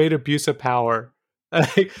a great abuse of power.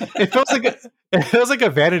 Like, it feels like a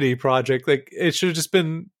vanity project. Like it should have just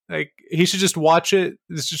been like he should just watch it.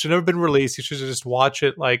 This should never been released. He should just watch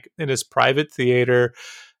it like in his private theater,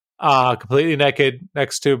 completely naked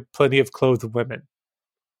next to plenty of clothed women.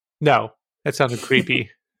 No, that sounded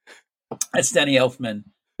creepy. That's Danny Elfman.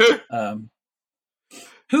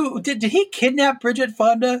 Who did he kidnap Bridget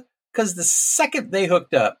Fonda? Because the second they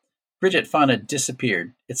hooked up, Bridget Fonda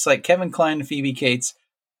disappeared. It's like Kevin Kline and Phoebe Cates.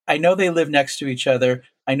 I know they live next to each other.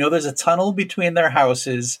 I know there's a tunnel between their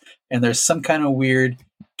houses, and there's some kind of weird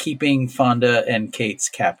keeping Fonda and Cates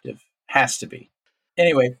captive. Has to be.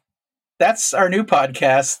 Anyway, that's our new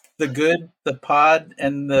podcast, The Good, the Pod,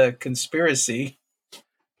 and the Conspiracy.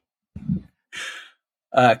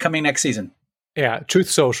 Coming next season. Yeah, Truth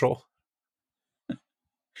Social.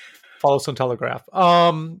 Follow us on Telegraph.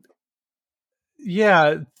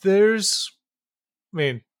 Yeah,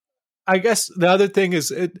 I guess the other thing is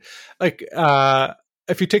it like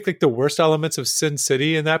if you take like the worst elements of Sin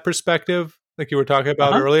City in that perspective, like you were talking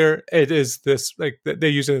about earlier, it is this like they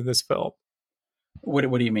use it in this film. What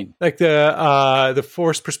do you mean? Like the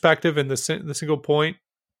forced perspective and the single point,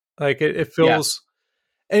 like it feels,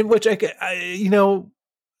 and which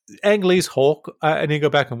Ang Lee's Hulk. I need to go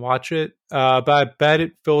back and watch it, but I bet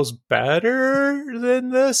it feels better than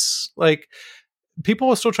this. Like people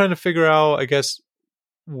are still trying to figure out, I guess,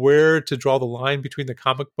 where to draw the line between the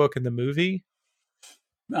comic book and the movie.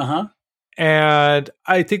 And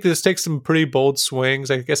I think this takes some pretty bold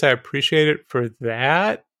swings. I guess I appreciate it for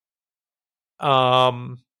that.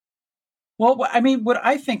 Well, I mean, what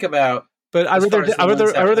I think about, but I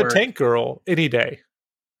rather Tank Girl any day.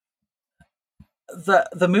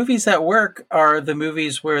 The movies that work are the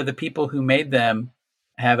movies where the people who made them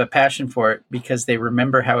have a passion for it because they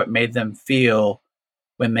remember how it made them feel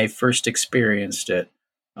when they first experienced it.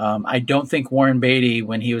 I don't think Warren Beatty,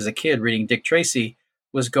 when he was a kid reading Dick Tracy,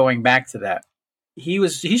 was going back to that.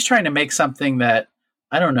 He's trying to make something that,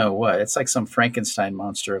 I don't know what, it's like some Frankenstein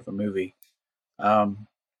monster of a movie. But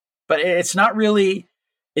it's not really,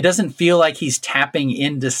 it doesn't feel like he's tapping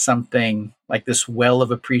into something like this well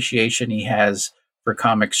of appreciation he has for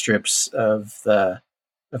comic strips of the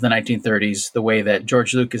 1930s, the way that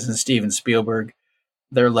George Lucas and Steven Spielberg,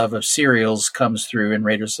 their love of serials comes through in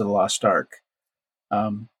Raiders of the Lost Ark.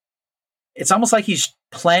 It's almost like he's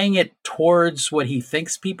playing it towards what he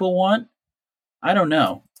thinks people want. I don't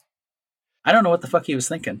know what the fuck he was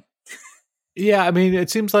thinking. Yeah, I mean, it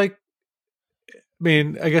seems like,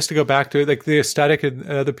 I guess to go back to it, like the aesthetic and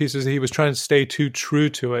other pieces, he was trying to stay too true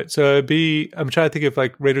to it. So I'm trying to think of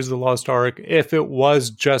like Raiders of the Lost Ark, if it was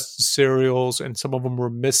just serials and some of them were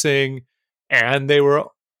missing and they were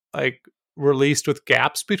like released with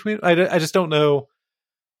gaps between. I just don't know.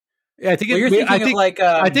 I think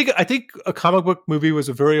I think a comic book movie was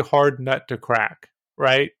a very hard nut to crack,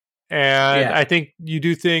 right? And I think you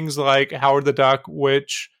do things like Howard the Duck,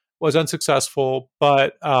 which was unsuccessful,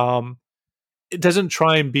 but it doesn't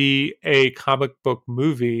try and be a comic book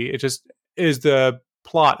movie. It just is the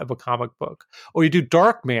plot of a comic book. Or you do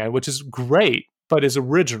Darkman, which is great, but is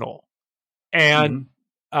original. And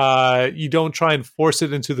you don't try and force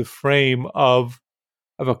it into the frame of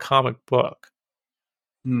a comic book.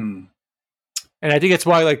 And I think it's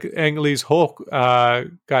why like Ang Lee's Hulk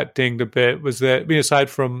got dinged a bit, was that, aside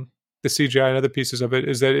from the CGI and other pieces of it,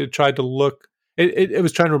 is that it tried to look, it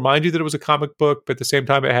was trying to remind you that it was a comic book, but at the same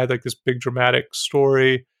time it had like this big dramatic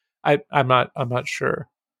story. I'm not sure.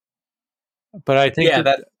 But I think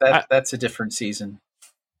that's a different season.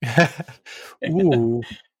 Ooh.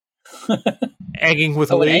 Egging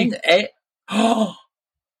with Lee. All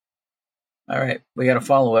right. We got a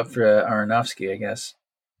follow up for Aronofsky, I guess.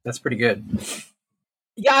 That's pretty good.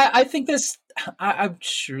 Yeah, I think this. I'm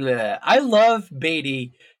sure that I love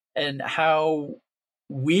Beatty and how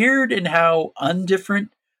weird and how undifferent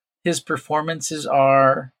his performances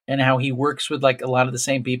are, and how he works with like a lot of the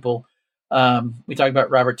same people. We talk about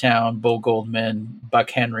Robert Towne, Bo Goldman, Buck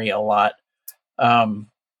Henry a lot. A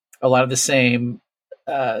lot of the same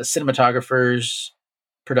cinematographers,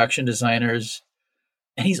 production designers,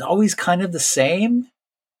 and he's always kind of the same.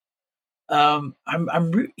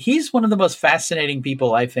 He's one of the most fascinating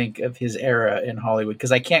people, I think, of his era in Hollywood,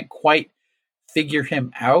 because I can't quite figure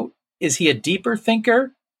him out. Is he a deeper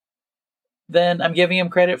thinker than I'm giving him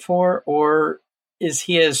credit for, or is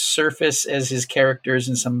he as surface as his characters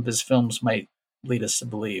in some of his films might lead us to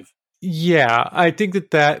believe. Yeah, I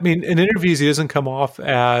think that I mean, in interviews, he doesn't come off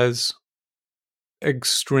as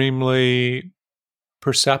extremely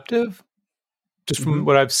perceptive, just from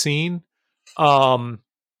what I've seen. Um,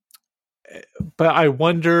 but I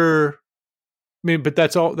wonder. I mean, but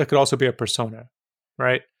that's all. That could also be a persona,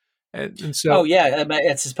 right? And so, Oh yeah,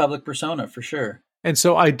 it's his public persona for sure. and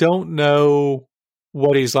so I don't know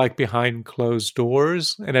what he's like behind closed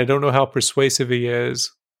doors, and I don't know how persuasive he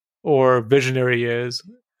is or visionary he is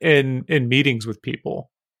in meetings with people.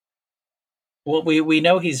 Well, we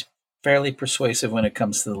know he's fairly persuasive when it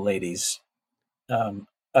comes to the ladies.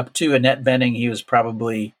 Up to Annette Bening, he was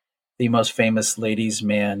probably the most famous ladies'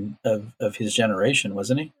 man of his generation,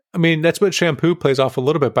 wasn't he? I mean, that's what Shampoo plays off a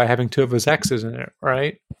little bit by having two of his exes in it,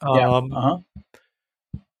 right? Yeah.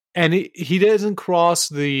 And he doesn't cross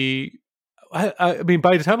the. I mean,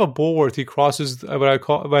 by the time of Bulworth, he crosses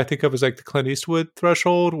what I think of as like the Clint Eastwood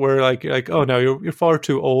threshold, where like you're like, oh no, you're far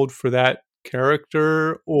too old for that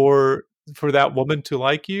character or for that woman to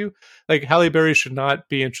like you. Like Halle Berry should not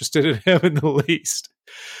be interested in him in the least.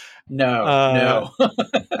 No.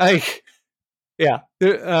 Yeah.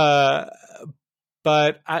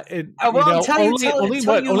 But only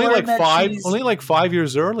like 5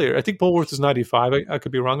 years earlier. I think Bulworth is 95. I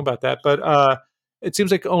could be wrong about that, but it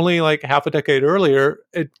seems like only like half a decade earlier.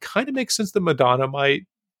 It kind of makes sense that Madonna might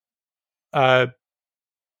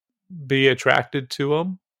be attracted to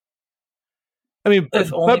him. I mean,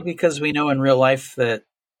 if only because we know in real life that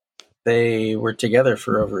they were together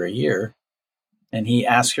for over a year, and he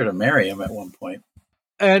asked her to marry him at one point.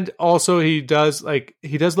 And also he does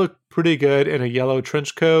look pretty good in a yellow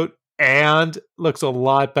trench coat and looks a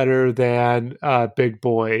lot better than Big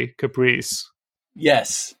Boy Caprice.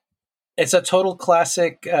 Yes. It's a total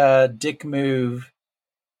classic dick move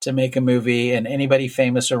to make a movie, and anybody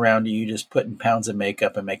famous around you just put in pounds of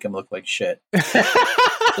makeup and make him look like shit. So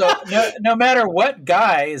no matter what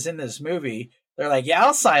guy is in this movie, they're like, yeah,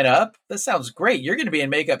 I'll sign up. That sounds great. You're going to be in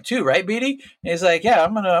makeup too, right, Beatty? And he's like, yeah,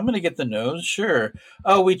 I'm gonna get the nose, sure.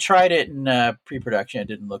 Oh, we tried it in pre-production. It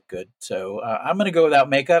didn't look good, so I'm going to go without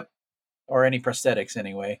makeup or any prosthetics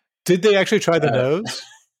anyway. Did they actually try the nose?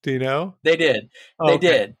 Do you know? They did. Oh, they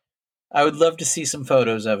did. I would love to see some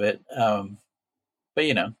photos of it, but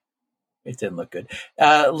it didn't look good.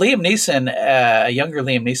 Liam Neeson, a younger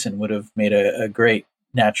Liam Neeson, would have made a great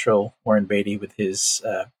natural Warren Beatty with his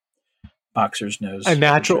boxer's nose. A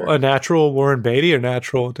natural Warren Beatty or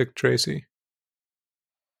natural Dick Tracy?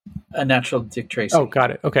 A natural Dick Tracy. Oh,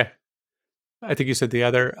 got it. Okay. I think you said the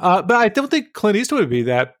other. But I don't think Clint Eastwood would be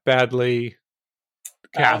that badly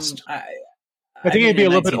cast. I think he'd be a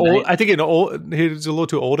little bit old. I think he's a little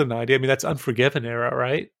too old in 90. I mean, that's Unforgiven era,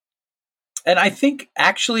 right? And I think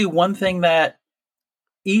actually one thing that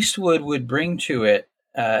Eastwood would bring to it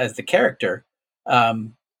as the character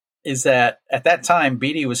is that at that time,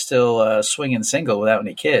 Beatty was still swinging single without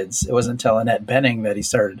any kids. It wasn't until Annette Bening that he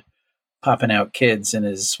started popping out kids in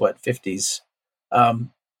his, 50s.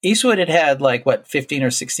 Eastwood had 15 or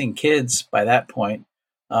 16 kids by that point.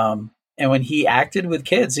 And when he acted with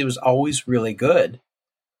kids, he was always really good.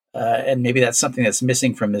 And maybe that's something that's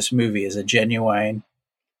missing from this movie is a genuine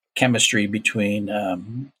chemistry between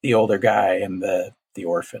the older guy and the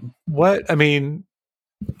orphan.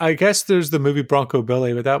 I guess there's the movie Bronco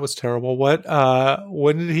Billy, but that was terrible.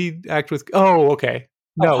 When did he act with? Oh, okay.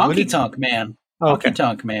 No, Honky Tonk Man. Oh, okay. Honky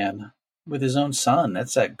Tonk Man with his own son.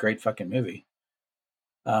 That's a great fucking movie.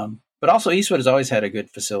 But also Eastwood has always had a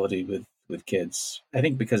good facility with kids. I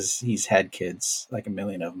think because he's had kids, like a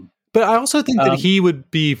million of them. But I also think that he would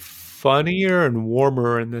be funnier and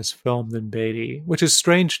warmer in this film than Beatty, which is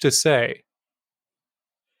strange to say.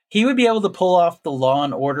 He would be able to pull off the Law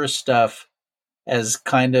and Order stuff as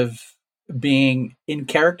kind of being in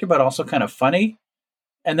character, but also kind of funny.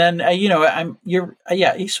 And then,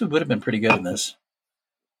 Eastwood would have been pretty good in this.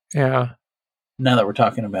 Yeah. Now that we're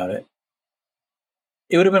talking about it.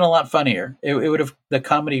 It would have been a lot funnier. The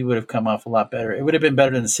comedy would have come off a lot better. It would have been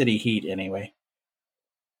better than City Heat anyway.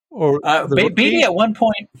 Or Beatty at one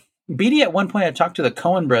point I talked to the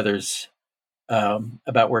Coen brothers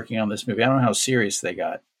about working on this movie. I don't know how serious they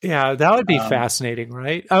got. Yeah, that would be fascinating,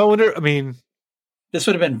 right? I wonder, this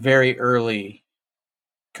would have been very early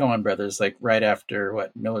Coen brothers, like right after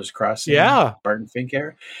Miller's Crossing, Barton Fink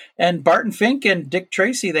era. And Barton Fink and Dick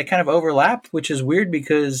Tracy, they kind of overlap, which is weird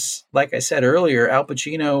because, like I said earlier, Al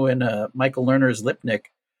Pacino and Michael Lerner's Lipnick,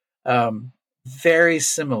 very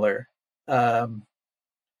similar. Lerner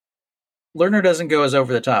doesn't go as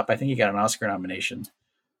over the top. I think he got an Oscar nomination.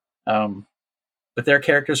 But their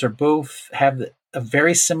characters are both have a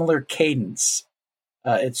very similar cadence.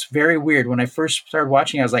 It's very weird. When I first started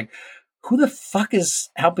watching, I was like, who the fuck is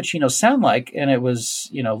Al Pacino sound like? And it was,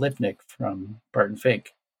 Lipnick from Barton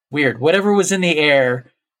Fink. Weird. Whatever was in the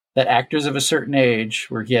air that actors of a certain age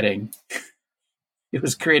were getting, it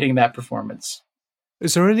was creating that performance.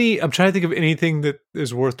 Is there I'm trying to think of anything that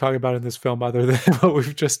is worth talking about in this film other than what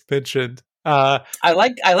we've just mentioned. I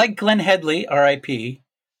like Glenn Headley, R.I.P.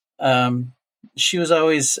 She was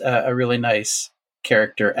always a really nice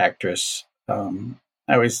character actress.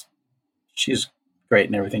 She's great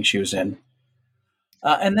in everything she was in.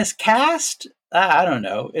 And this cast, I don't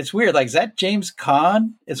know. It's weird. Like, is that James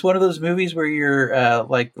Caan? It's one of those movies where you're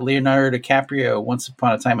like Leonardo DiCaprio, Once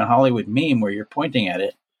Upon a Time in Hollywood meme, where you're pointing at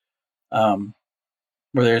it,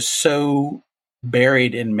 where they're so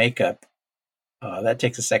buried in makeup. That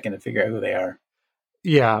takes a second to figure out who they are.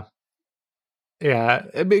 Yeah. Yeah.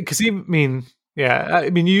 You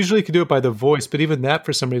usually could do it by the voice, but even that,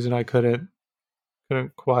 for some reason, I couldn't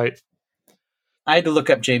quite. I had to look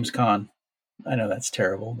up James Caan. I know that's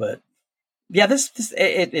terrible, but yeah,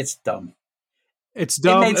 it's dumb. It's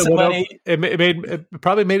dumb. It made some money. It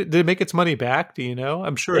probably did it make its money back? Do you know?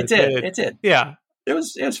 I'm sure it did. It did. Yeah. It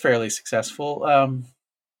was fairly successful.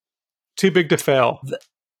 Too big to fail.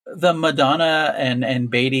 The Madonna and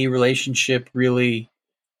Beatty relationship really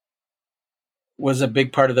was a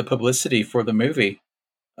big part of the publicity for the movie.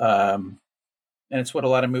 And it's what a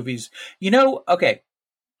lot of movies, okay.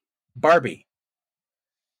 Barbie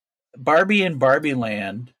and Barbie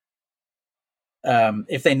Land.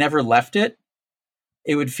 If they never left it,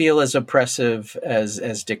 it would feel as oppressive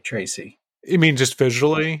as Dick Tracy. You mean just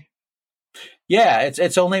visually? Yeah.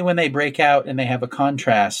 It's only when they break out and they have a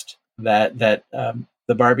contrast that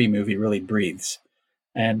the Barbie movie really breathes.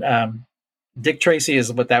 And Dick Tracy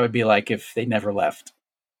is what that would be like if they never left.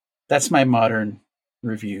 That's my modern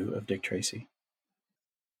review of Dick Tracy.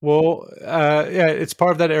 Well, yeah, it's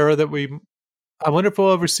part of that era that I wonder if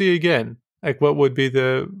we'll ever see again. Like, what would be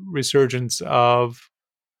the resurgence of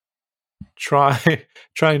trying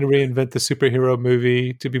to reinvent the superhero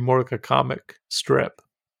movie to be more like a comic strip?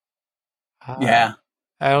 Yeah.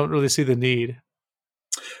 I don't really see the need.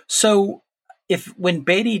 So when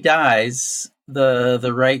Beatty dies,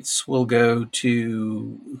 the rights will go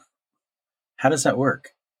to, how does that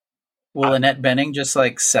work? Will Annette Bening just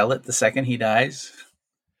like sell it the second he dies?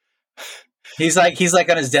 He's like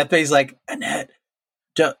on his deathbed. He's like, Annette,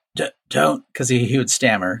 don't, because he would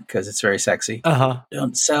stammer because it's very sexy.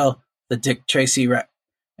 Don't sell the Dick Tracy right.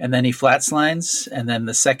 And then he flatslines, and then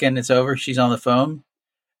the second it's over, she's on the phone.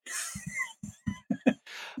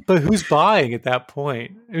 But who's buying at that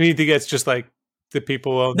point? I mean, you think it's just like the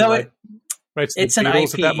people own rights to the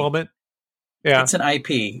Beatles at that moment? Yeah, it's an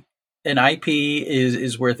IP. An IP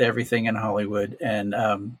is worth everything in Hollywood, and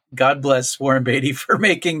God bless Warren Beatty for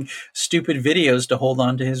making stupid videos to hold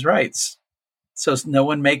on to his rights, so no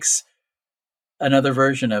one makes another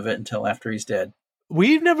version of it until after he's dead.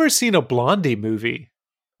 We've never seen a Blondie movie,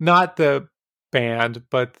 not the band,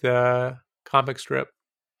 but the comic strip.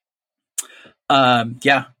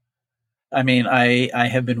 Yeah, I mean, I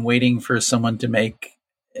have been waiting for someone to make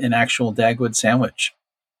an actual Dagwood sandwich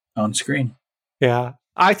on screen. Yeah.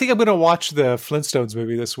 I think I'm going to watch the Flintstones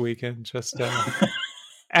movie this weekend, just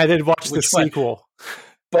and then watch the sequel.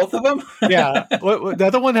 Both of them? Yeah. The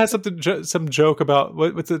other one has some joke about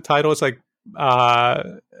what's the title? It's like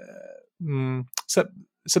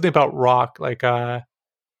something about rock, like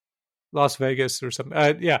Las Vegas or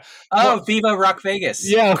something. Yeah. Viva Rock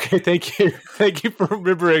Vegas. Yeah. Okay. Thank you for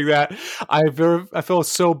remembering that. I feel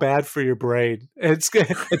so bad for your brain. It's got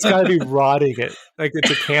to be rotting it. Like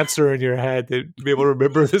it's a cancer in your head to be able to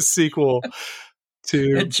remember the sequel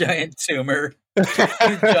to a giant tumor.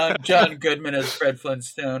 John Goodman as Fred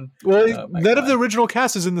Flintstone. Well, none of the original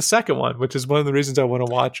cast is in the second one, which is one of the reasons I want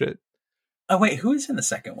to watch it. Oh wait, who is in the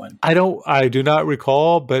second one? I do not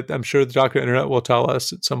recall, but I'm sure the Dr. Internet will tell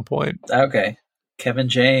us at some point. Okay. Kevin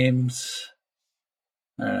James.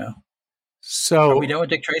 I don't know. So are we done with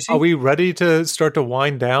Dick Tracy? Are we ready to start to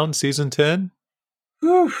wind down season 10?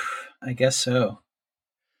 Whew, I guess so.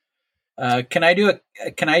 Can I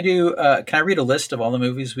read a list of all the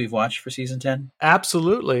movies we've watched for season 10?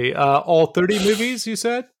 Absolutely. All 30 movies, you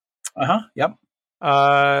said? Yep.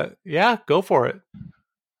 Yeah, go for it.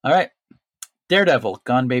 All right. Daredevil,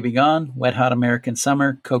 Gone Baby Gone, Wet Hot American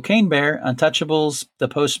Summer, Cocaine Bear, Untouchables, The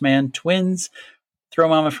Postman, Twins, Throw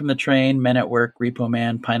Mama from the Train, Men at Work, Repo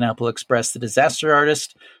Man, Pineapple Express, The Disaster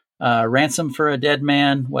Artist, Ransom for a Dead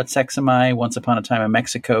Man, What Sex Am I, Once Upon a Time in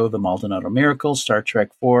Mexico, The Maldonado Miracle, Star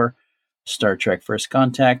Trek 4, Star Trek First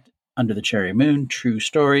Contact, Under the Cherry Moon, True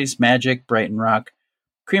Stories, Magic, Brighton Rock,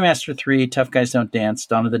 Cremaster 3, Tough Guys Don't Dance,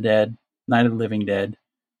 Dawn of the Dead, Night of the Living Dead,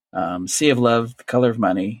 Sea of Love, The Color of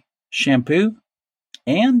Money, Shampoo,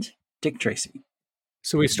 and Dick Tracy.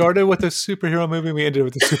 So we started with a superhero movie, we ended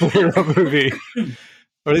with a superhero movie,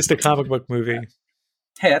 or at least a comic book movie.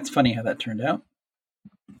 Hey, that's funny how that turned out.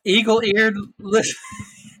 Eagle-eared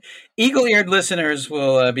listeners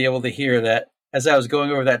will be able to hear that as I was going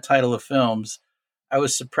over that title of films, I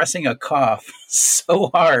was suppressing a cough so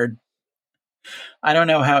hard. I don't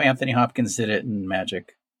know how Anthony Hopkins did it in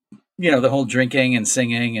Magic. The whole drinking and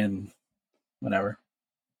singing and whatever.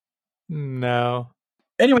 No.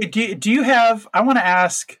 Anyway, do you have, I want to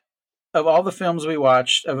ask, of all the films we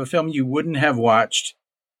watched, of a film you wouldn't have watched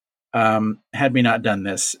had we not done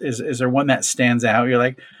this, is there one that stands out? You're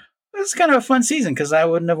like, this is kind of a fun season because I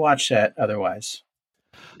wouldn't have watched that otherwise.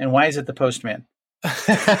 And why is it The Postman?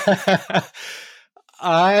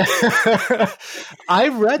 I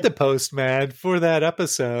read The Postman for that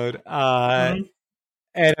episode. And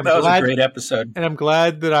that was a great episode. And I'm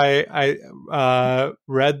glad that I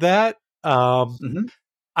read that.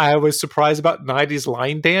 I was surprised about 90s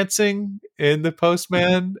line dancing in The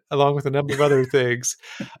Postman, along with a number of other things.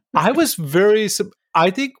 I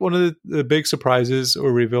think one of the big surprises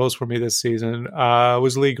or reveals for me this season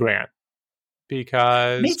was Lee Grant.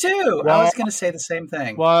 Because me too. I was going to say the same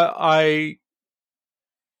thing. While I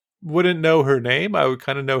wouldn't know her name, I would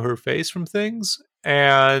kind of know her face from things.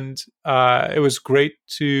 And it was great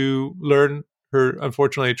to learn her,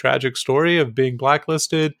 unfortunately, tragic story of being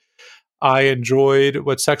blacklisted. I enjoyed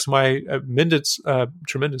what Sex My Minutes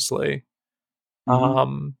tremendously.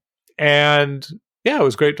 And yeah, it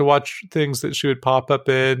was great to watch things that she would pop up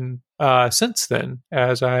in since then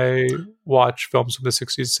as I watch films from the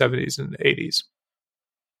 60s, 70s, and 80s.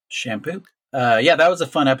 Shampoo. Yeah, that was a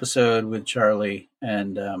fun episode with Charlie.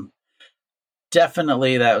 And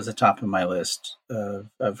definitely that was the top of my list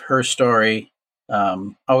of her story.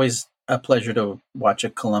 Always a pleasure to watch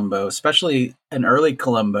a Columbo, especially an early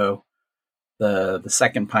Columbo. The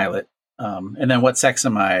second pilot, and then What Sex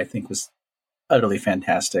Am I think was utterly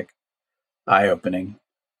fantastic, eye-opening.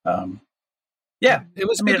 Yeah,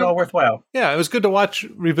 it made it all worthwhile. Yeah, it was good to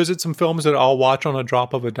revisit some films that I'll watch on a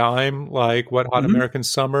drop of a dime, like Wet Hot American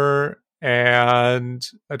Summer and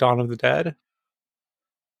A Dawn of the Dead.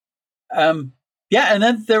 Yeah, and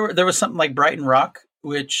then there was something like Brighton Rock,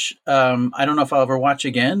 which I don't know if I'll ever watch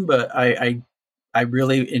again, but I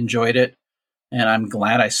really enjoyed it. And I'm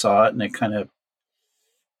glad I saw it, and it kind of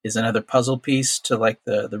is another puzzle piece to like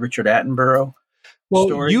the Richard Attenborough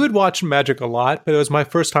story. You had watched Magic a lot, but it was my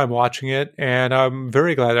first time watching it, and I'm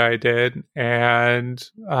very glad I did, and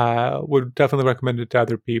would definitely recommend it to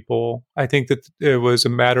other people. I think that it was a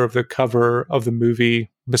matter of the cover of the movie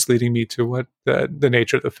misleading me to what the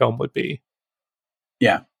nature of the film would be.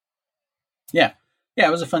 Yeah, it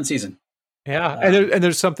was a fun season. Yeah, and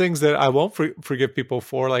there's some things that I won't forgive people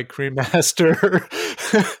for, like Cream Master.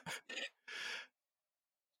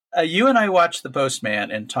 You and I watched The Postman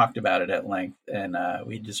and talked about it at length, and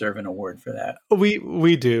we deserve an award for that.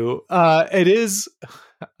 We do. It is.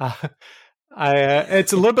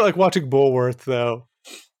 It's a little bit like watching Bullworth, though,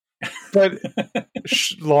 but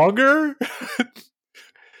longer.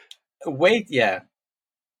 Wait, yeah.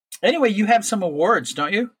 Anyway, you have some awards,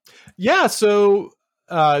 don't you? Yeah. So.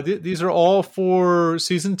 These are all for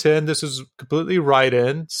season 10. This is completely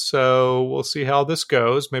write-in, so we'll see how this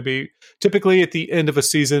goes. Maybe typically at the end of a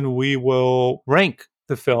season, we will rank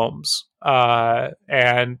the films,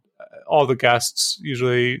 and all the guests,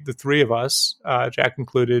 usually the three of us, Jack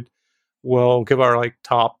included, will give our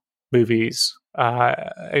top movies,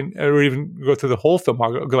 or even go through the whole film.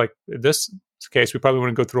 I'll go in this case, we probably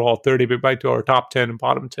wouldn't go through all 30, but we might do our top 10 and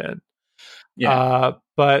bottom 10. Yeah.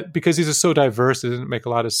 But because these are so diverse, it didn't make a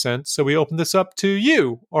lot of sense. So we open this up to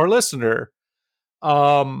you, our listener.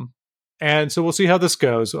 And so we'll see how this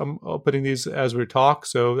goes. I'm opening these as we talk.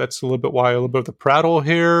 So that's a little bit of the prattle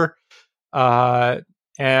here.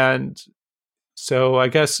 And so I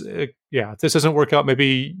guess, if this doesn't work out,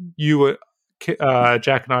 maybe you,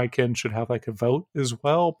 Jack and I should have a vote as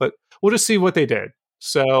well, but we'll just see what they did.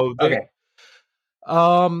 So,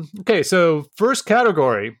 okay. So first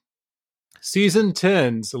category. Season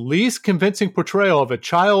 10's least convincing portrayal of a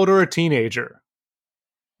child or a teenager.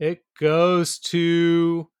 It goes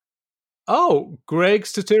to, Greg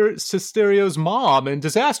Sesterio's mom and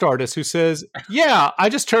Disaster Artist, who says, yeah, I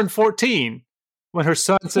just turned 14 when her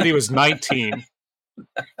son said he was 19.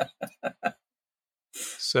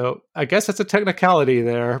 So I guess that's a technicality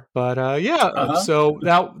there, but so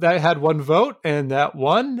that had one vote and that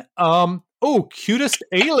won. Cutest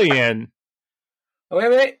alien.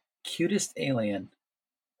 Wait. Cutest alien.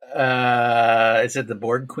 Is it the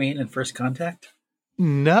Borg Queen in First Contact?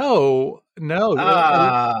 No, No, it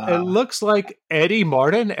Ah, looks like Eddie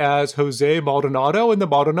Martin as Jose Maldonado in the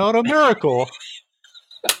Maldonado Miracle.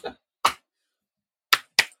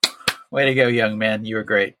 way to go, young man. You were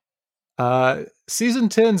great. Season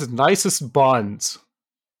 10's nicest buns.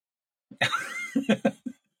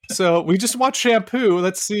 So we just watched Shampoo.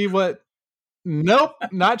 Let's see what. Nope,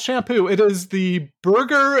 not Shampoo. It is the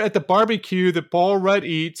burger at the barbecue that Paul Rudd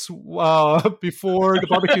eats before the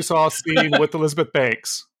barbecue sauce scene with Elizabeth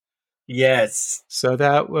Banks. Yes. So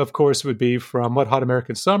that, of course, would be from What Hot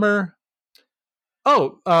American Summer.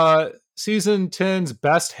 Oh, season 10's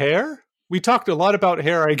best hair. We talked a lot about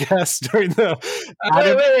hair, I guess, during the.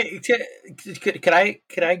 Wait.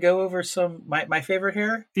 Could I go over some my favorite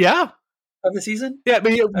hair Yeah, of the season? yeah.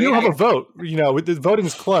 But you Okay. have a vote. The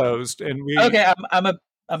voting's closed, and we. Okay, I'm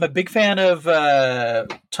a big fan of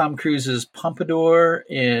Tom Cruise's pompadour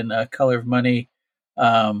in Color of Money.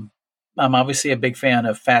 I'm obviously a big fan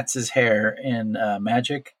of Fats's hair in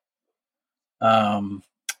Magic.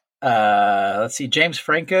 Let's see, James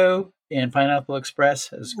Franco in Pineapple Express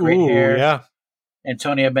has great hair. Yeah,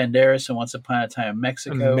 Antonio Banderas in Once Upon a Time in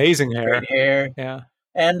Mexico, amazing hair. great hair. Yeah,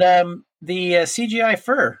 and the CGI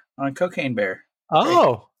fur on Cocaine Bear.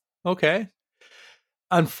 Oh, okay.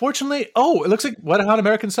 Unfortunately, it looks like What Hot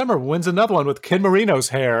American Summer wins another one with Ken Marino's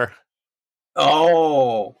hair.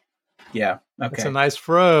 Oh, yeah. Okay, It's a nice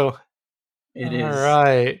fro. It is. All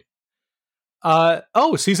right.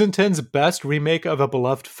 Season 10's best remake of a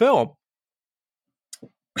beloved film.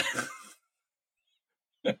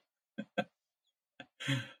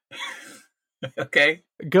 Okay.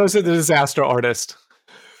 Goes to The Disaster Artist.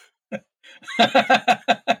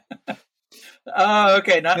 Oh,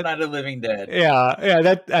 okay. Not a Living Dead. Yeah.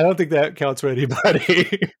 That I don't think that counts for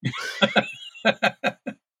anybody.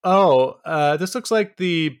 This looks like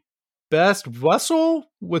the best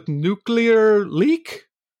vessel with nuclear leak.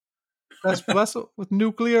 Best vessel with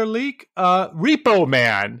nuclear leak. Repo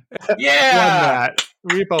Man. Yeah. Won that.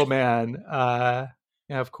 Repo Man.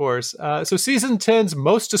 Yeah, of course. So season 10's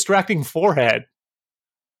most distracting forehead.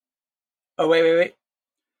 Oh, wait.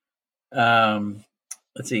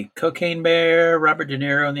 Let's see. Cocaine Bear, Robert De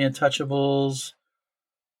Niro and the Untouchables.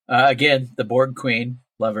 Again, the Borg Queen,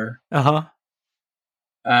 lover. Uh-huh.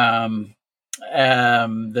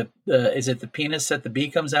 Is it the penis that the bee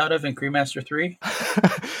comes out of in Cremaster 3?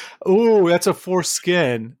 Ooh, that's a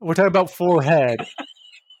foreskin. We're talking about forehead.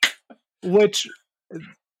 Which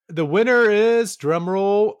the winner is,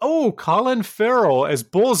 drumroll, Colin Farrell as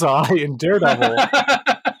Bullseye in Daredevil.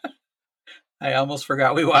 I almost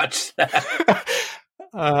forgot we watched that.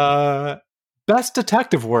 Best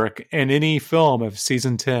detective work in any film of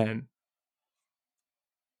season 10.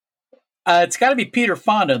 It's got to be Peter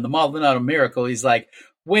Fonda in The Maldonado Miracle. He's like,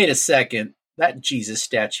 wait a second, that Jesus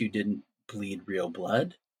statue didn't bleed real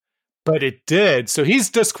blood. But it did, so he's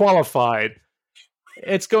disqualified.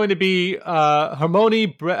 It's going to be Harmony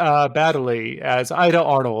Baddeley as Ida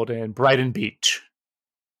Arnold in Brighton Beach.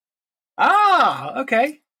 Ah,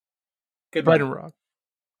 okay. Good Brighton one. Rock.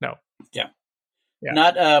 No. Yeah. Yeah.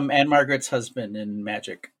 Not Anne Margaret's husband in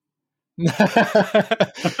Magic.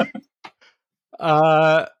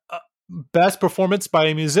 Best performance by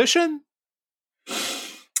a musician?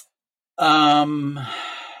 I'm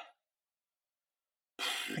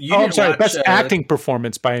sorry. Best acting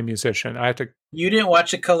performance by a musician. I have to. You didn't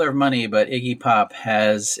watch The Color of Money, but Iggy Pop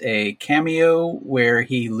has a cameo where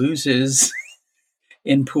he loses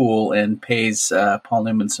in pool and pays Paul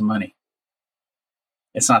Newman some money.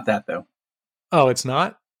 It's not that though. Oh, it's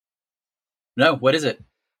not? No. What is it?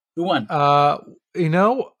 Who won? I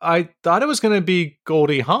thought it was going to be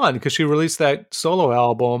Goldie Hawn because she released that solo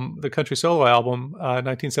album, the country solo album,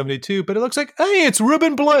 1972. But it looks like, hey, it's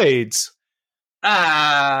Ruben Blades. He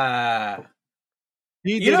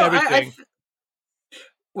did everything.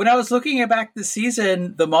 When I was looking back this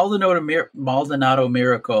season, the Maldonado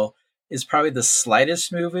Miracle is probably the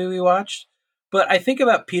slightest movie we watched. But I think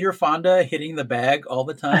about Peter Fonda hitting the bag all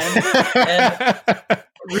the time. And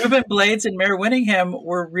Ruben Blades and Mare Winningham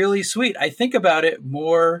were really sweet. I think about it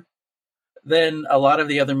more than a lot of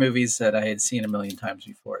the other movies that I had seen a million times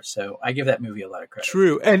before. So I give that movie a lot of credit.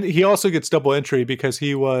 True. And he also gets double entry because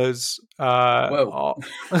he was and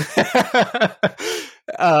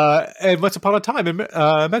Once Upon a Time in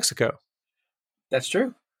Mexico. That's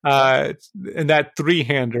true. In that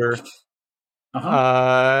three-hander.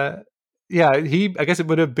 Yeah, I guess it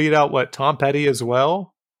would have beat out Tom Petty as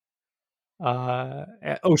well.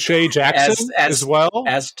 O'Shea Jackson as well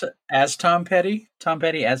as Tom Petty. Tom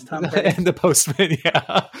Petty as Tom Petty and the Postman.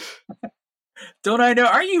 Yeah. Don't I know?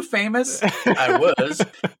 Are you famous? I was,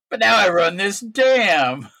 but now I run this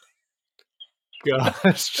dam.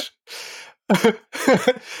 Gosh.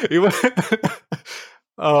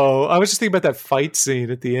 Oh, I was just thinking about that fight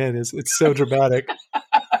scene at the end. It's so dramatic.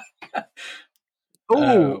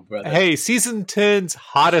 Oh, brother. hey, season 10's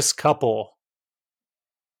hottest couple.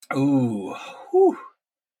 Ooh. Whew.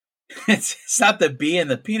 It's not the bee and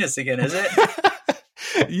the penis again, is it?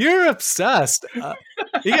 You're obsessed.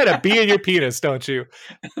 You got a bee in your penis, don't you?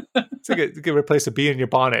 You could replace a bee in your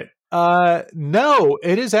bonnet. No,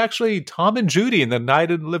 it is actually Tom and Judy in the Night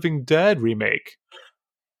of the Living Dead remake.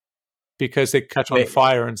 Because they catch on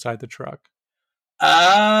fire inside the truck.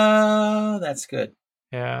 Oh, that's good.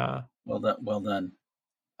 Yeah. Well done.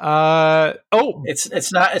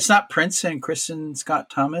 It's not Prince and Kristen Scott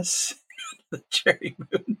Thomas, the Cherry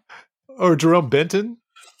Moon, or Jerome Benton.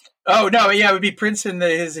 Oh no, yeah, it would be Prince and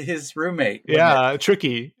his roommate. Yeah,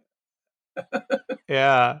 Tricky.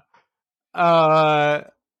 Yeah.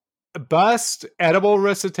 Best edible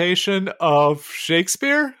recitation of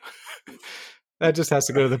Shakespeare. That just has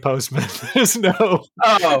to go to the postman. There's no.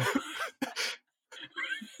 Oh.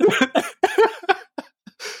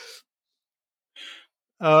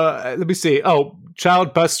 Let me see. Oh,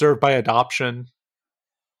 child best served by adoption.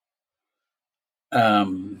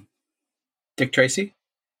 Dick Tracy.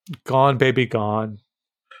 Gone, baby, gone.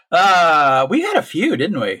 We had a few,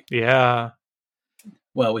 didn't we? Yeah.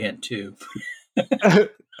 Well, we had two.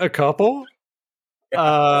 A couple.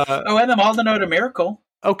 And the Malden Ode a Miracle.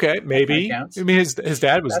 Okay, maybe. I mean, his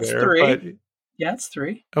dad was there. Three. But... Yeah, it's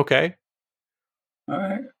three. Okay. All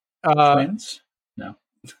right. Twins? No.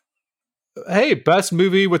 Hey, best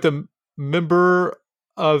movie with a member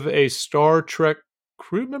of a Star Trek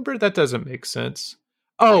crew member? That doesn't make sense.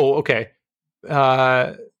 Oh, okay.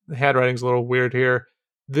 The handwriting's a little weird here.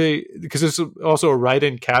 Because it's also a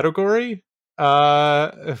write-in category.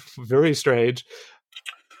 Very strange.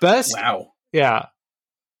 Best. Wow. Yeah.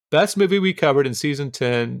 Best movie we covered in season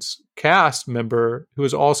 10's cast member who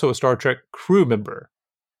is also a Star Trek crew member.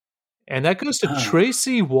 And that goes to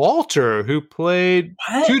Tracy Walter, who played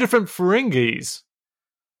two different Ferengis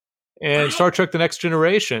in Star Trek The Next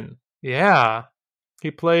Generation. Yeah.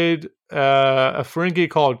 He played a Ferengi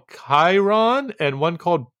called Chiron and one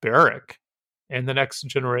called Barrick in The Next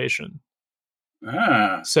Generation.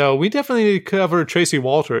 So we definitely need to cover Tracy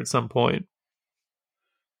Walter at some point.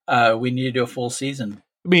 We need to do a full season.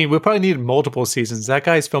 I mean, we probably need multiple seasons. That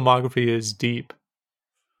guy's filmography is deep.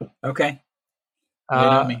 Okay.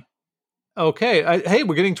 Me. Okay. Hey,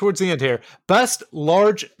 we're getting towards the end here. Best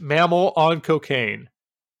large mammal on cocaine.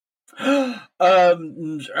 Hang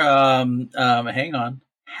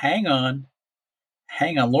on.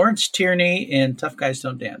 Lawrence Tierney in Tough Guys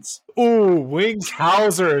Don't Dance. Ooh, Wings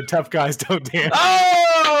Hauser in Tough Guys Don't Dance.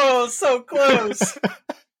 Oh, so close.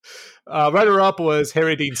 Runner-up was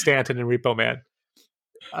Harry Dean Stanton in Repo Man.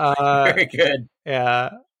 Very good.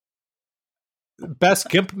 Yeah. Best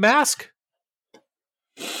Gimp mask?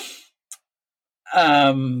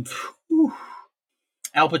 Al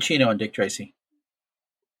Pacino and Dick Tracy.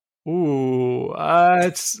 Ooh,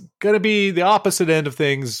 it's going to be the opposite end of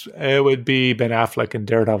things. It would be Ben Affleck in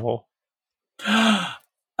Daredevil. Oh,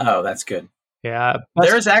 that's good. Yeah.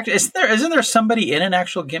 Isn't there somebody in an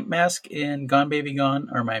actual Gimp mask in Gone Baby Gone?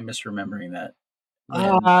 Or am I misremembering that?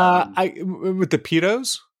 With the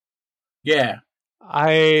pedos? Yeah.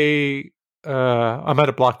 I might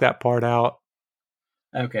have blocked that part out.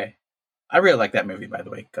 Okay. I really like that movie, by the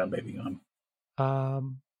way, Gone Baby Gone.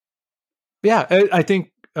 Yeah, I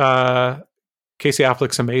think Casey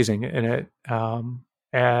Affleck's amazing in it,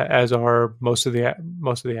 as are most of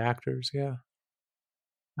the actors. Yeah.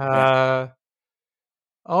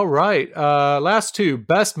 All right. Last two.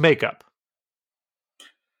 Best makeup.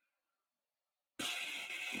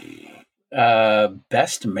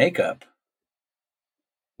 Best makeup.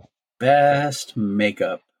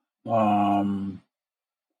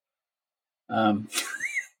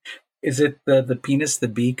 Is it the penis the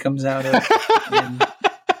bee comes out of in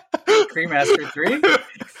Cremaster 3?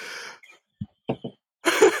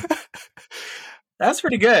 That's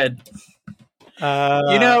pretty good.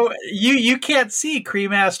 You can't see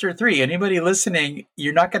Cremaster 3. Anybody listening,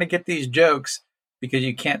 you're not going to get these jokes because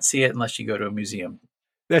you can't see it unless you go to a museum.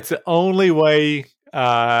 That's the only way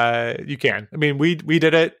you can. I mean, we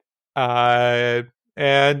did it.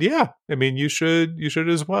 And yeah, I mean, you should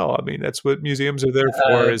as well. I mean, that's what museums are there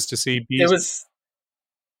for, is to see bees.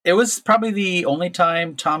 It was probably the only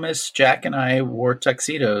time Thomas, Jack, and I wore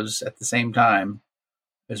tuxedos at the same time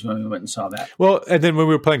is when we went and saw that. Well, and then when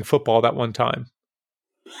we were playing football that one time.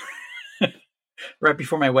 Right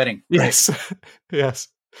before my wedding. Yes. Right? Yes.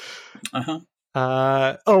 Uh-huh.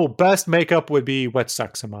 Best makeup would be What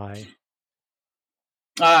Sucks Am I?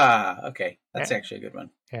 Okay. That's actually a good one.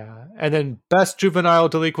 Yeah. And then best juvenile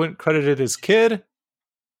delinquent credited as kid.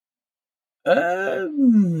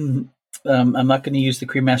 I'm not going to use the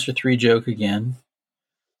Cremaster 3 joke again.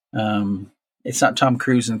 It's not Tom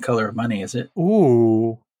Cruise in Color of Money, is it?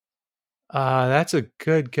 Ooh. That's a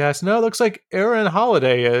good guess. No, it looks like Aaron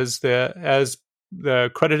Holiday is as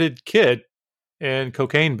the credited kid in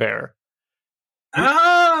Cocaine Bear.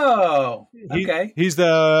 Oh, okay. He's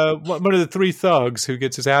the one of the three thugs who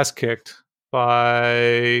gets his ass kicked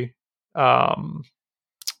by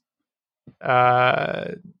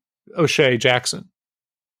O'Shea Jackson.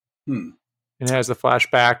 And has the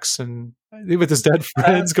flashbacks and with his dead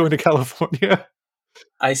friends going to California.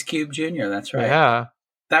 Ice Cube Jr., that's right. Yeah.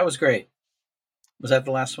 That was great. Was that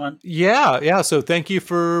the last one? Yeah. So thank you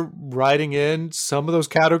for writing in some of those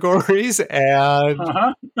categories and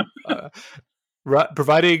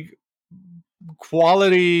providing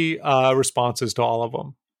quality responses to all of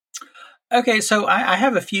them. Okay, so I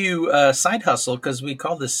have a few side hustle, because we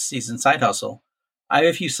call this season Side Hustle. I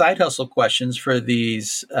have a few side hustle questions for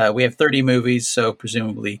these. We have 30 movies, so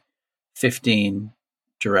presumably 15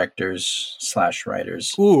 directors /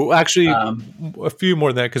 writers. Ooh, actually, a few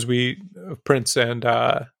more than that, because we Prince and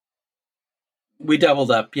we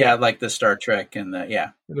doubled up. Yeah, like the Star Trek and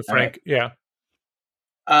the Frank. Right. Yeah.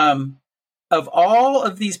 Of all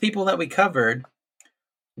of these people that we covered,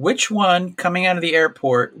 which one coming out of the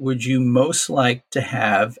airport would you most like to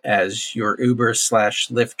have as your Uber /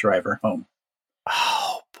 Lyft driver home?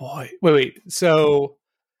 Oh boy! Wait. So,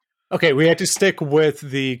 okay, we have to stick with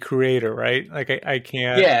the creator, right? Like I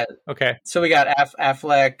can't. Yeah. Okay. So we got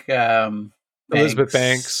Affleck, Elizabeth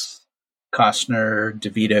Banks, Costner,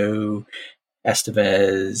 DeVito,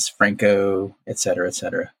 Estevez, Franco, etc.,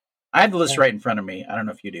 etc. I have the list right in front of me. I don't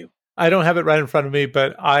know if you do. I don't have it right in front of me,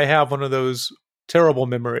 but I have one of those terrible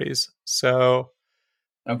memories. So,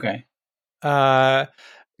 okay.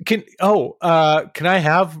 Can I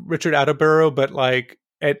have Richard Attenborough, but like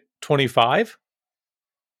at 25?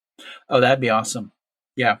 Oh, that'd be awesome.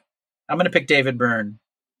 Yeah. I'm going to pick David Byrne.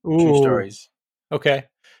 Ooh. True Stories. Okay.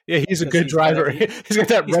 Yeah, he's a good driver. He's got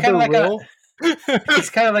that rubber wheel. He's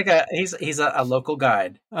kind of like he's a local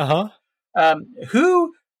guide.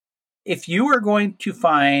 Who, if you were going to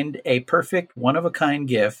find a perfect one-of-a-kind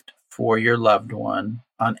gift for your loved one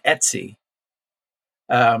on Etsy,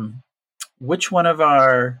 which one of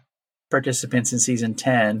our participants in season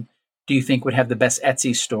 10 do you think would have the best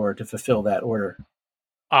Etsy store to fulfill that order?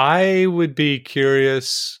 I would be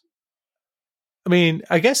curious. I mean,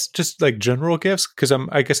 I guess just like general gifts, because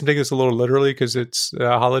I guess I'm taking this a little literally because it's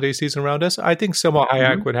holiday season around us. I think Selma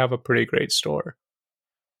Hayek would have a pretty great store.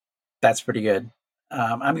 That's pretty good.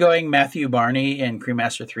 I'm going Matthew Barney in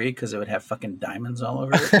Cremaster 3 because it would have fucking diamonds all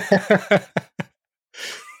over it.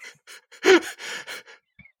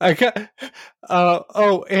 I got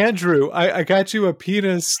Andrew, I got you a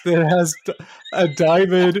penis that has a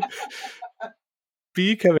diamond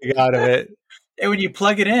bee coming out of it. And when you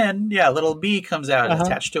plug it in, a little bee comes out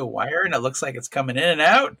attached to a wire, and it looks like it's coming in and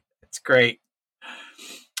out. It's great.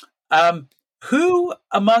 Who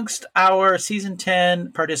amongst our season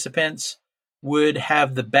 10 participants would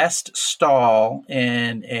have the best stall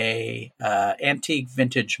in a antique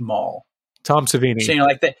vintage mall? Tom Savini. So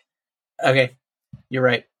like that. Okay, you're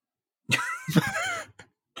right.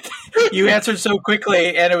 You answered so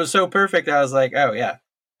quickly, and it was so perfect. I was like, oh yeah,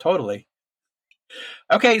 totally.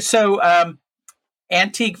 Okay, so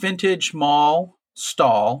antique vintage mall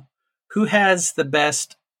stall. Who has the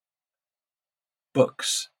best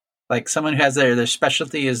books? Like someone who has their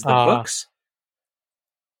specialty is the books.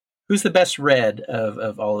 Who's the best read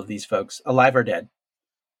of all of these folks, alive or dead?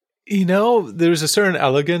 You know, there's a certain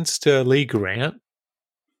elegance to Lee Grant.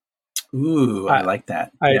 Ooh, I like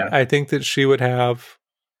that. I think that she would have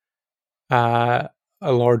a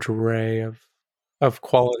large array of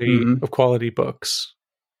quality books.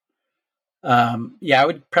 I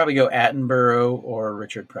would probably go Attenborough or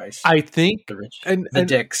Richard Price. I think the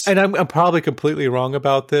Dicks. And I'm probably completely wrong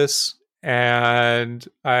about this. And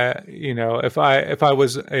if I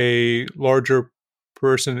was a larger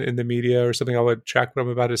person in the media or something, I would check what I'm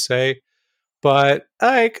about to say. But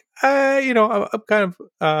I'm kind of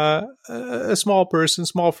a small person,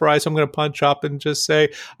 small fry, so I'm going to punch up and just say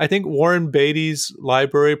I think Warren Beatty's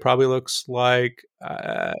library probably looks like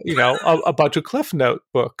a bunch of Cliff Note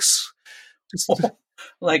books.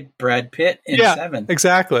 Like Brad Pitt in Seven.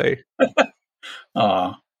 Exactly.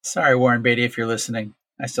 Aw, sorry, Warren Beatty, if you're listening.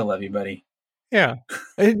 I still love you, buddy. Yeah.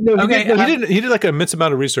 He did like an immense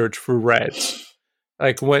amount of research for Reds.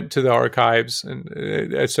 Like went to the archives,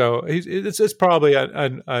 and so it's probably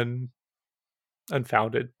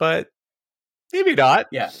unfounded, but maybe not.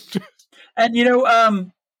 Yeah. And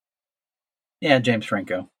Yeah, James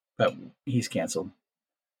Franco, but he's canceled.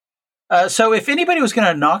 So if anybody was going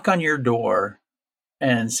to knock on your door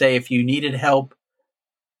and say if you needed help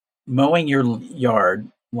mowing your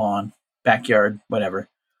yard, lawn, backyard, whatever,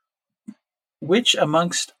 which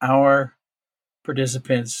amongst our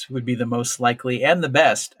participants would be the most likely and the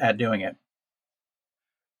best at doing it?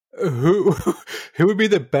 Who who would be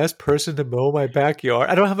the best person to mow my backyard?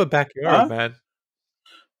 I don't have a backyard, man.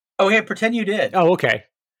 Okay, pretend you did. Oh, okay.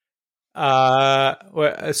 So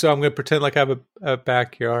I'm going to pretend like I have a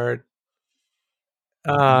backyard.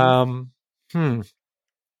 I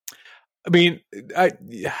mean,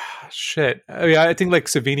 shit. I mean, I think like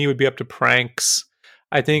Savini would be up to pranks.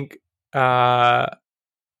 I think, I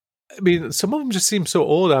mean, some of them just seem so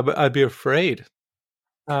old. I'd be afraid.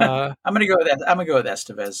 I'm gonna go with that. I'm gonna go with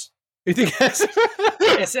Estevez. You think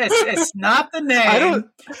it's not the name.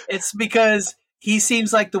 It's because he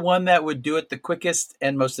seems like the one that would do it the quickest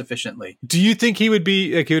and most efficiently. Do you think he would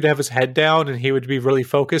be like he would have his head down and he would be really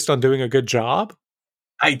focused on doing a good job?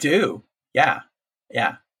 I do. Yeah.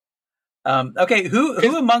 Okay.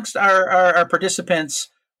 Who amongst our participants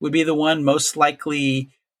would be the one most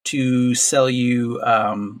likely to sell you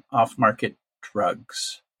off market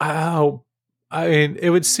drugs? Oh, I mean, it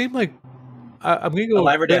would seem like I'm going to go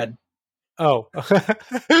alive or dead. Oh,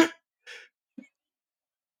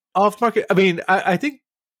 off market. I mean, I think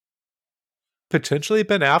potentially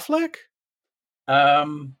Ben Affleck.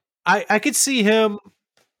 I could see him.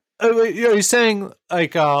 You're saying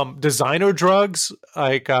like designer drugs,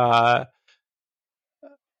 like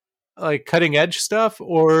cutting edge stuff,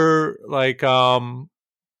 or like like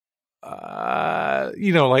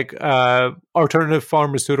alternative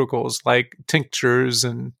pharmaceuticals, like tinctures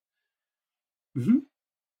and. Mm-hmm.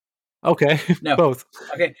 Okay, no, both.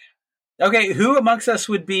 Okay. Who amongst us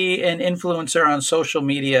would be an influencer on social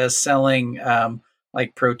media selling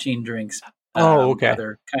like protein drinks? Okay.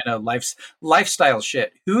 Other kind of lifestyle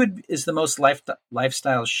shit. Who is the most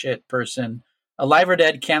lifestyle shit person, alive or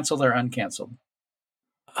dead, canceled or uncanceled?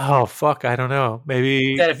 Oh fuck, I don't know.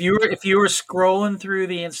 Maybe that if you were scrolling through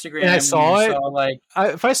the Instagram and I saw it,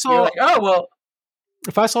 if I saw like, oh well,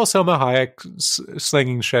 if I saw Selma Hayek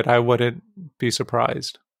slinging shit, I wouldn't be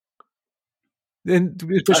surprised.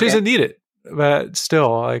 But she doesn't need it. But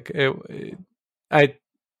still, like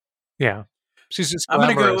she's just.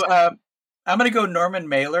 I'm gonna go Norman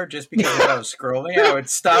Mailer just because if I was scrolling, I would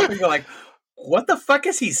stop and go like, "What the fuck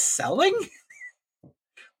is he selling?"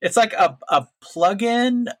 It's like a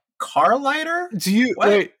plug-in car lighter.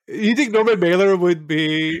 Wait? You think Norman Mailer would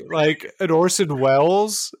be like an Orson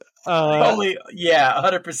Welles? Totally, yeah,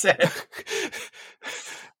 100%.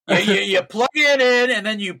 You plug it in, and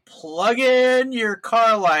then you plug in your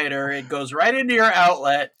car lighter. It goes right into your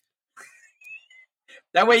outlet.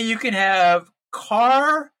 That way, you can have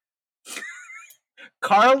car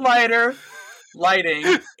lighter lighting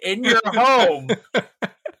in your home.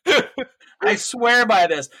 I swear by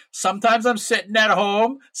this. Sometimes I'm sitting at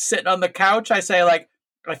home, sitting on the couch. I say, like,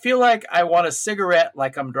 I feel like I want a cigarette,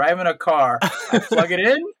 like I'm driving a car. I plug it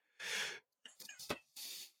in.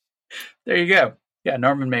 There you go. Yeah,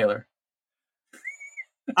 Norman Mailer.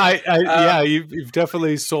 Yeah, you've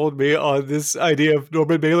definitely sold me on this idea of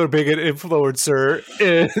Norman Mailer being an influencer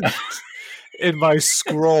in my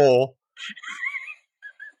scroll.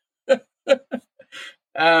 Good.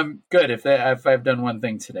 If I've done one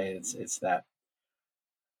thing today, it's that.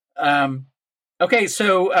 Okay,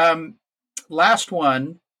 so last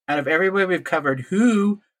one out of everybody we've covered,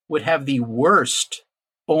 who would have the worst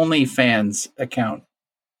OnlyFans account?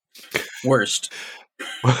 Worst.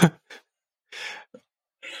 I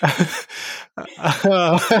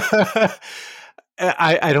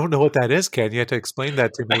don't know what that is, Ken. You have to explain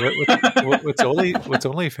that to me. What's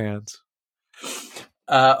OnlyFans?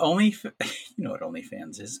 You know what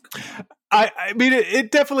OnlyFans is. I mean,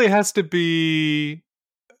 it definitely has to be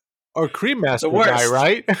our Cream Master guy,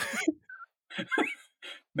 right?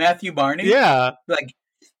 Matthew Barney. Yeah. Like,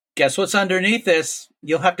 guess what's underneath this?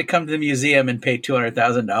 You'll have to come to the museum and pay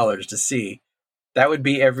 $200,000 to see. That would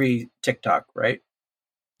be every TikTok, right?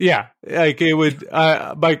 Yeah, like it would.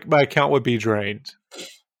 My account would be drained.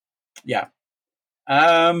 Yeah.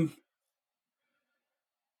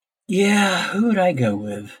 Yeah. Who would I go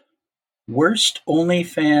with? Worst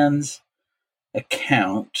OnlyFans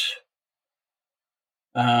account.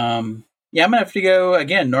 Yeah, I'm gonna have to go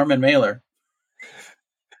again. Norman Mailer.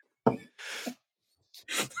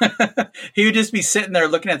 He would just be sitting there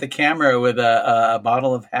looking at the camera with a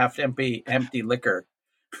bottle of half empty liquor.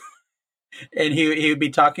 And he would be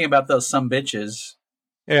talking about those some bitches.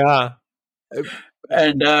 Yeah.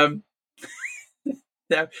 And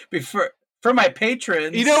that before For my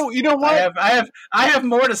patrons, you know what? I have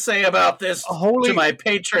more to say about this to my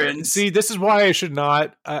patrons. See, this is why I should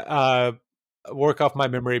not work off my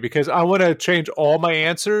memory, because I want to change all my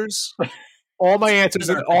answers. All my answers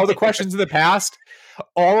and all the questions in the past,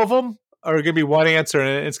 all of them are going to be one answer,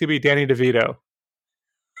 and it's going to be Danny DeVito.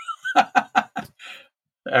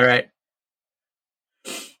 All right.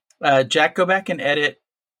 Jack, go back and edit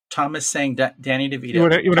Thomas saying Danny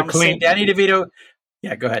DeVito. You want to clean Danny DeVito?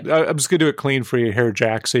 Yeah, go ahead. I'm just going to do it clean for you here,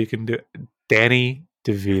 Jack, so you can do Danny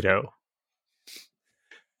DeVito.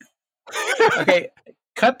 Okay,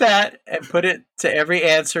 cut that and put it to every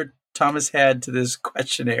answer Thomas had to this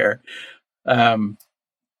questionnaire. Yeah,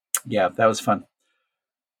 that was fun.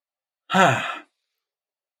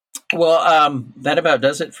 Well, that about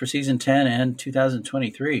does it for season 10 and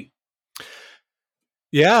 2023.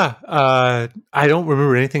 Yeah, I don't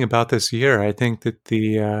remember anything about this year. I think that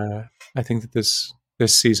this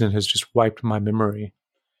season has just wiped my memory.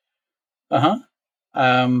 Yeah,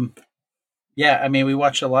 I mean, we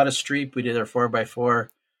watched a lot of Streep. We did our 4x4,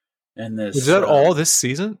 and this was that all this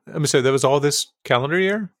season? I'm sorry, that was all this calendar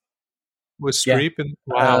year. Was Streep and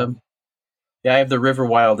wow. Yeah, I have The River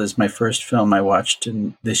Wild as my first film I watched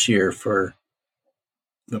this year for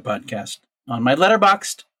the podcast on my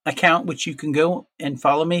Letterboxd account, which you can go and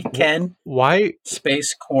follow me, Ken. Why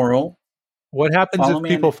space Coral? What happens if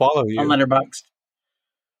people follow you on Letterboxd?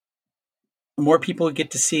 More people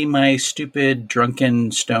get to see my stupid,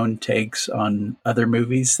 drunken, stone takes on other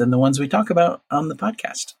movies than the ones we talk about on the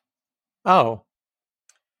podcast. Oh.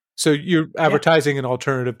 So you're advertising an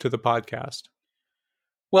alternative to the podcast.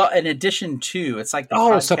 Well, in addition to, it's like the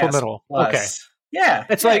podcast supplemental. Plus. Okay. Yeah.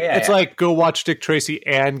 It's like go watch Dick Tracy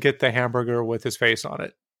and get the hamburger with his face on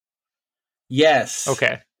it. Yes.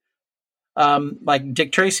 Okay. Like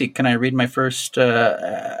Dick Tracy, can I read my first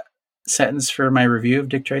sentence for my review of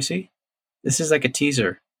Dick Tracy? This is like a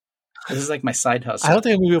teaser. This is like my side hustle. I don't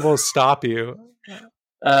think we'll be able to stop you.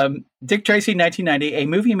 Dick Tracy, 1990, a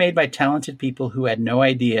movie made by talented people who had no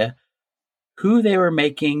idea who they were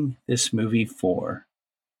making this movie for.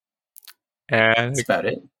 And that's about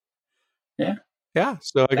it. Yeah. Yeah.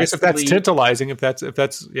 So I guess if that's tantalizing, if that's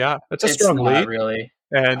that's a strong lead. Not really.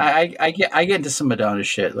 And I get into some Madonna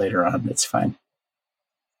shit later on. It's fine.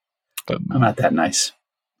 I'm not that nice.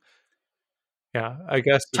 Yeah, I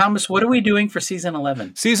guess. Thomas, what are we doing for season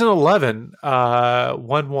 11? Season 11,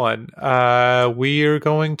 1-1. We are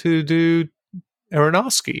going to do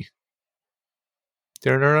Aronofsky.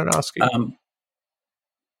 Darren Aronofsky.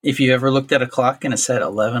 If you ever looked at a clock and it said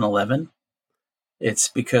 11:11, it's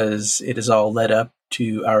because it is all led up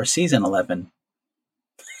to our season 11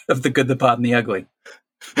 of The Good, the Bad, and the Ugly.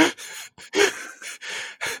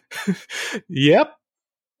 Yep.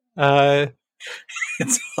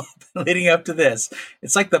 It's all been leading up to this.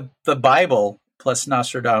 It's like the Bible plus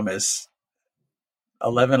Nostradamus.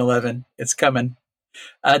 11:11. It's coming.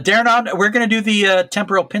 Darren, we're going to do the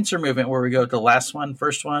temporal pincer movement where we go to the last one,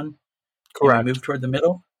 first one. Correct. And we move toward the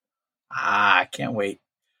middle. I can't wait.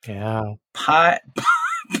 Yeah. Pie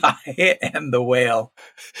and the Whale.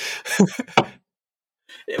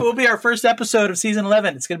 It will be our first episode of season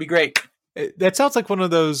 11. It's going to be great. That sounds like one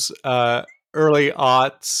of those early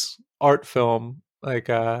aughts art film, like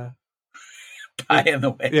Pie and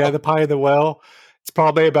the Whale. Yeah, the Pie and the Whale. It's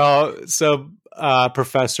probably about some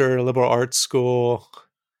professor at a liberal arts school,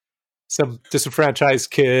 some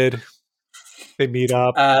disenfranchised kid. They meet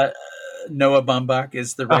up. Noah Baumbach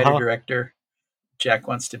is the writer-director. Jack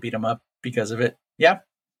wants to beat him up because of it. Yeah.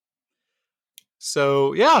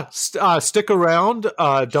 So, yeah, stick around.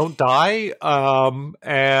 Don't die.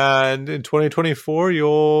 And in 2024,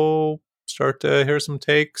 you'll start to hear some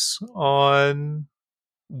takes on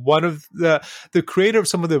one of the creator of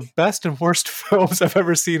some of the best and worst films I've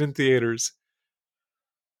ever seen in theaters.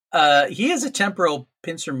 He has a temporal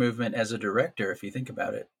pincer movement as a director, if you think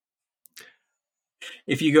about it.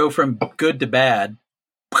 If you go from good to bad,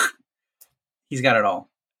 he's got it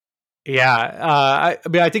all. Yeah, I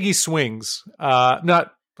mean, I think he swings,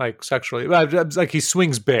 not like sexually, but like he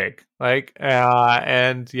swings big, like,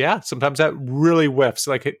 and yeah, sometimes that really whiffs,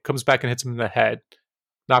 like it comes back and hits him in the head,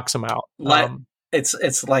 knocks him out.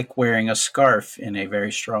 It's like wearing a scarf in a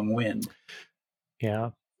very strong wind.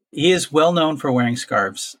 Yeah, he is well known for wearing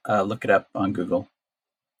scarves. Look it up on Google.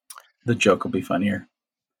 The joke will be funnier.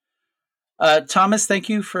 Thomas, thank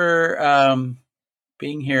you for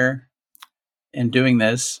being here and doing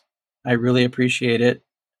this. I really appreciate it.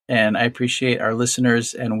 And I appreciate our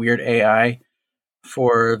listeners and Weird AI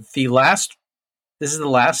for the last. This is the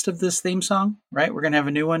last of this theme song, right? We're going to have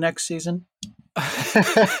a new one next season.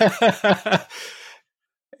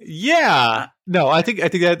 Yeah. No, I think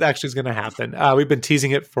that actually is going to happen. We've been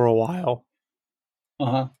teasing it for a while.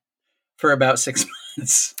 For about 6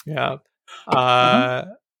 months. Yeah.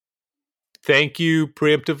 Thank you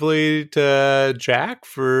preemptively to Jack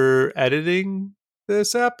for editing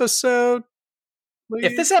this episode. Please.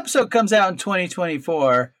 If this episode comes out in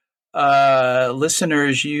 2024,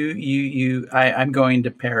 listeners, I'm going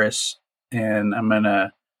to Paris and I'm going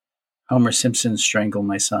to Homer Simpson strangle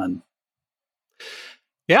my son.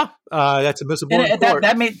 Yeah, that's admissible in court.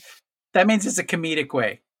 That means it's a comedic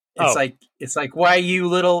way. It's like, why you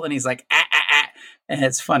little? And he's like, ah, ah, ah. And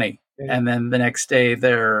it's funny. Yeah. And then the next day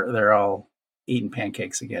they're all eating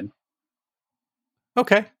pancakes again.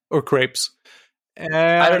 Okay. Or crepes.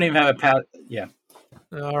 I don't even have a palate. Yeah.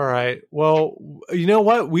 All right. Well, you know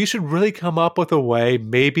what? We should really come up with a way,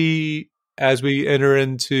 maybe as we enter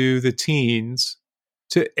into the teens,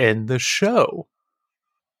 to end the show.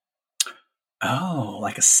 Oh,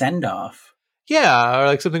 like a send-off. Yeah, or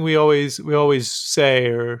like something we always say,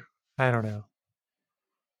 or I don't know.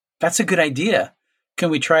 That's a good idea. Can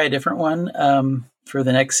we try a different one for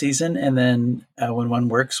the next season, and then when one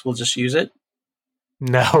works, we'll just use it?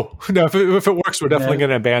 No. If it works, we're definitely going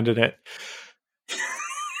to abandon it.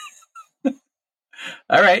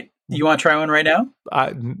 All right. You want to try one right now?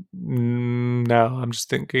 No, I'm just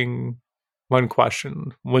thinking one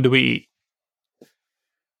question. When do we eat?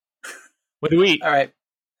 When do we eat? All right.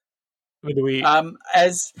 When do we eat?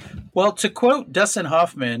 As well, to quote Dustin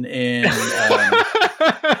Hoffman in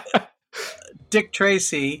Dick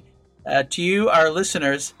Tracy, to you, our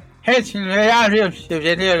listeners, so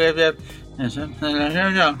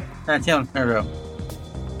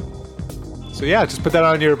yeah, just put that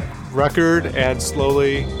on your record and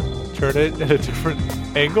slowly turn it at a different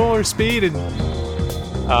angle or speed, and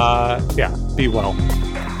be well.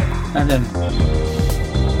 And then.